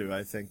spot too,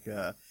 I think. You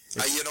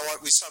know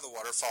what? We saw the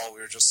waterfall.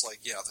 We were just like,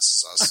 yeah, this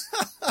is us.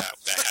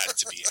 that had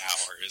to be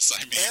ours.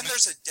 I mean, and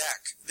there's a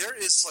deck. There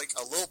is like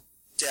a little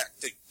deck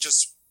that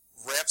just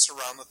wraps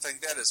around the thing.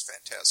 That is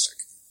fantastic.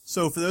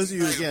 So for those of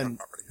you, again,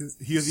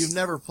 you've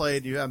never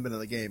played, you haven't been in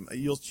the game,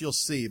 you'll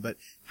see, but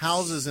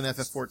houses in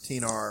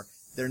FF14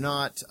 they're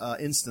not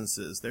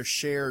instances. They're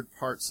shared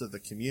parts of the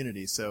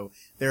community. So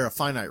they're a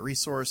finite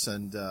resource,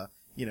 and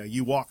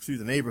you walk through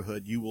the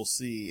neighborhood, you will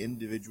see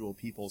individual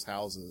people's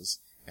houses,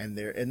 and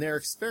they're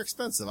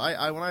expensive.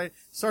 I when I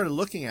started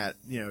looking at,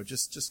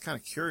 just kind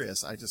of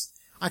curious,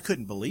 I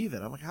couldn't believe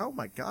it. I'm like, oh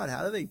my God,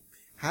 how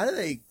do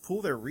they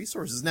pool their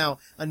resources? Now,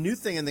 a new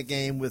thing in the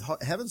game with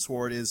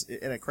Heavensward is,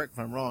 and correct if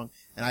I'm wrong,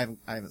 and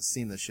I haven't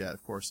seen this yet,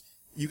 of course,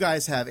 you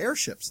guys have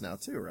airships now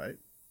too, right?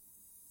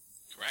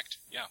 Correct.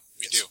 Yeah,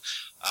 we do.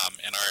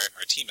 And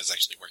our team is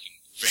actually working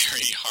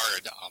very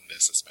hard on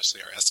this,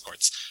 especially our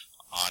escorts,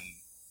 on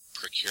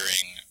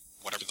procuring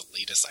whatever the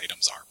latest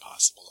items are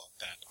possible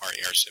that our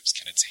airships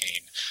can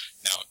attain.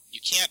 Now, you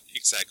can't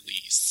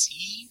exactly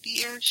see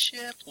the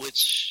airship,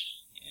 which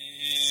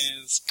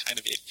is kind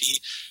of iffy,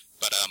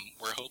 but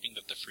we're hoping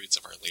that the fruits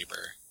of our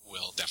labor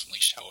will definitely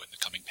show in the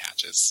coming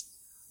patches.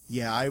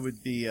 Yeah, I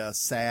would be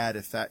sad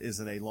if that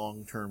isn't a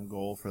long-term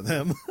goal for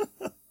them.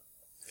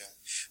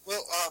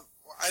 Well,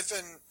 I've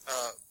been,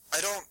 I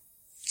don't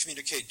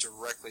communicate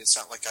directly. It's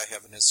not like I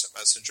have an instant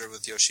messenger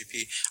with Yoshi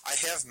P. I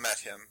have met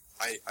him.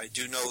 I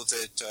do know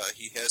that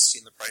he has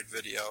seen the Pride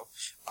video.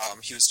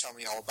 He was telling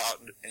me all about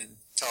it and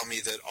telling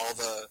me that all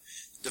the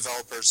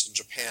developers in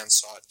Japan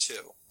saw it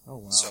too. Oh,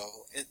 wow. So,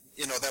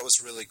 that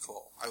was really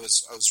cool. I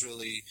was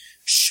really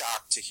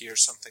shocked to hear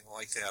something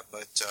like that,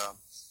 but I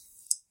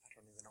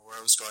don't even know where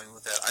I was going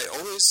with that. I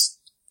always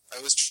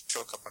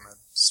choke up on that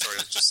story.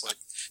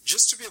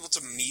 Just to be able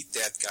to meet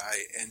that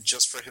guy and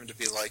just for him to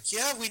be like,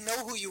 yeah, we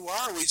know who you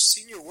are. We've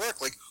seen your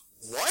work. Like,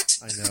 what?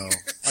 I know.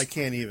 I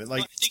can't even. Well,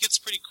 I think it's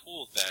pretty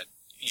cool that,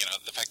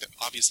 the fact that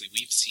obviously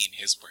we've seen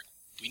his work.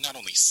 We not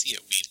only see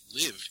it,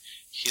 we live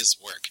his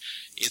work.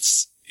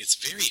 It's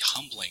very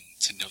humbling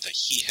to know that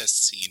he has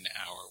seen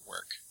our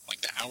work.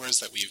 Like the hours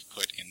that we've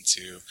put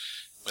into,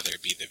 whether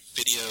it be the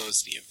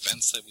videos, the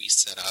events that we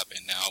set up,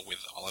 and now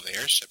with all of the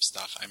airship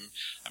stuff, I'm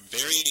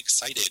very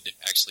excited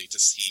actually to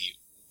see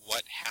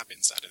what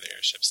happens out of the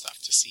airship stuff,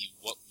 to see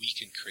what we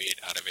can create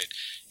out of it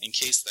in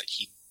case that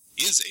he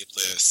is able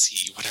to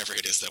see whatever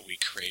it is that we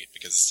create,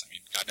 because,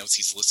 God knows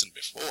he's listened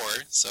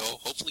before, so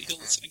hopefully he'll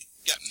listen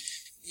again.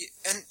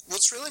 And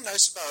what's really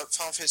nice about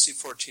Final Fantasy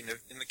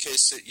XIV, in the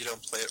case that you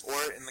don't play it,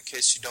 or in the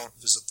case you don't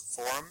visit the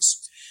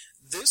forums,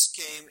 this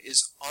game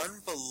is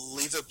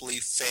unbelievably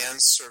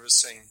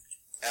fan-servicing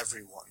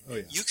everyone. Oh,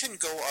 yeah. You can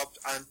go up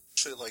and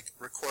actually,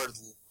 record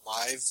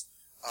live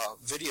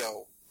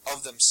video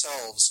of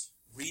themselves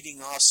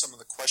reading off some of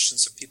the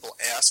questions that people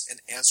ask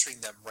and answering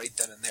them right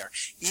then and there.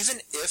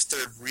 Even if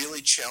they're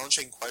really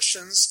challenging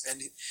questions,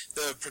 and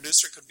the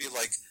producer could be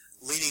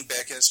leaning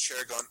back in his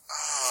chair going,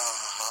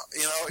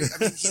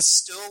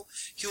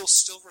 he'll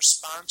still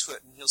respond to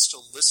it and he'll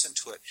still listen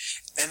to it.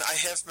 And I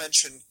have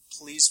mentioned,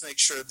 please make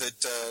sure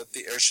that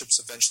the airships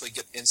eventually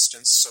get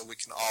instanced so we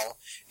can all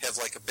have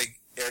a big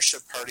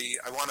airship party.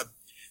 I want to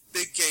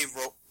big gay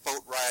boat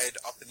ride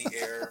up in the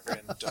air,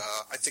 and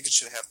I think it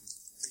should happen.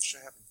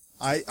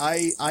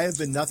 I have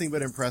been nothing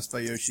but impressed by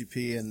Yoshi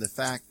P and the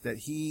fact that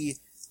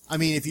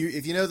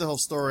if you know the whole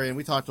story, and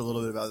we talked a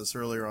little bit about this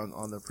earlier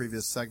on the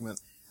previous segment,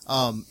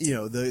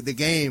 the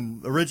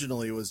game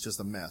originally was just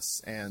a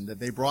mess, and that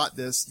they brought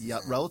this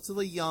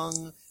relatively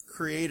young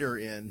creator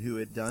in who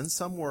had done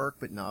some work,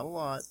 but not a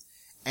lot,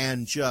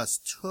 and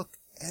just took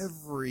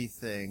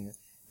everything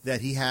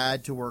that he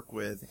had to work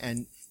with,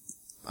 and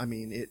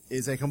it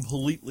is a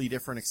completely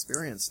different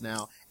experience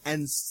now,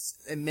 and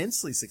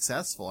immensely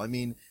successful.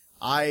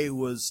 I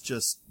was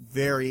just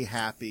very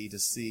happy to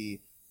see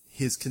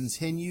his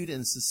continued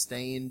and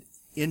sustained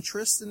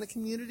interest in the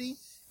community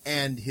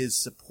and his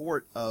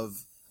support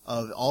of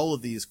all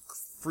of these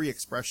free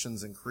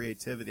expressions and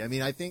creativity.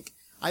 I think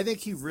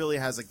he really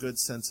has a good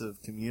sense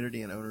of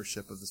community and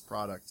ownership of this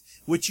product,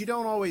 which you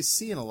don't always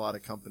see in a lot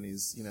of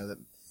companies, that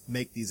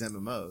make these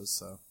MMOs.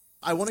 So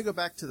I want to go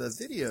back to the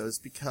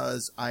videos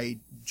because I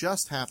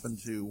just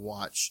happened to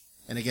watch,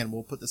 and again,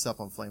 we'll put this up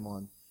on Flame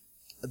On,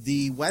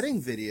 the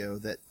wedding video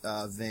that,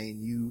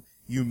 Vane,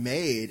 you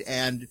made.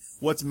 And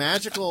what's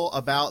magical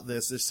about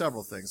this, there's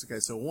several things. Okay,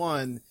 so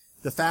one,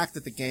 the fact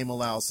that the game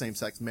allows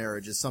same-sex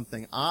marriage is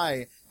something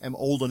I am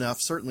old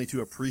enough certainly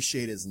to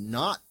appreciate is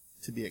not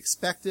to be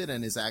expected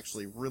and is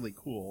actually really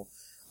cool.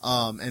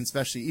 And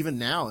especially even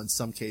now in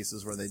some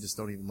cases where they just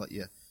don't even let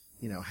you,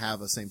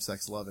 have a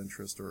same-sex love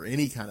interest or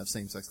any kind of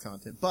same-sex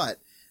content. But,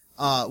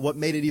 what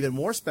made it even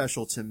more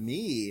special to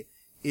me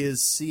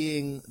is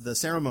seeing the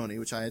ceremony,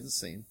 which I hadn't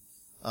seen.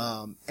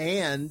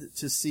 And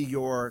to see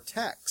your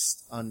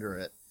text under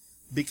it,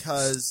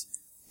 because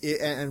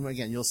and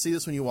again, you'll see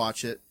this when you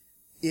watch it,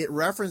 it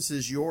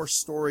references your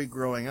story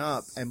growing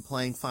up and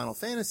playing Final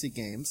Fantasy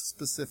games,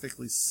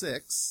 specifically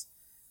 6,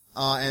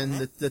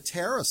 and the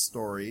Terra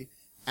story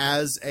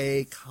as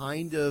a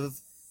kind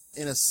of,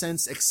 in a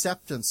sense,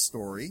 acceptance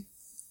story,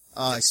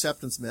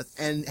 acceptance myth,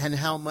 and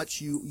how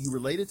much you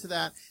related to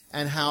that,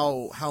 and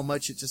how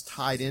much it just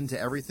tied into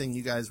everything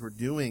you guys were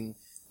doing,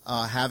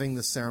 having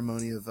the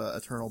ceremony of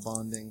eternal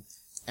bonding,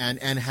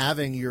 and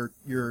having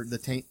the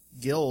Taint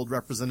Guild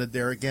represented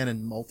there again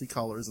in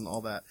multicolors and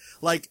all that.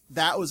 Like,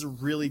 that was a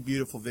really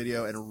beautiful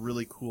video and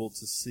really cool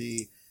to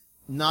see.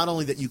 Not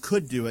only that you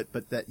could do it,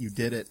 but that you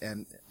did it.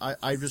 And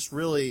I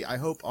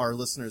hope our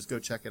listeners go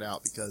check it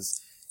out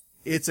because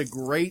it's a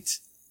great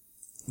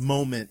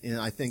moment in,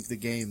 I think, the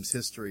game's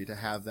history to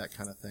have that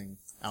kind of thing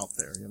out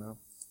there,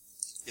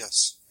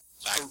 Yes.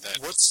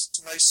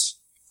 What's nice,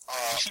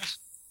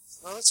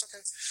 no, that's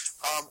okay.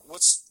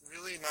 What's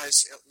really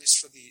nice, at least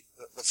for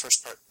the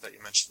first part that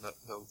you mentioned,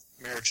 the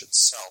marriage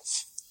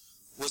itself,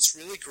 what's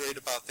really great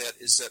about that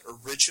is that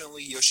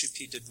originally Yoshi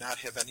P did not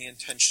have any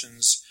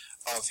intentions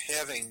of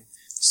having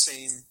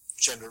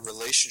same-gender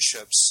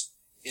relationships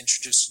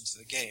introduced into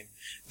the game.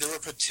 There were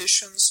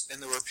petitions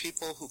and there were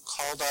people who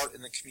called out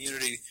in the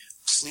community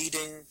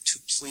pleading to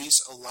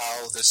please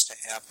allow this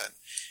to happen.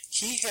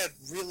 He had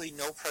really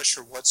no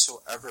pressure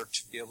whatsoever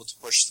to be able to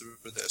push through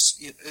this.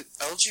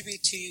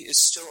 LGBT is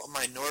still a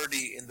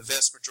minority in the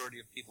vast majority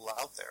of people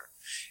out there.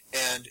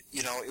 And,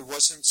 it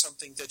wasn't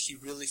something that he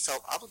really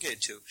felt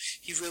obligated to.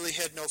 He really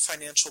had no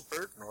financial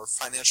burden or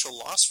financial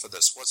loss for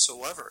this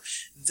whatsoever.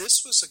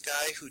 This was a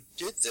guy who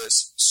did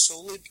this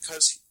solely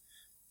because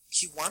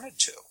he wanted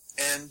to.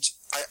 And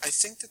I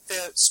think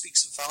that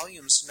speaks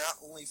volumes not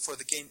only for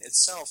the game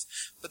itself,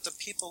 but the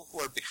people who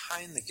are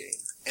behind the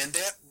game. And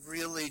that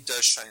really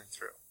does shine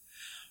through.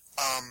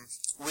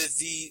 With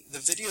the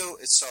video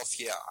itself,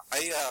 yeah,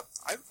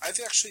 I've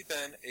actually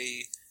been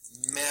a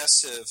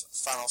massive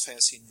Final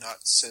Fantasy nut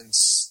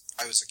since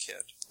I was a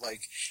kid.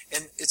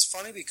 And it's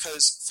funny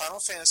because Final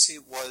Fantasy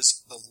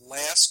was the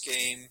last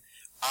game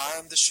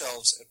on the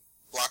shelves at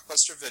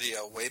Blockbuster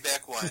Video way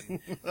back when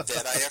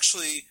that I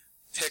actually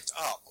picked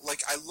up.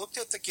 I looked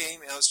at the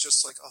game and I was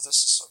just like, oh, this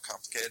is so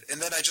complicated.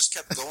 And then I just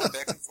kept going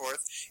back and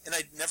forth, and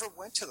I never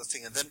went to the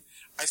thing. And then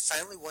I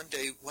finally one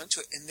day went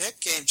to it, and that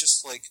game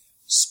just,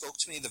 spoke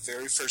to me the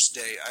very first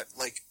day.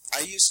 I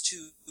used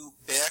to,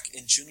 back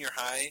in junior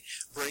high,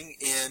 bring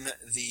in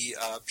the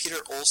Peter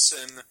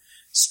Olson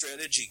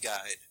strategy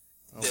guide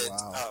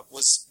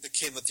that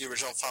came with the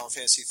original Final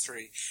Fantasy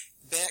III.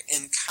 Back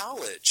in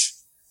college,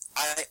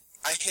 I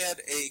had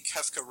a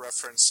Kefka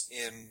reference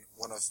in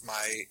one of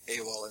my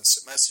AOL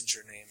Instant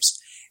Messenger names,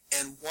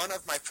 and one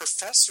of my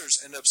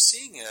professors ended up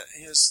seeing it,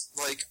 and he was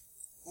like,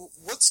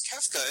 what's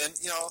Kefka? And,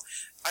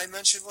 I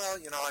mentioned,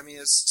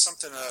 it's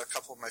something a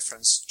couple of my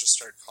friends just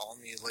started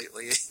calling me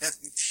lately, and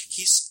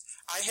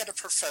I had a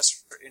professor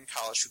in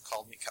college who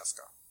called me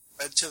Kefka,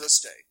 to this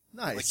day.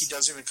 Nice. He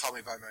doesn't even call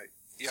me by my,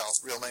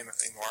 real name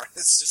anymore.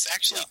 This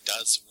actually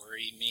does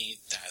worry me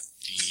that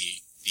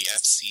the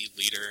FC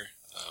leader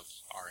of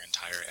our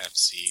entire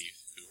FC,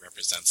 who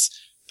represents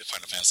the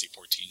Final Fantasy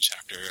XIV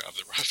chapter of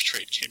the Rough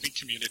Trade gaming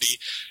community,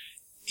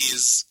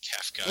 is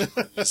Kefka,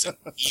 who is an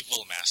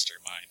evil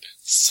mastermind.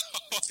 So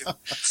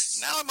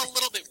now I'm a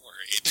little bit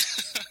worried.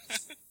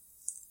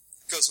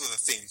 Goes with a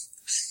theme.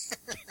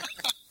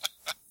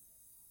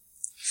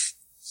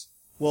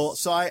 Well,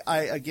 so I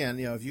again,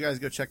 if you guys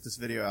go check this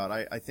video out,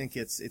 I think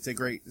it's a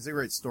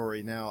great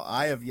story. Now,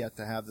 I have yet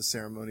to have the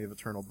ceremony of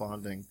eternal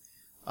bonding.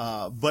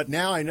 But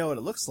now I know what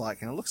it looks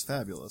like, and it looks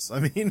fabulous. I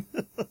mean,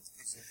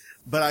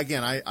 but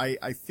again,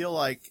 I feel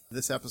like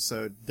this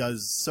episode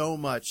does so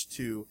much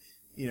to,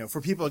 for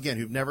people, again,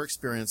 who've never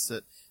experienced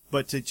it,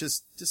 but to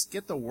just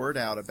get the word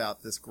out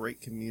about this great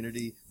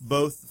community,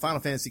 both the Final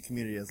Fantasy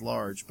community as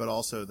large, but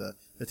also the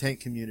tank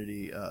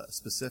community,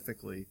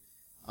 specifically.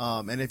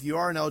 And if you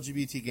are an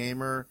LGBT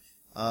gamer,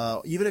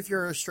 even if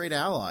you're a straight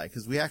ally,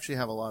 because we actually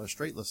have a lot of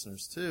straight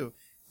listeners too,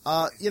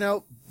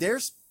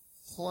 there's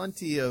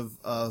plenty of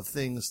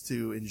things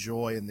to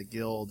enjoy in the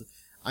guild.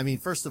 I mean,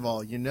 first of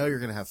all, you're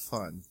going to have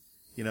fun.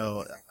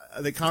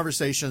 The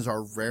conversations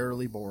are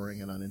rarely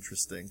boring and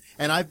uninteresting.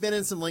 And I've been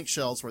in some link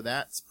shells where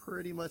that's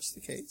pretty much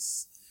the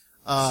case.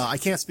 I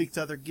can't speak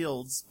to other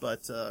guilds,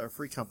 or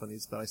free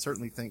companies, but I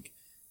certainly think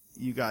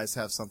you guys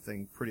have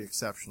something pretty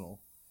exceptional.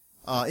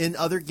 In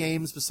other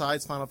games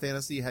besides Final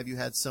Fantasy, have you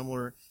had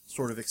similar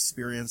sort of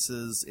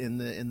experiences in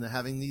the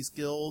having these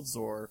guilds,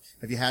 or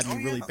have you had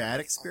any really bad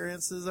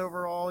experiences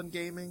overall in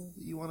gaming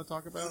that you want to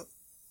talk about?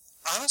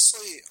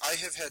 Honestly, I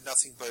have had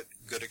nothing but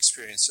good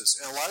experiences.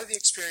 And a lot of the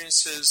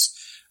experiences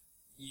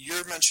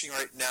you're mentioning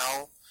right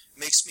now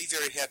makes me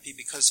very happy,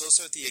 because those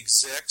are the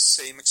exact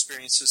same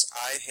experiences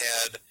I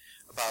had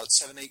about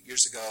 7-8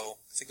 years ago.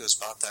 I think it was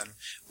about then,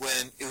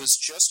 when it was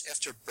just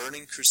after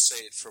Burning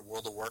Crusade for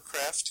World of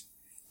Warcraft.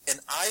 And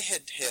I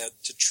had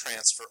to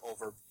transfer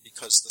over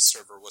because the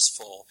server was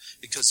full,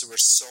 because there were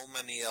so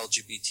many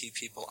LGBT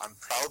people on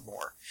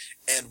Proudmoore.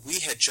 And we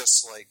had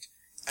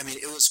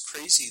it was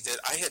crazy that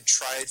I had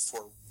tried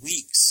for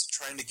weeks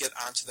trying to get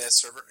onto that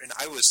server, and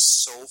I was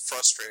so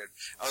frustrated.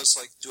 I was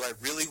like, do I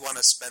really want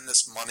to spend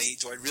this money?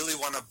 Do I really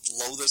want to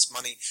blow this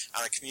money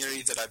on a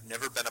community that I've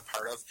never been a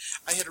part of?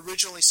 I had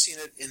originally seen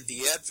it in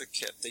The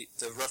Advocate,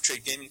 the Rough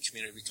Trade gaming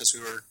community, because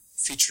we were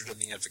featured in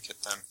The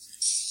Advocate then.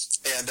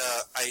 And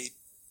I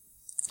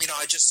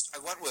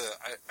went with it.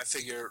 I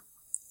figure,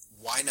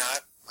 why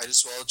not? Might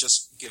as well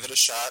just give it a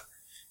shot.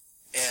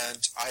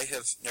 And I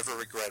have never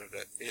regretted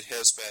it. It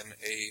has been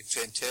a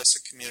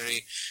fantastic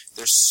community.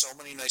 There's so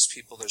many nice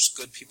people. There's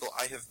good people.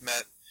 I have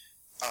met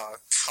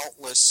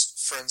countless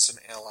friends and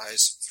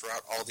allies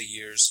throughout all the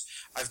years.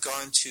 I've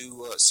gone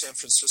to San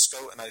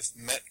Francisco, and I've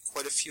met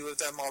quite a few of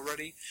them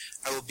already.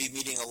 I will be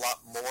meeting a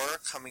lot more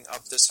coming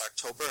up this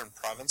October in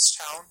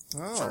Provincetown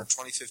for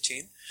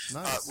 2015.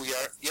 Nice. We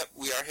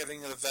are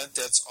having an event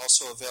that's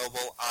also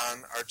available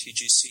on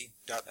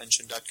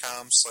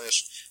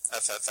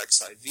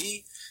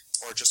rtgc.engine.com/ffxiv,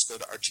 or just go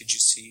to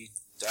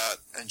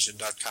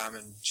rtgc.engine.com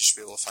and you should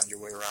be able to find your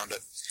way around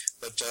it.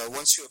 But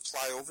once you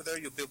apply over there,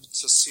 you'll be able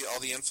to see all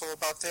the info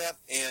about that.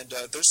 And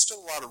there's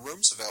still a lot of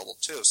rooms available,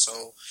 too.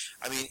 So,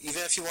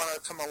 even if you want to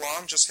come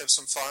along, just have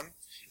some fun.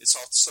 It's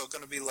also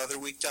going to be Leather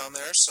Week down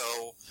there,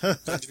 so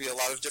going to be a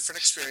lot of different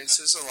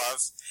experiences.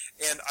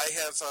 And I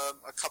have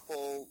a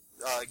couple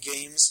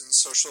games and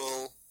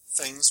social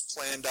things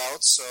planned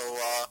out, so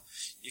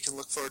you can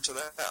look forward to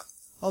that.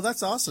 Oh,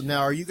 that's awesome.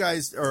 Now, are you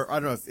guys, or I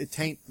don't know if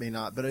Taint may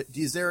not, but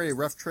is there a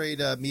Rough Trade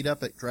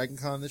meetup at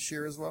DragonCon this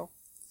year as well?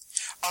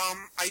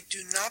 I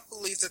do not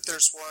believe that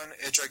there's one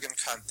at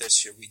DragonCon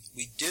this year.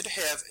 We did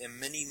have a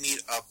mini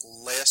meetup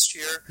last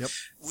year. Yep.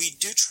 We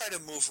do try to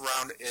move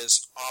around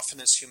as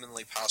often as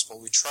humanly possible.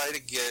 We try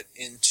to get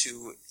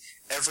into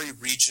every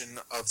region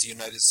of the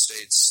United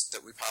States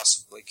that we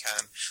possibly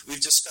can.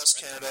 We've discussed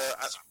Canada.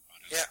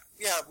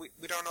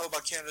 We don't know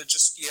about Canada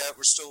just yet.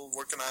 We're still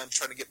working on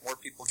trying to get more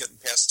people getting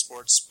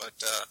passports,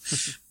 but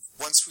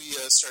once we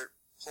start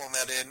pulling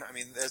that in,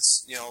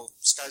 that's,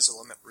 sky's the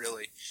limit,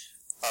 really.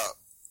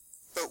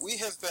 But we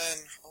have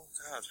been,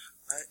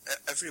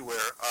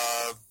 everywhere.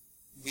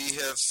 We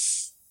have,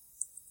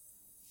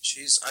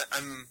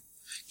 I'm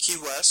Key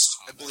West,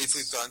 I believe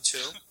we've gone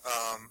to.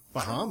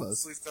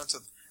 Bahamas? I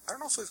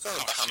don't know if we've gone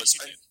to Bahamas.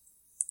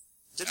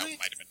 Did we? It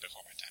might have been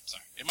before my time,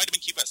 sorry. It might have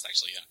been Key West,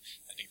 actually, yeah.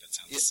 I think that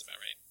sounds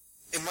about right.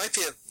 It might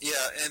be,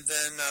 and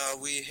then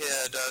we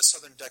had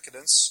Southern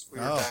Decadence. We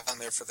were down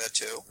there for that,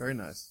 too. Very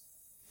nice.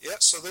 Yeah,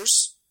 so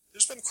there's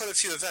been quite a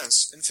few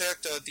events. In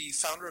fact, the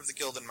founder of the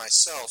guild and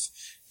myself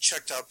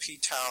checked out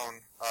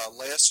P-Town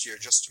last year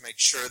just to make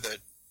sure that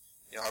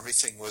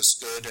everything was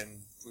good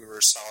and we were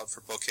solid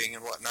for booking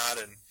and whatnot.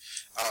 And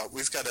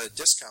we've got a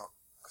discount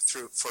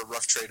for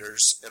rough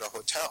traders at a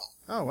hotel.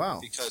 Oh, wow.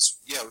 Because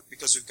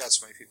we've got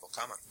so many people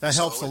coming. That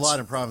helps a lot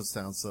in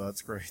Provincetown, so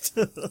that's great.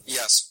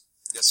 Yes,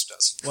 it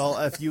does. Well,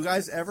 if you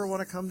guys ever want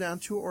to come down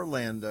to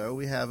Orlando,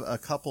 we have a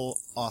couple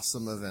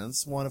awesome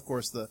events. One, of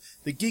course, the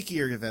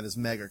geekier event is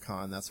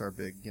MegaCon. That's our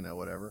big,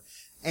 whatever.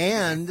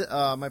 And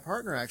my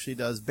partner actually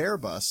does Bear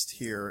Bust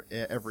here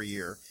every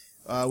year,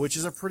 which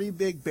is a pretty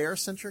big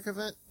bear-centric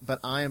event, but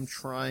I am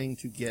trying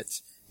to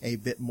get a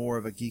bit more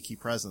of a geeky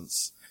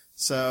presence.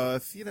 So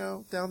if,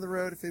 down the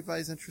road, if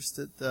anybody's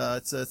interested,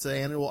 it's an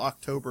annual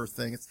October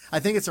thing. I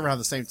think it's around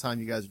the same time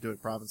you guys are doing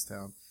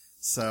Provincetown.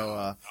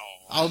 So,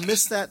 I'll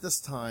miss that this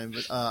time,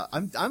 but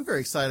I'm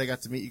very excited I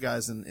got to meet you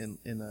guys at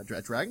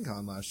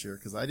DragonCon last year,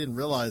 because I didn't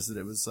realize that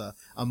it was a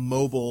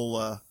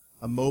mobile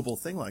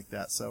thing like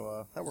that,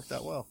 so that worked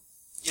out well.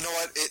 You know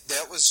what?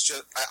 That was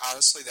a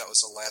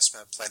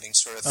last-minute planning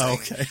sort of thing. Oh,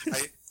 okay.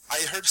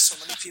 I heard so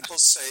many people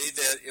say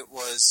that it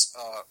was,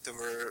 there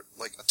were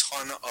like a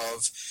ton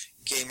of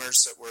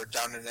gamers that were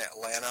down in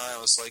Atlanta. I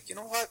was like, you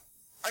know what?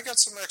 I got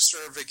some extra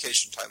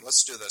vacation time.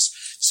 Let's do this.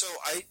 So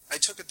I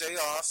took a day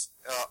off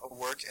of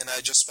work, and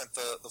I just spent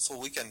the full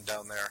weekend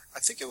down there. I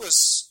think it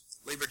was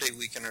Labor Day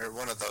weekend or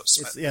one of those.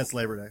 It's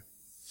Labor Day.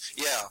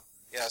 Yeah,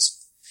 yes.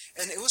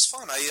 And it was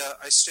fun.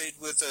 I stayed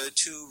with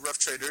two rough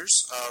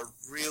traders,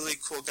 really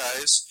cool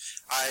guys.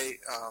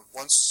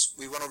 Once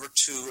we went over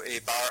to a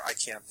bar. I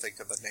can't think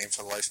of the name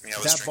for the life of me.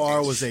 That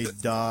bar was a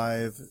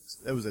dive.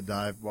 It was a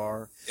dive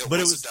bar. It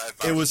was a dive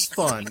bar. It was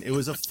fun. It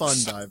was a fun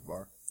dive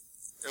bar.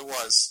 It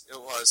was.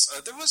 There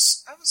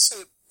was, I would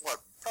say,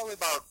 probably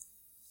about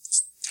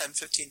 10,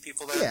 15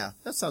 people there. Yeah,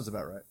 that sounds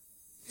about right.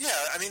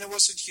 Yeah, I mean, it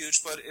wasn't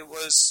huge, but it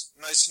was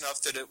nice enough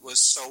that it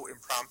was so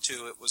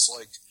impromptu. It was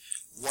like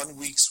 1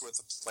 week's worth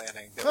of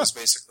planning. That was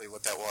basically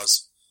what that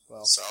was.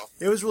 Well, so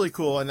it was really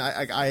cool, and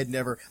I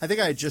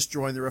had just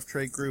joined the Rough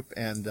Trade group,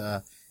 and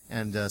so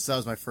that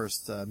was my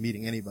first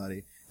meeting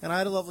anybody, and I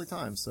had a lovely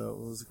time, so it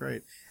was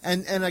great.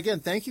 And again,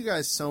 thank you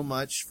guys so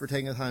much for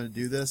taking the time to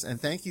do this,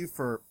 and thank you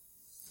for.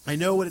 I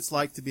know what it's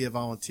like to be a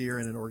volunteer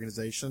in an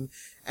organization,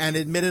 and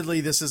admittedly,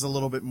 this is a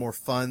little bit more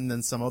fun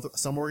than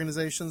some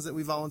organizations that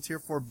we volunteer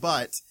for,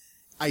 but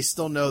I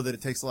still know that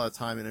it takes a lot of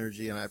time and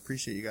energy, and I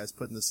appreciate you guys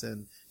putting this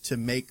in to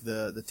make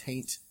the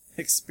Taint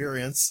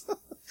experience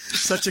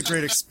such a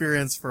great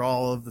experience for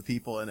all of the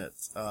people in it.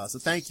 So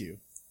thank you.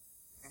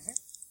 Mm-hmm.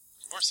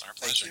 Of course, our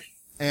pleasure.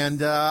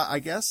 And I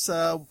guess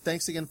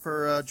thanks again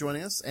for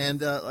joining us.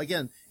 And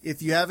again,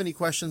 if you have any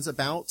questions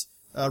about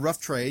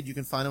Rough Trade, you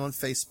can find them on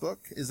Facebook.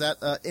 Is that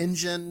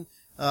Engine?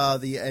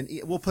 And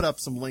we'll put up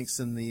some links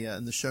in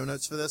the show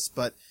notes for this.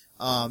 But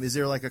is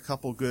there like a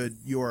couple good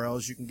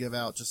URLs you can give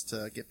out just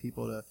to get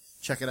people to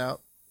check it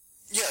out?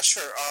 Yeah,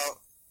 sure.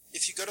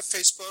 If you go to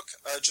Facebook,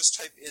 just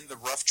type in the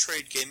Rough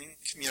Trade Gaming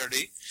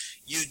Community.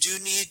 You do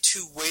need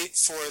to wait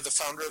for the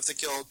founder of the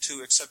guild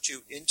to accept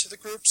you into the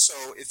group.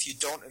 So if you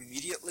don't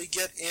immediately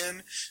get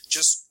in,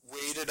 just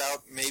wait it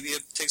out. Maybe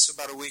it takes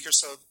about a week or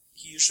so.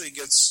 He usually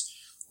gets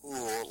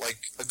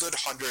like a good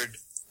 100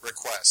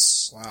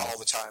 requests all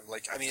the time.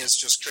 Like, I mean, it's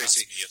just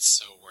crazy. Trust me, it's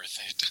so worth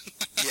it.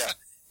 Yeah.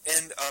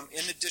 And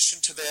in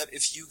addition to that,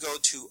 if you go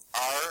to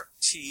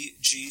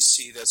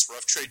RTGC, that's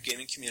Rough Trade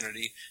Gaming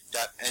Community,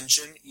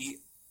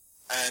 .engine.com,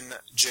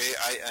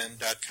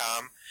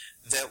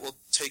 that will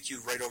take you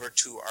right over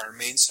to our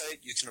main site.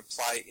 You can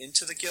apply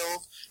into the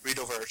guild, read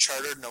over our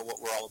charter, know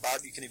what we're all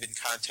about. You can even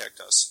contact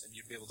us, and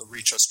you'll be able to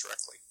reach us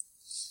directly.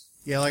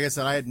 Yeah, like I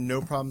said, I had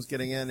no problems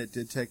getting in. It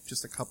did take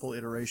just a couple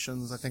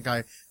iterations. I think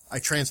I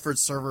transferred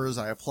servers,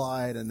 I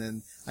applied, and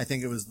then I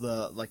think it was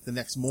the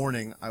next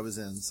morning I was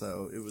in.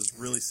 So it was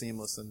really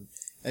seamless. And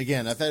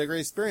again, I've had a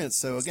great experience.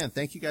 So again,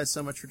 thank you guys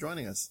so much for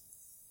joining us.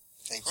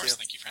 Thank you. Of course,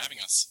 thank you for having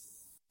us.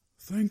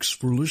 Thanks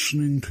for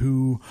listening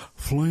to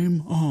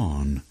Flame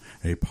On,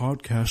 a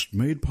podcast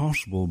made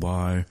possible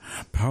by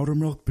Powder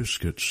Milk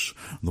Biscuits,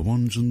 the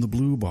ones in the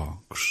blue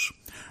box,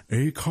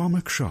 a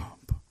comic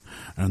shop,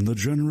 and the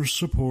generous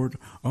support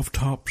of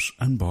tops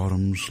and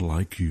bottoms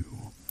like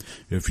you.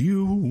 If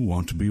you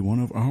want to be one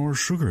of our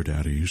sugar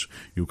daddies,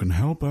 you can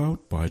help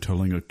out by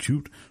telling a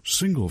cute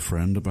single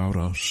friend about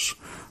us,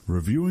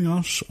 reviewing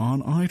us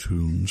on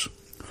iTunes,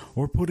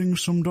 or putting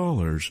some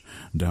dollars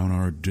down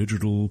our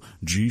digital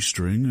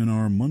G-string in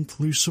our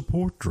monthly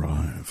support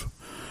drive.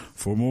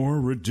 For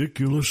more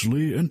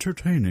ridiculously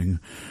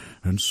entertaining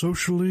and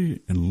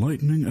socially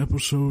enlightening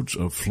episodes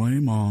of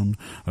Flame On,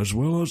 as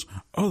well as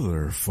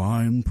other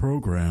fine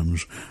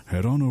programs,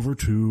 head on over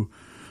to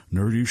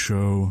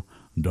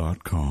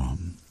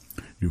nerdyshow.com.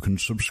 You can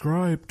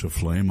subscribe to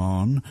Flame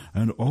On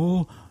and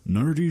all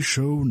Nerdy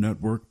Show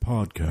Network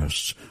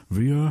podcasts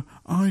via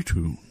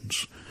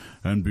iTunes.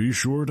 And be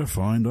sure to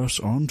find us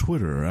on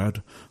Twitter at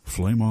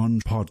Flame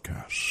On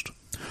Podcast,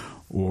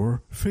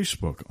 or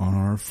Facebook on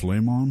our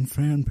Flame On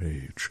fan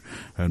page.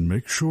 And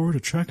make sure to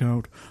check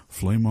out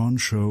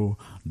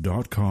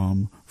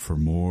flameonshow.com for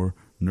more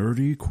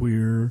nerdy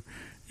queer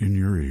in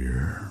your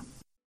ear.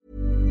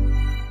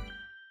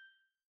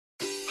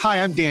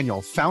 Hi, I'm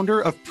Daniel, founder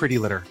of Pretty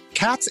Litter.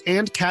 Cats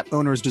and cat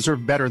owners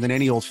deserve better than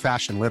any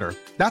old-fashioned litter.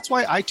 That's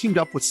why I teamed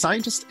up with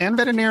scientists and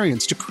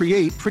veterinarians to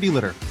create Pretty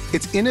Litter.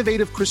 Its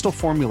innovative crystal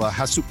formula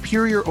has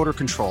superior odor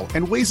control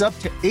and weighs up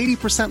to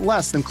 80%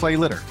 less than clay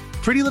litter.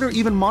 Pretty Litter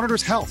even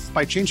monitors health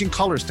by changing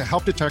colors to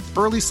help detect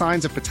early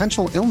signs of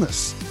potential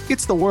illness.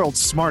 It's the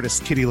world's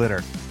smartest kitty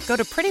litter. Go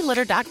to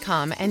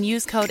prettylitter.com and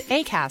use code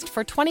ACAST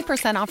for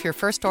 20% off your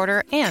first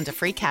order and a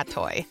free cat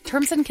toy.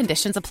 Terms and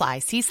conditions apply.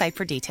 See site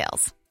for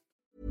details.